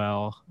episode as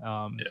well.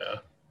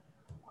 That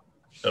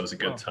was a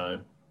good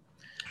time.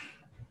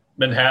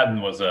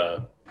 Manhattan was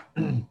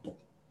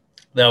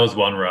that was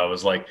one where I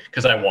was like,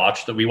 because I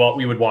watched we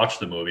would watch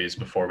the movies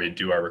before we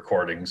do our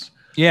recordings.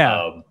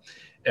 And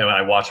when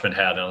I watched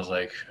Manhattan, I was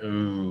like,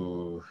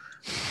 ooh,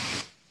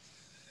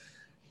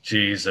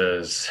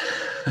 Jesus.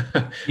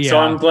 Yeah. So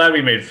I'm glad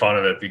we made fun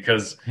of it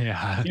because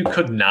Yeah. you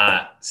could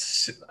not,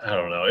 I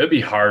don't know, it'd be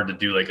hard to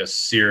do like a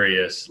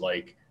serious,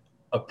 like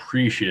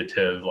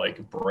appreciative,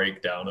 like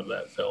breakdown of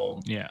that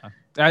film. Yeah.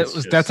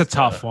 It's That's a just,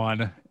 tough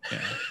one.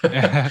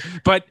 Yeah.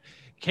 But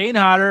Kane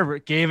Hodder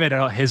gave it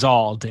his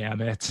all, damn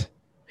it.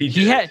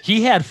 He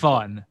had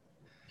fun.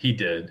 He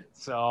did.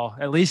 So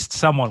at least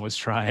someone was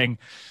trying.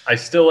 I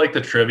still like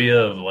the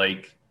trivia of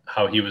like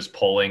how he was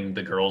pulling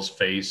the girl's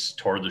face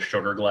toward the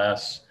sugar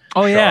glass.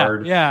 Oh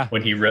shard yeah.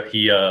 When he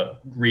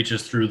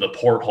reaches through the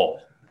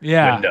porthole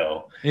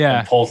window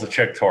and pulls the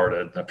chick toward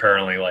it.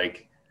 Apparently,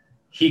 like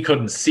he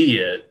couldn't see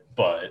it,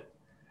 but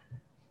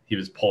he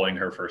was pulling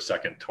her for a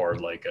second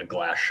toward like a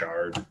glass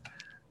shard.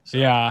 So,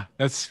 I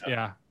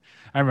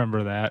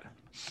remember that.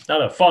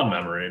 not a fun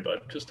memory,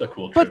 but just a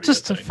cool. But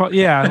just a fun,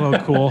 a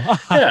little cool.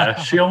 Yeah,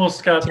 she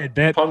almost got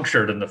Tidbit.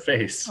 punctured in the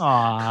face.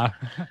 Aw,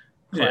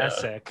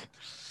 classic.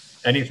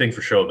 Anything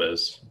for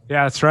showbiz.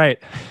 Yeah, that's right.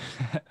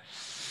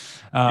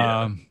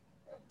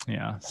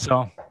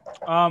 So,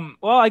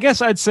 well, I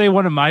guess I'd say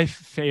one of my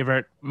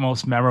favorite,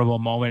 most memorable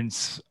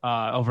moments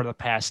over the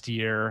past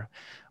year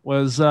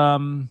was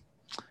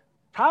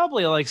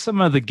probably like some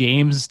of the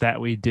games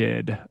that we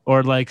did,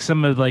 or like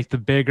some of like the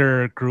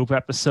bigger group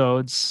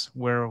episodes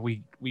where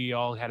we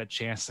all had a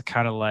chance to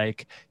kind of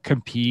like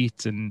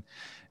compete and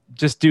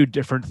just do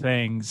different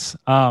things.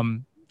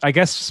 I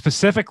guess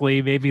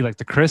specifically maybe like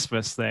the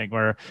Christmas thing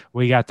where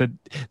we got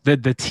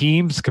the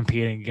teams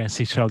competing against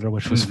each other,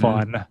 which was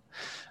fun.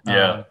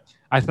 Yeah.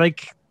 I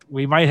think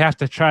we might have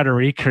to try to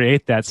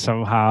recreate that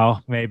somehow,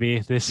 maybe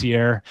this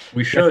year.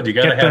 We should. You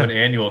got to have an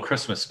annual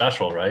Christmas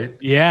special, right?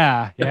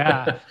 Yeah.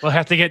 We'll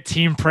have to get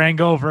Team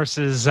Prango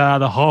versus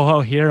the Ho Ho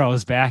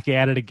Heroes back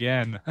at it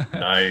again.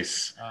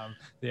 Nice.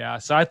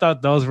 So I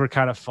thought those were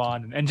kind of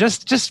fun, and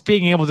just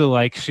being able to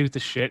like shoot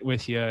the shit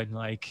with you and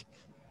like,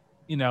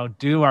 you know,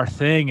 do our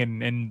thing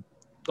and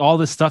all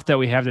the stuff that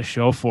we have to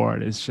show for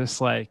it is just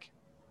like,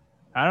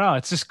 I don't know.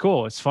 It's just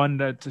cool. It's fun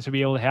to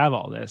be able to have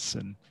all this.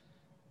 And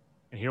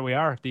here we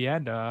are at the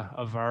end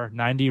of our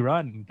 90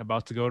 run,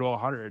 about to go to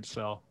 100.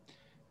 So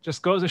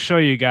just goes to show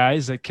you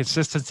guys that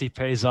consistency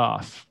pays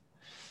off.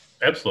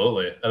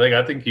 Absolutely.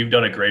 I think you've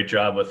done a great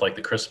job with like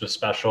the Christmas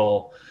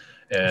special,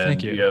 and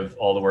Thank you. You have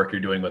all the work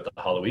you're doing with the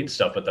Halloween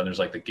stuff, but then there's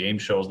like the game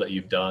shows that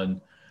you've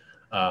done.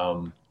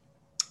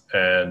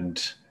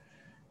 And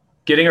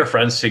getting our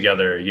friends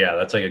together, yeah,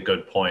 that's like a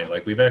good point.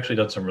 Like we've actually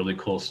done some really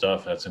cool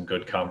stuff, had some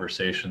good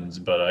conversations,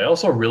 but I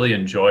also really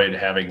enjoyed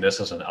having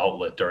this as an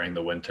outlet during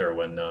the winter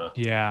when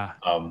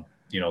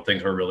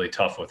things were really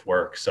tough with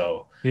work.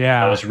 So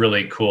that was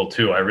really cool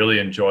too. I really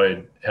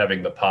enjoyed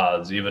having the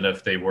pods, even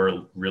if they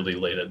were really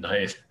late at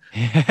night.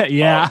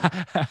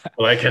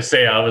 Like I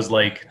say, I was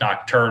like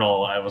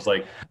nocturnal. I was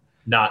like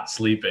not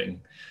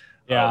sleeping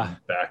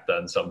back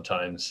then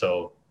sometimes.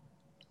 So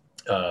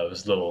it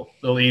was a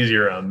little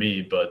easier on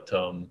me, but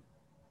and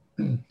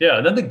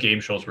then the game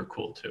shows were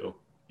cool too.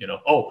 You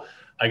know,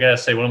 I gotta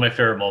say one of my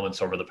favorite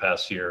moments over the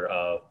past year.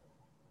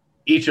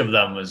 Each of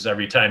them was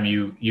every time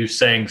you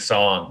sang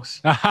songs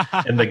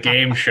in the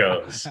game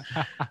shows.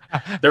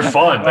 They're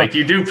fun. Like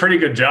you do a pretty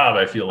good job,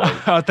 I feel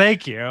like. Oh,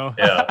 thank you.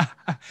 Yeah,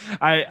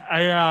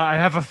 I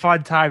have a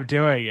fun time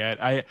doing it.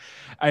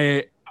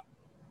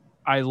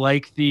 I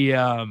like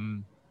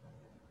the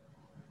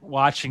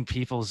watching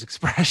people's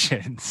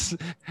expressions.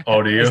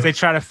 Oh, do you? As they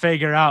try to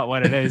figure out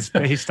what it is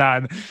based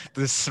on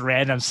this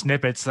random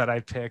snippets that I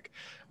pick.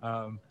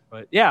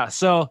 But yeah,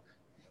 so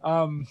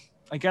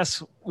I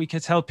guess we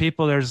could tell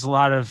people there's a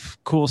lot of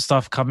cool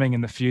stuff coming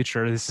in the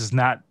future. This is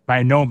not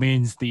by no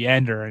means the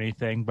end or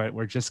anything, but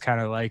we're just kind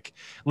of like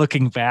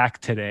looking back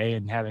today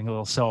and having a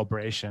little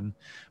celebration.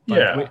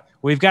 But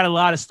we've got a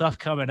lot of stuff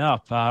coming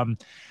up.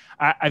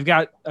 I've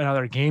got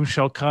another game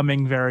show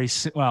coming very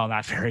soon. Well,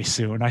 not very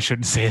soon. I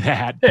shouldn't say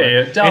that.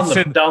 Hey,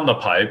 down the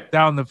pipe.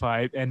 Down the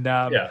pipe. And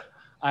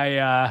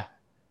I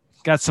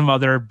got some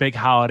other big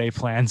holiday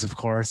plans, of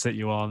course, that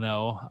you all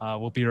know.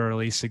 We'll be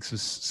releasing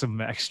some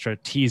extra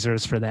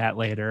teasers for that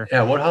later.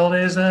 Yeah, what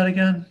holiday is that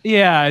again?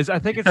 Yeah, I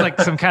think it's like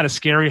some kind of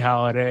scary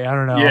holiday. I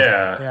don't know.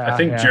 Yeah, I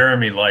think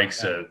Jeremy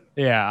likes it.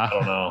 Yeah. I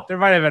don't know. There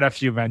might have been a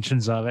few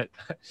mentions of it.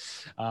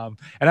 And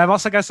I've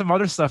also got some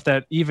other stuff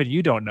that even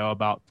you don't know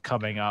about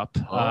coming up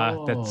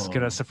that's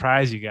going to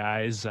surprise you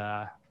guys.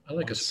 I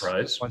like a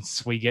surprise.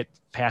 Once we get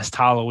past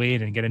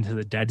Halloween and get into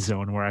the dead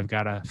zone where I've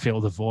got to fill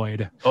the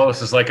void. Oh,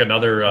 this is like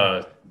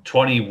another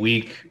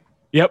 20-week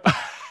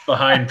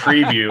behind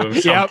preview of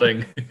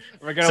something.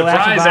 We're gonna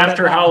surprise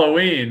after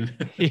Halloween.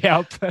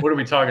 Yep. What are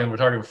we talking? We're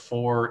talking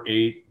 4,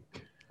 8.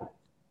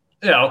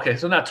 Yeah, okay.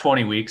 So not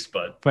 20 weeks,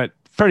 but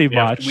pretty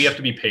much. We have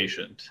to be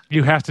patient.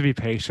 You have to be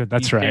patient.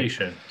 That's right.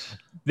 Patient.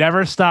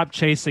 Never stop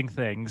chasing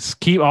things.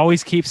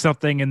 Always keep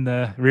something in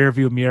the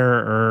rearview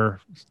mirror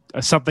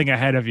or something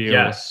ahead of you.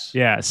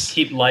 Yes.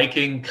 Keep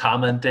liking,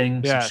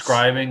 commenting,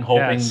 subscribing,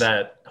 hoping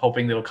that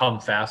it'll come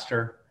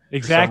faster.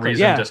 Exactly. For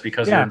some reason, just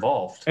because you're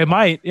involved. It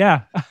might.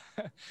 Yeah.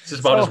 It's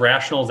just about as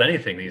rational as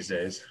anything these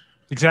days.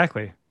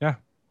 Exactly. Yeah.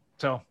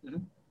 So,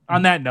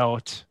 on that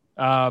note,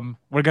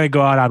 we're going to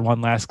go out on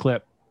one last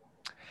clip.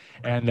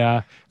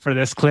 And for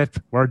this clip,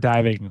 we're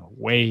diving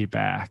way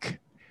back.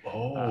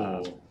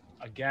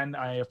 Again,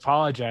 I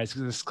apologize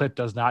because this clip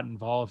does not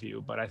involve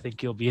you, but I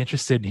think you'll be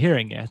interested in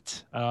hearing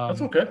it.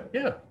 That's okay.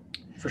 Yeah,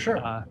 for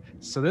sure.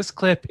 So this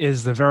clip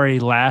is the very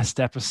last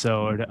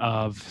episode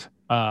of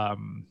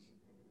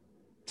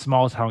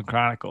Small Town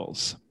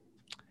Chronicles.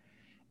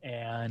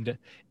 And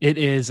it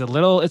is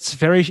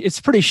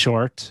it's pretty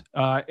short.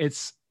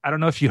 I don't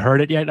know if you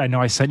heard it yet. I know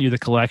I sent you the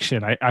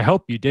collection. I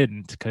hope you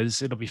didn't,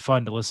 because it'll be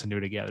fun to listen to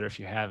together if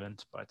you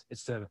haven't. But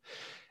it's the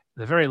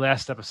very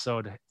last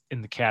episode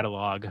in the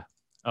catalog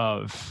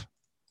of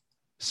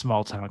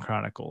Small Town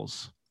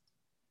Chronicles.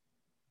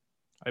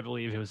 I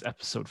believe it was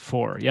episode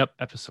 4. Yep,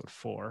 episode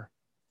 4.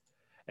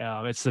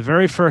 It's the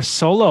very first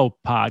solo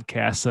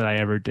podcast that I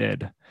ever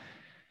did.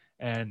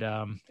 And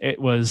it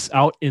was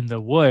out in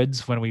the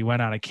woods when we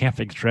went on a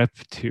camping trip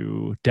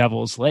to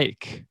Devil's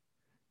Lake.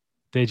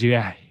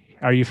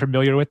 Are you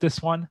familiar with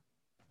this one?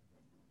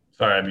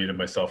 Sorry, I muted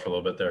myself for a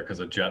little bit there because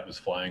a jet was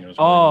flying. It was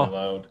really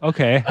loud.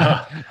 Okay.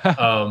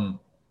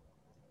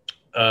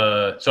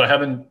 So I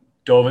haven't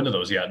dove into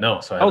those yet. No.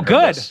 So I haven't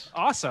good. This.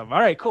 Awesome. All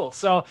right, cool.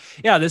 So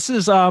yeah, this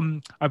is I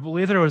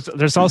believe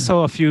there's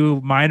also a few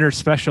minor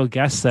special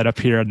guests that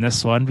appear in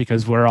this one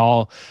because we're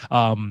all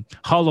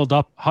huddled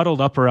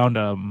up around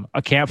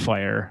a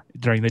campfire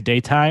during the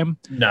daytime.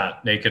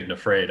 Not naked and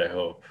afraid, I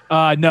hope.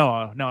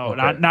 No,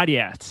 Okay. not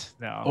yet.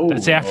 No. Oh,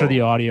 that's after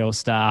the audio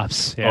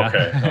stops. Yeah.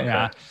 Okay.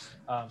 Yeah.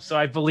 So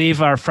I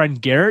believe our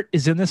friend Garrett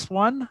is in this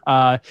one.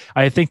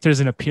 I think there's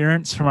an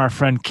appearance from our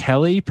friend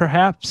Kelly,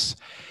 perhaps,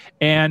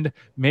 and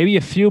maybe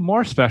a few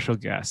more special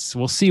guests.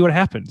 We'll see what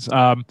happens.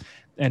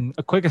 And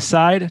a quick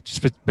aside,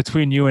 just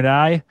between you and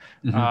I,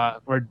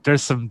 where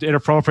there's some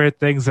inappropriate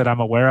things that I'm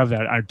aware of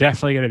that are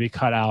definitely going to be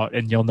cut out,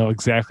 and you'll know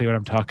exactly what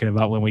I'm talking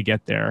about when we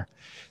get there.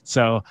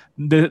 So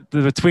the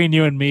between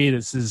you and me,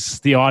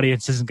 the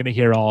audience isn't going to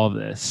hear all of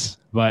this.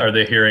 But are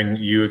they hearing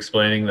you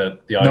explaining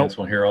that the audience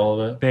won't hear all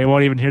of it? They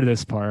won't even hear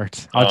this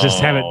part. I'll just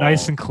have it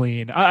nice and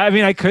clean. I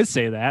mean, I could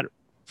say that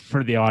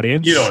for the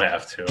audience. You don't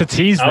have to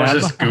tease them. I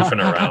was just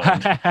goofing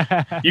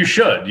around. You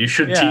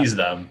should tease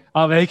them.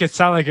 I'll make it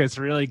sound like it's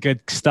really good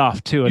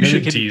stuff too. And you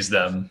should tease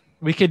them.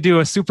 We could do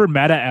a super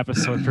meta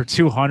episode for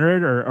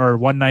 200 or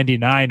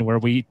 199 where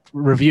we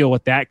reveal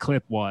what that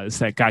clip was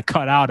that got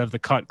cut out of the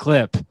cut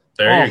clip.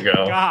 There you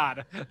go.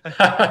 God.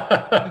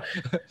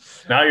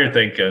 Now you're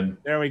thinking.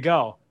 There we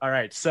go. All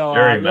right. So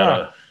very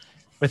meta.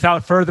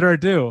 Without further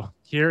ado,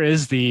 here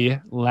is the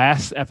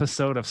last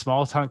episode of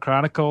Small Town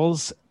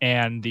Chronicles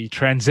and the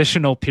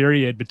transitional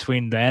period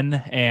between then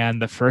and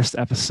the first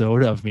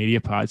episode of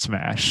Mediapod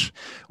Smash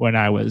when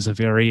I was a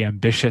very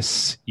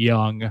ambitious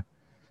young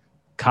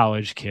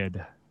college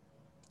kid.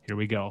 Here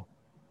we go.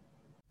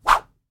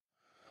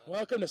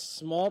 Welcome to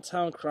Small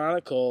Town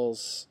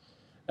Chronicles,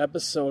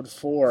 episode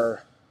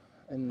 4.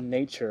 In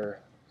nature.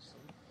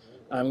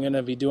 I'm going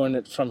to be doing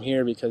it from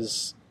here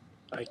because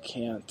I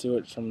can't do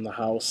it from the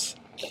house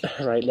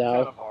right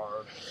now.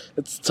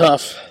 It's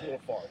tough.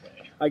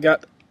 I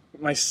got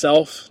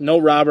myself, no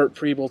Robert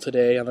Preble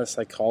today unless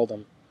I called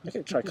him. I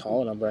could try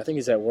calling him, but I think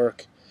he's at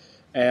work.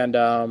 And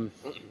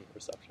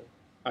Reception.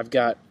 I've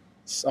got,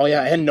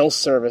 and no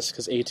service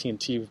because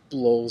AT&T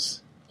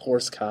blows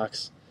horse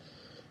cocks.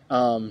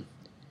 And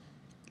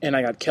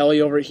I got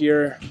Kelly over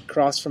here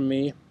across from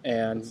me,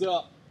 and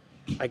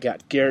I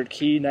got Garrett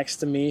Key next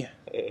to me,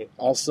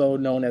 also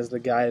known as the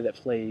guy that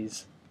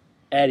plays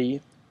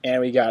Eddie,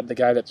 and we got the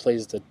guy that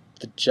plays the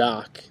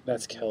jock.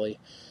 That's Kelly.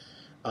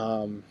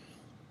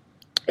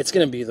 It's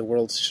going to be the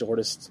world's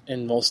shortest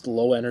and most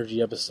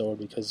low-energy episode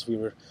because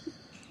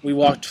we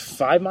walked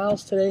 5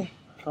 miles today.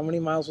 How many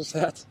miles was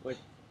that? Like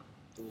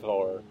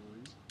 4.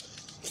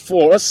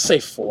 4. Let's say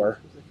 4.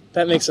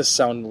 That makes us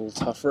sound a little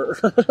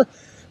tougher.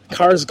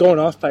 Car's going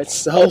off by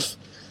itself.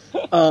 We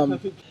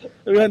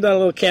went on a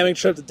little camping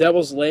trip to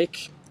Devil's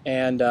Lake,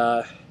 and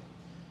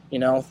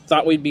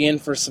thought we'd be in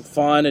for some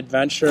fun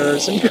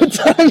adventures and good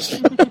times.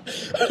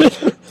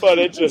 But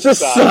it just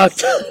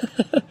sucked.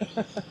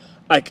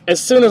 Like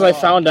as soon as I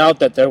found out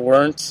that there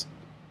weren't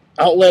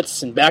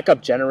outlets and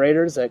backup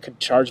generators that could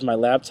charge my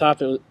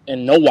laptop,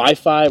 and no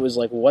Wi-Fi, it was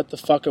like, what the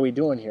fuck are we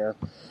doing here?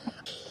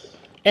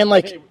 And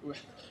like, it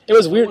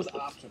was weird. It was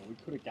optional. We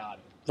could have got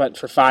it, but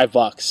for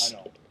 $5. I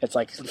know. It's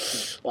like,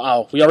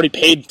 wow, we already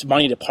paid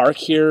money to park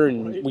here,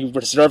 and we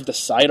reserved the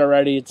site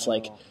already. It's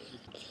like,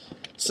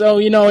 so,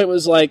 it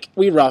was like,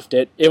 we roughed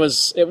it.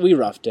 We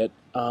roughed it.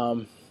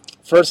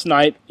 First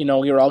night, we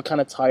were all kind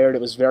of tired.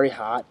 It was very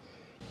hot.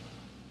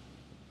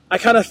 I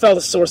kind of felt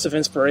a source of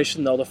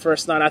inspiration, though. The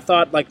first night, I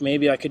thought, like,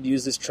 maybe I could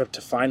use this trip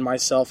to find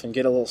myself and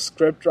get a little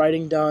script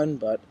writing done,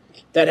 but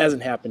that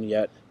hasn't happened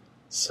yet.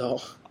 So,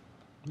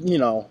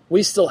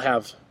 we still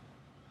have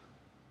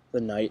the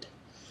night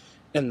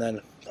and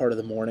then part of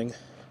the morning.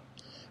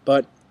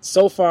 But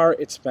so far,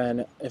 it's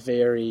been a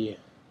very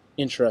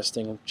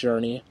interesting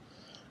journey.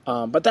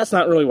 But that's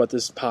not really what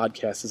this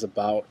podcast is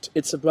about.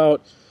 It's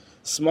about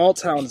Small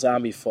Town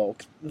Zombie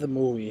Folk, the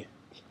movie.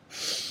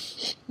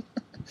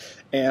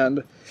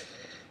 and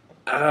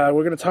we're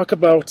going to talk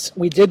about.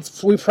 We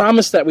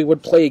promised that we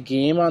would play a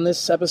game on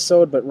this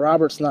episode, but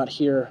Robert's not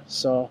here,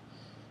 so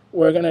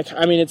we're gonna.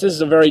 I mean, it's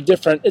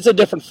a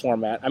different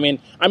format. I mean,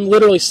 I'm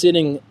literally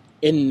sitting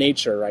in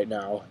nature right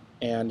now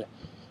and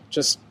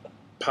just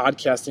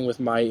podcasting with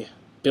my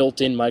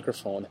built-in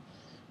microphone,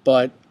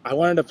 but I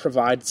wanted to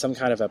provide some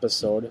kind of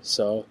episode.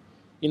 So,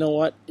 you know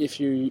what? If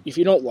you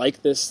don't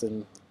like this,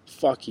 then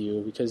fuck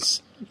you,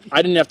 because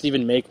I didn't have to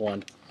even make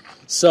one.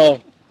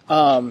 So,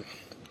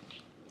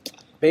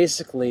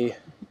 basically,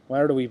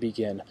 where do we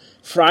begin?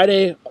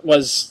 Friday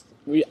was.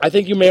 I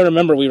think you may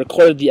remember we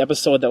recorded the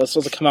episode that was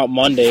supposed to come out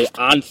Monday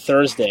on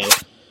Thursday.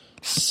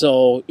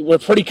 So we're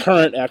pretty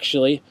current,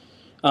 actually.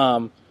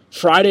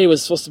 Friday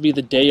was supposed to be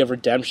the day of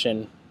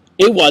redemption.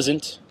 It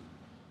wasn't.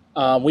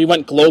 We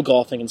went glow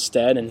golfing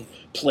instead and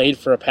played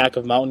for a pack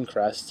of Mountain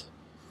Crest.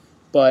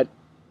 But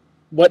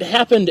what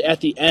happened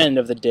at the end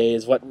of the day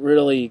is what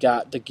really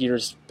got the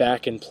gears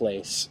back in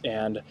place.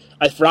 And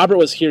if Robert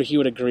was here, he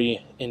would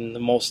agree in the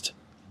most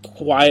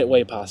quiet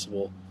way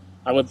possible.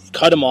 I would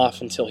cut him off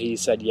until he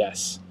said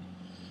yes.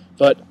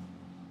 But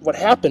what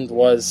happened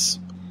was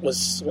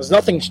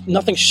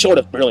nothing short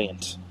of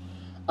brilliant.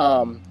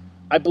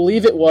 I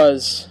believe it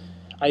was.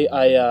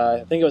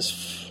 I think it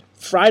was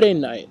Friday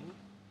night.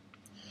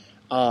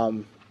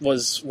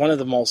 Was one of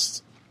the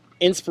most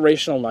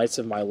inspirational nights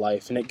of my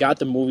life, and it got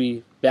the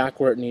movie back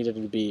where it needed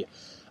to be.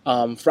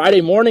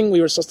 Friday morning we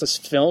were supposed to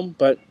film,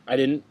 but I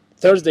didn't.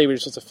 Thursday we were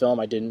supposed to film,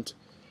 I didn't.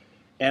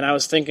 And I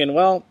was thinking,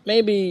 well,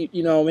 maybe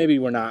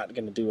we're not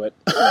going to do it.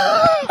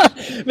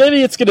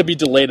 Maybe it's going to be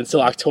delayed until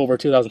October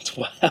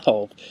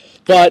 2012.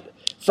 But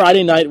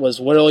Friday night was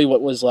literally what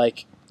was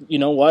like, you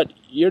know what?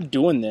 You're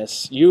doing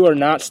this. You are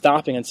not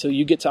stopping until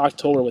you get to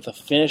October with a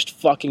finished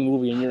fucking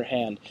movie in your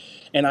hand.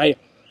 And I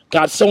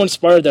got so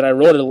inspired that I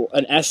wrote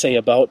an essay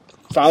about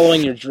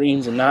following your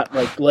dreams and not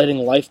like letting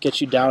life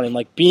get you down, and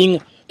like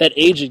being that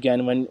age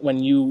again when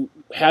you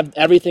have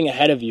everything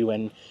ahead of you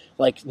and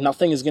like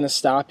nothing is gonna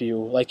stop you.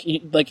 Like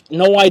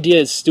no idea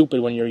is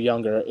stupid when you're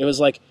younger. It was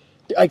like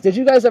did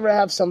you guys ever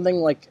have something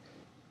like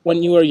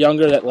when you were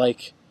younger that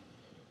like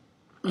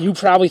you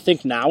probably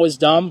think now is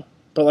dumb,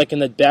 but like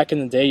back in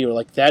the day you were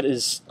like, that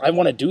is, I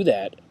want to do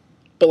that.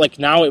 But like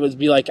now it would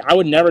be like, I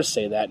would never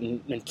say that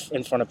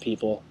in front of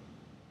people.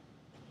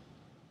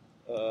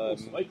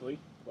 Most likely,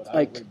 but like,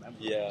 I don't remember.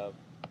 Yeah.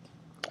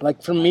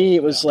 Like for me,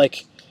 it was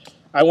like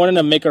I wanted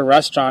to make a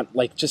restaurant,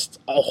 like just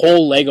a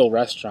whole Lego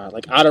restaurant,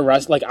 like out of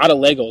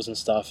Legos and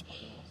stuff.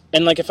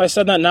 And like if I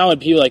said that now, it'd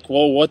be like,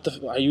 well, what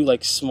the? Are you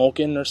like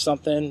smoking or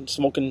something?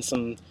 Smoking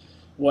some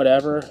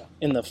whatever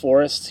in the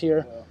forest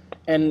here? Yeah.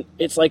 And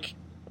it's like,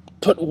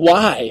 but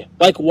why?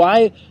 Like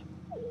why?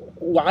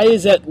 Why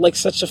is that like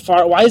such a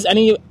far? Why is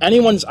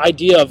anyone's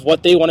idea of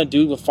what they want to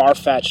do far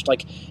fetched?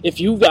 Like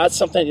if you got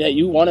something that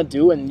you want to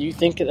do and you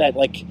think that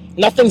like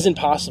nothing's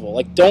impossible,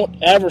 like don't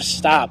ever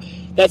stop.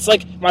 That's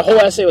like my whole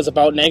essay was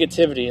about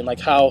negativity and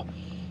like how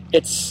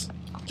it's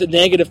the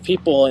negative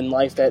people in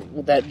life that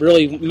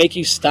really make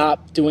you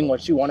stop doing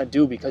what you want to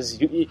do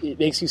because it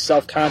makes you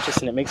self-conscious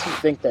and it makes you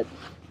think that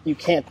you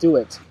can't do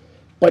it,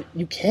 but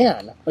you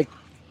can. Like.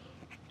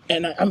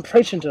 And I'm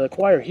preaching to the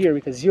choir here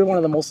because you're one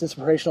of the most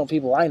inspirational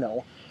people I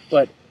know.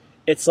 But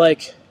it's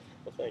like,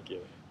 well, thank you.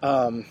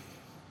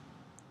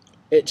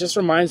 It just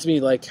reminds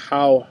me like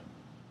how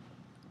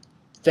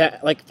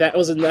that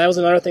was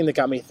another thing that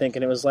got me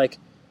thinking. It was like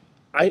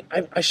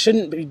I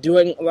shouldn't be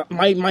doing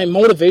my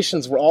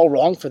motivations were all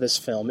wrong for this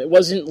film. It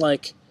wasn't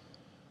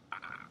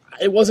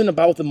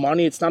about the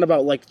money. It's not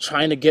about like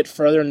trying to get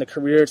further in the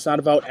career. It's not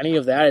about any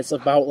of that. It's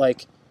about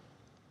like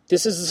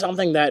this is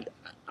something that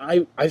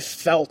I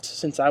felt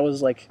since I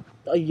was like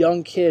a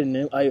young kid,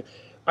 and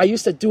I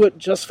used to do it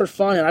just for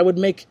fun, and I would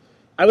make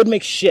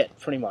shit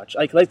pretty much.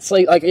 Like let's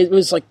say like it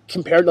was like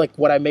compared to like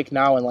what I make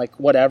now and like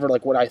whatever,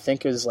 like what I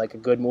think is like a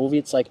good movie.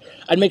 It's like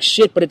I'd make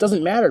shit, but it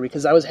doesn't matter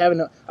because I was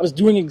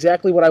doing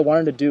exactly what I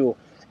wanted to do,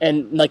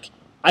 and like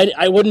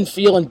I wouldn't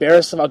feel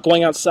embarrassed about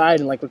going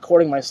outside and like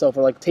recording myself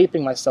or like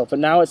taping myself. But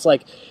now it's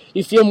like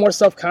you feel more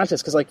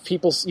self-conscious because like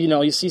people,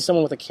 you see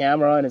someone with a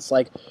camera and it's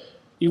like.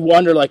 You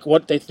wonder, like,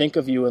 what they think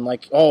of you and,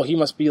 like, oh, he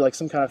must be, like,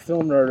 some kind of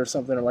film nerd or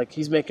something, or, like,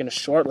 he's making a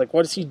short. Like,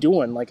 what is he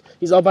doing? Like,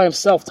 he's all by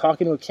himself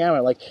talking to a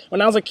camera. Like,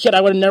 when I was a kid,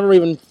 I would have never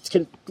even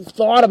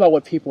thought about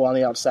what people on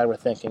the outside were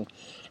thinking.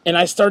 And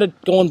I started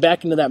going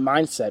back into that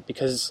mindset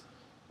because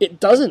it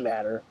doesn't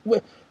matter.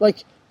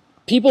 Like,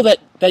 people that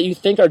you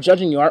think are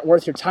judging you aren't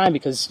worth your time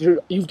because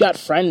you've got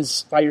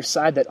friends by your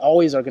side that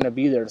always are going to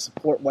be there to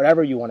support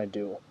whatever you want to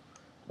do.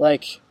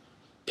 Like...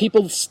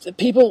 People stood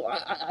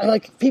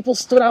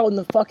out in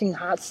the fucking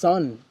hot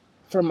sun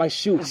for my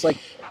shoots. Like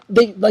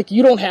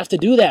you don't have to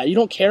do that. You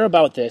don't care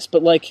about this,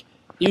 but like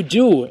you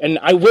do. And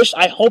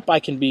I hope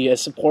I can be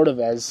as supportive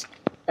as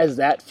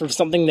that for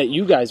something that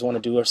you guys want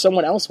to do or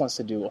someone else wants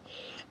to do.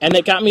 And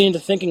it got me into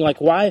thinking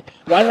like, why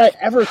did I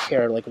ever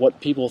care like what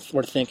people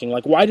were thinking?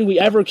 Like, why do we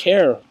ever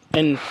care?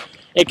 And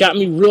it got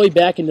me really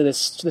back into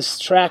this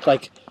track.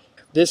 Like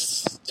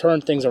this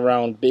turned things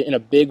around in a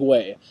big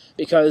way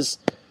because.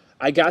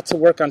 I got to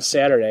work on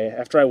Saturday.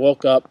 After I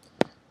woke up,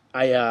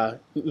 I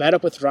met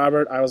up with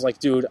Robert. I was like,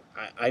 dude,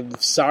 I'm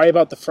sorry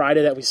about the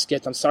Friday that we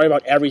skipped. I'm sorry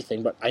about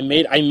everything, but I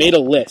made a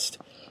list.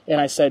 And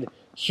I said,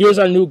 here's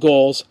our new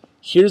goals.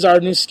 Here's our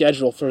new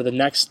schedule for the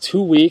next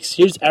 2 weeks.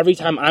 Here's every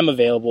time I'm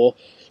available.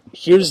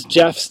 Here's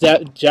Jeff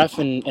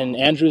and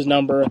Andrew's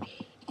number.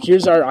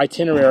 Here's our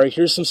itinerary.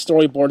 Here's some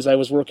storyboards I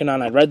was working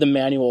on. I read the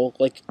manual.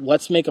 Like,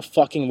 let's make a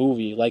fucking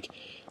movie. Like,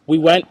 we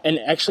went and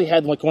actually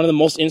had like one of the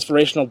most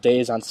inspirational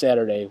days on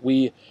Saturday.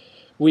 We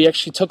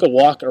actually took a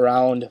walk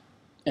around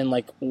and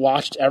like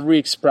watched every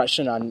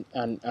expression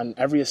on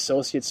every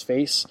associate's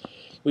face.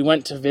 We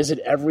went to visit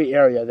every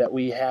area that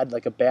we had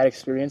like a bad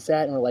experience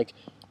at, and we're like,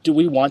 do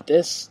we want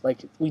this?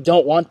 Like, we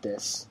don't want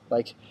this.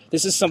 Like,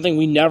 this is something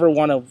we never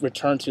want to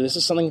return to. This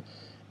is something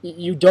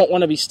you don't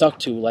want to be stuck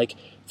to. Like,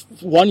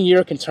 1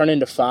 year can turn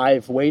into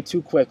 5 way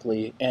too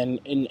quickly, and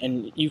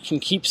you can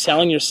keep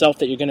selling yourself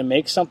that you're going to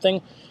make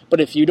something,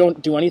 but if you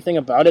don't do anything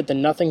about it, then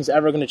nothing's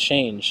ever going to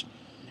change.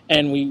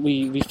 And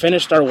we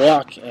finished our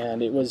walk,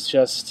 and it was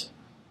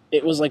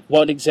like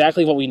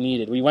exactly what we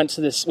needed. We went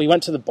to the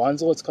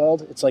Bunzel, it's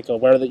called. It's like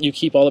where you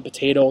keep all the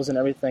potatoes and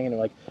everything,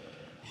 and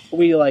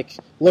we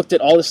looked at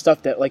all the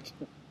stuff that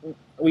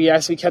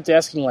we kept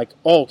asking, like,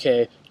 oh,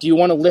 okay, do you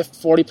want to lift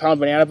 40-pound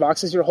banana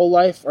boxes your whole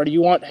life, or do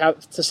you want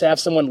to have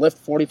someone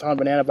lift 40-pound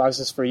banana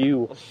boxes for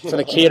you for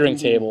the catering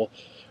table?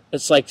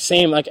 It's like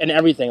same and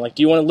everything. Like,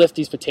 do you want to lift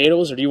these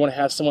potatoes, or do you want to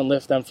have someone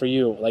lift them for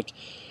you? Like,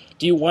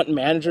 do you want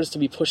managers to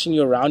be pushing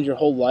you around your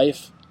whole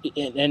life?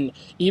 And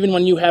even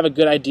when you have a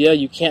good idea,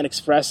 you can't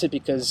express it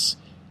because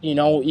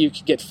you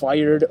could get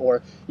fired,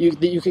 or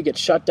you could get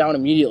shut down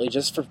immediately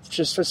just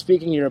for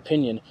speaking your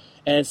opinion.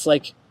 And it's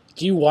like,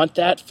 do you want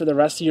that for the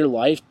rest of your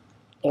life,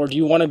 or do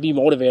you want to be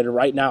motivated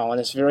right now on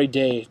this very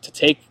day to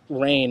take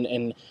reign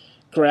and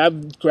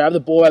grab the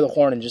bull by the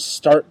horn and just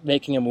start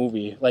making a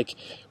movie? Like,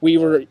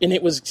 and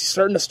it was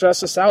starting to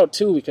stress us out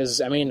too,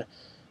 because I mean,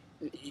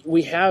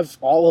 we have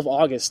all of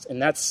August,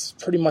 and that's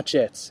pretty much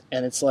it.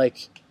 And it's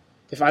like,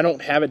 if I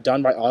don't have it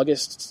done by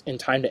August in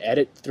time to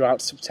edit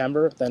throughout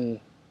September,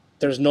 then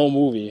there's no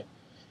movie.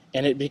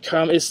 And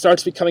it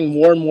starts becoming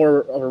more and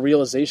more of a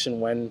realization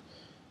when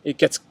it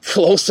gets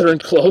closer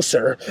and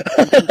closer.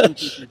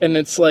 And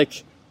it's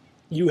like,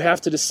 you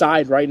have to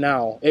decide right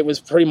now. It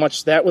was pretty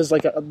much, that was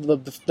like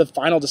the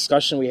final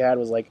discussion we had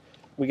was like,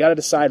 we got to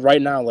decide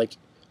right now, like,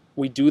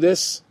 we do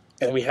this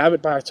and we have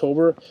it by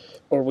October,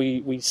 or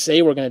we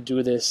say we're going to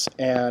do this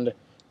and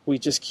we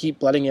just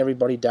keep letting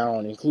everybody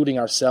down, including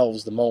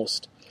ourselves the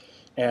most.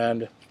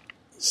 And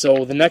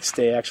so the next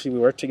day, actually, we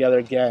worked together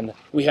again.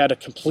 We had a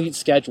complete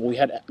schedule. We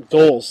had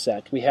goals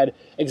set. We had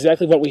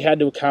exactly what we had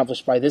to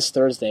accomplish by this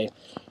Thursday.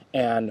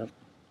 And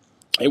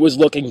it was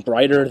looking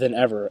brighter than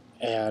ever.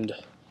 And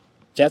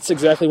that's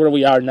exactly where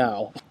we are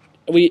now.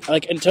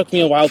 It took me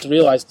a while to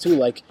realize, too,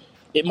 like,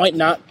 it might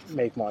not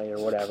make money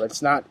or whatever.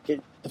 It's not...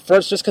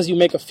 just because you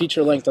make a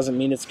feature length doesn't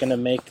mean it's going to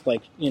make,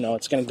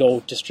 it's going to go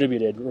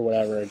distributed or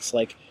whatever. It's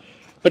like...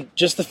 But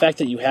just the fact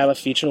that you have a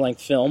feature length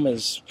film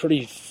is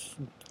pretty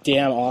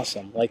damn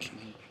awesome. Like,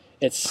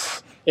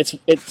 it's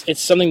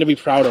something to be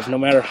proud of, no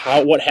matter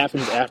what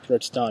happens after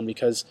it's done,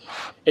 because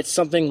it's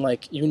something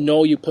like,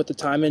 you put the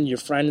time in, your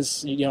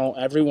friends,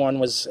 everyone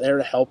was there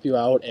to help you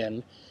out,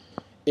 and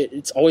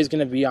it's always going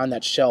to be on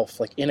that shelf,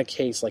 like in a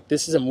case. Like,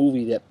 this is a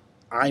movie that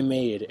I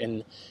made,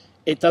 and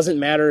it doesn't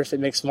matter if it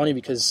makes money,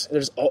 because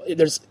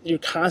you're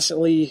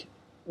constantly,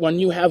 when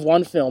you have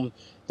one film,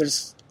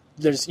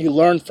 you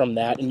learn from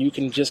that, and you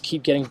can just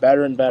keep getting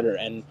better and better.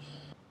 And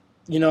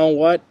you know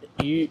what?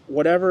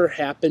 Whatever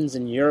happens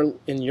in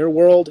your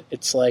world,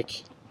 it's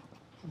like,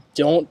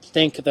 don't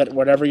think that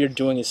whatever you're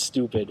doing is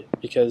stupid,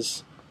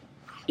 because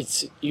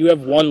you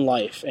have one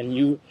life,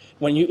 and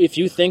if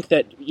you think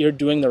that you're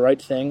doing the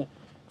right thing,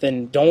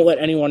 then don't let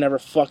anyone ever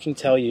fucking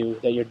tell you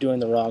that you're doing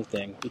the wrong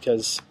thing,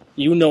 because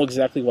you know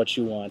exactly what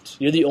you want.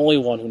 You're the only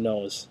one who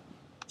knows.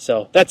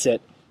 So that's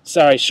it.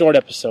 Sorry, short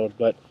episode,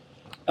 but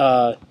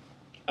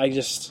I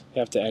just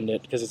have to end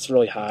it because it's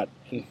really hot.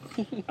 And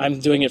I'm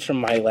doing it from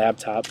my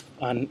laptop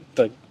on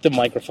the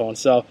microphone.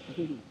 So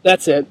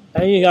that's it.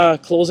 Any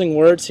closing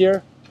words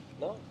here?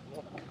 No.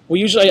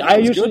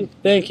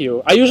 Thank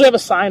you. I usually have a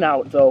sign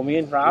out, though. Me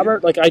and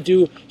Robert, like I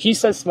do. He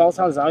says "Small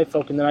Town Zombie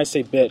Folk," and then I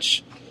say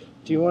 "bitch."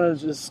 Do you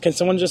want to can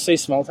someone just say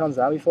 "Small Town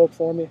Zombie Folk"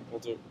 for me? We'll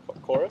do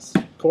chorus.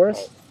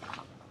 Chorus?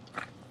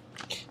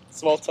 Right.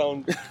 Small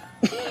town.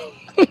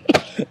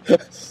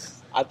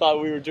 I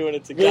thought we were doing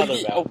it together,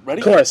 man. Oh,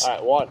 ready? Chorus. All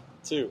right, 1,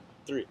 2,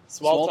 3.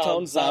 Small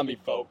town zombie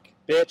folk.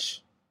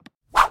 Bitch.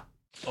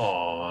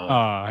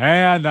 Aw.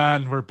 And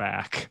then we're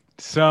back.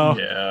 So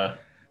Yeah.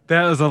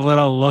 that was a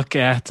little look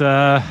at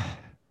an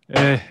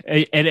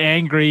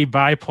angry,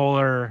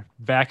 bipolar,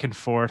 back and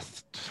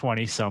forth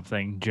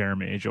 20-something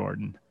Jeremy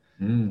Jordan.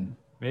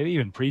 Maybe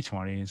even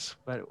pre-20s.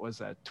 But was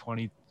that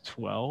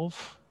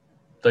 2012?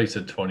 I thought you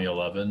said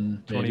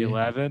 2011. Maybe.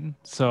 2011.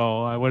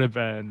 So I would have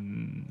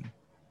been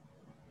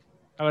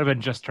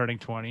just turning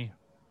 20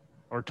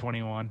 or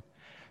 21.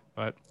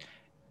 But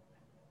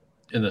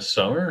In the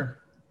summer?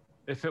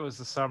 If it was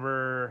the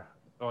summer,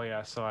 oh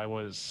yeah, so I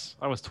was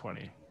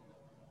 20.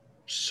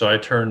 So I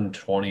turned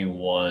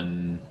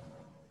 21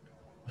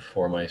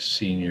 for my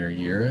senior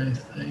year, I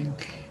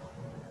think.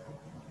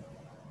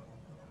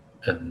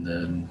 And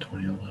then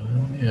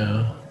 2011,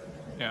 yeah.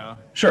 Yeah.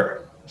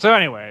 Sure. So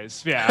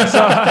anyways, yeah. So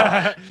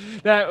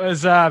that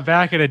was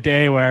back in a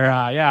day where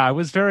I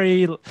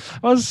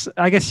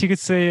guess you could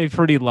say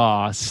pretty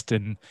lost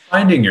and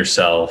finding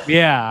yourself.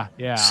 Yeah.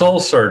 Soul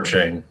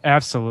searching.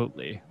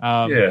 Absolutely.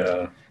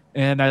 Yeah.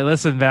 And I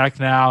listen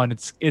back now and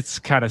it's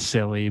kind of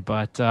silly,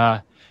 but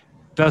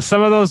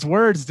some of those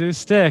words do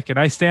stick, and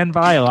I stand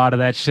by a lot of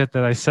that shit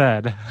that I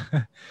said.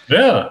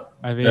 Yeah.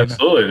 I mean,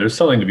 absolutely. There's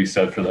something to be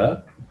said for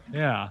that.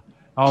 Yeah.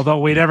 Although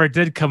we never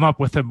did come up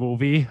with a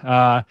movie.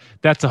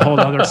 That's a whole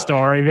other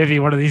story. Maybe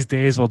one of these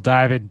days we'll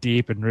dive in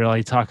deep and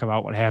really talk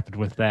about what happened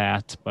with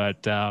that.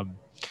 But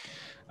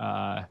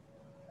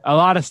a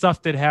lot of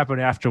stuff did happen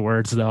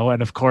afterwards, though.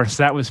 And, of course,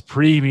 that was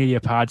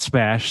pre-Mediapod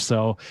Smash.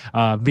 So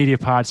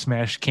Mediapod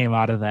Smash came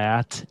out of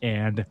that.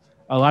 And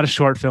a lot of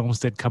short films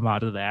did come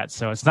out of that.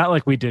 So it's not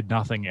like we did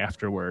nothing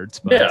afterwards.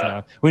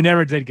 But we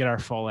never did get our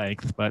full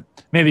length. But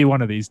maybe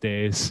one of these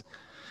days.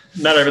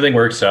 Not everything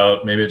works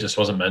out. Maybe it just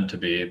wasn't meant to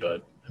be,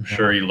 but I'm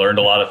sure you learned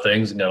a lot of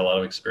things and got a lot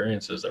of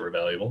experiences that were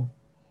valuable.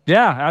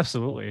 Yeah,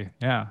 absolutely.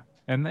 Yeah.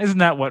 And isn't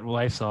that what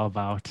life's all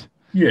about?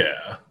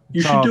 Yeah.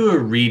 You should do a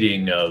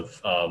reading of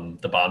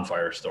the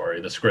Bonfire Story,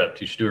 the script.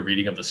 You should do a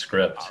reading of the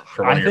script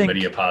for one of your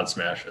Mediapod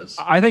Smashes.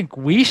 I think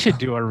we should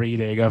do a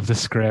reading of the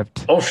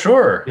script. Oh,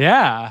 sure.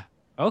 Yeah.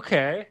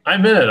 Okay.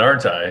 I'm in it,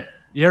 aren't I?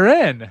 You're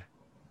in.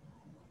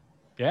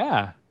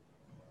 Yeah.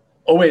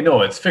 Oh, wait,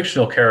 no, it's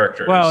fictional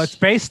characters. Well, it's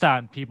based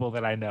on people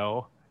that I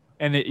know.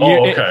 And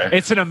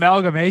it's an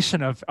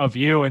amalgamation of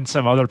you and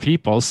some other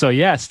people. So,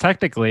 yes,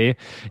 technically,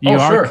 you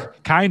are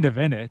kind of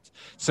in it.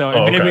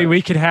 So maybe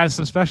we could have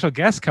some special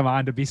guests come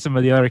on to be some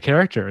of the other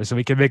characters, and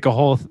we can make a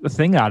whole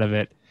thing out of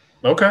it.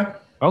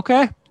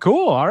 Okay,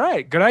 cool. All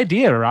right. Good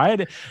idea,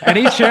 Ryan.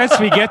 Any chance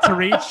we get to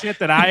read shit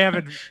that I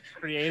haven't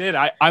created,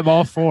 I'm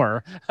all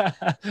for.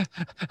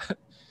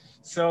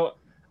 So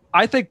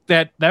I think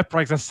that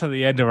brings us to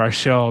the end of our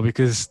show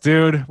because,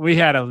 dude, we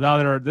had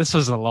this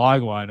was a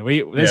long one.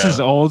 This is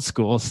old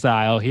school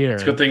style here.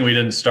 It's a good thing we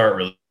didn't start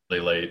really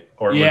late,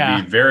 or it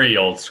would be very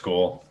old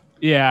school.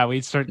 Yeah,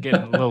 we'd start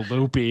getting a little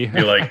loopy.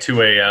 Be like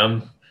 2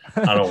 a.m.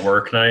 on a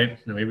work night,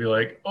 and we'd be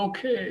like,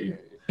 okay.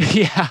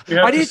 Yeah,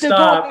 I need to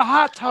go in the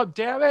hot tub,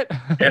 damn it.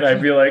 And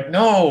I'd be like,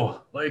 no,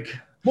 like,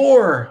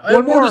 more. I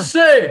have more to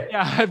say.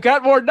 Yeah, I've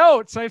got more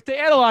notes. I have to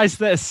analyze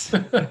this.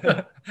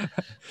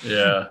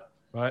 Yeah.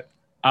 But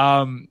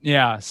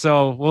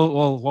so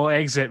we'll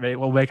exit, mate.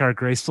 We'll make our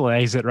graceful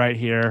exit right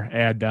here,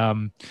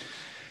 and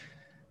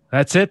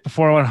that's it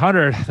before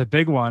 100, the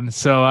big one.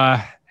 So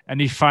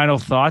any final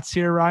thoughts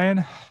here,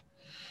 Ryan?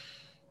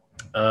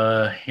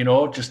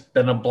 Just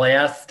been a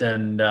blast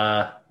and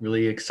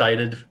really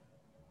excited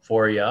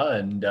for you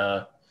and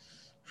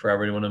for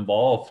everyone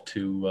involved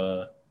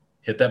to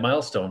hit that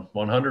milestone.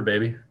 100,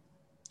 baby.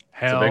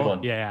 Hell, it's a big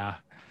one. Yeah.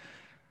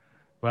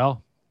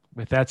 Well,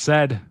 with that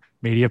said,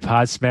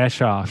 Mediapod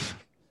Smash off.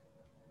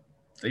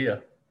 See ya.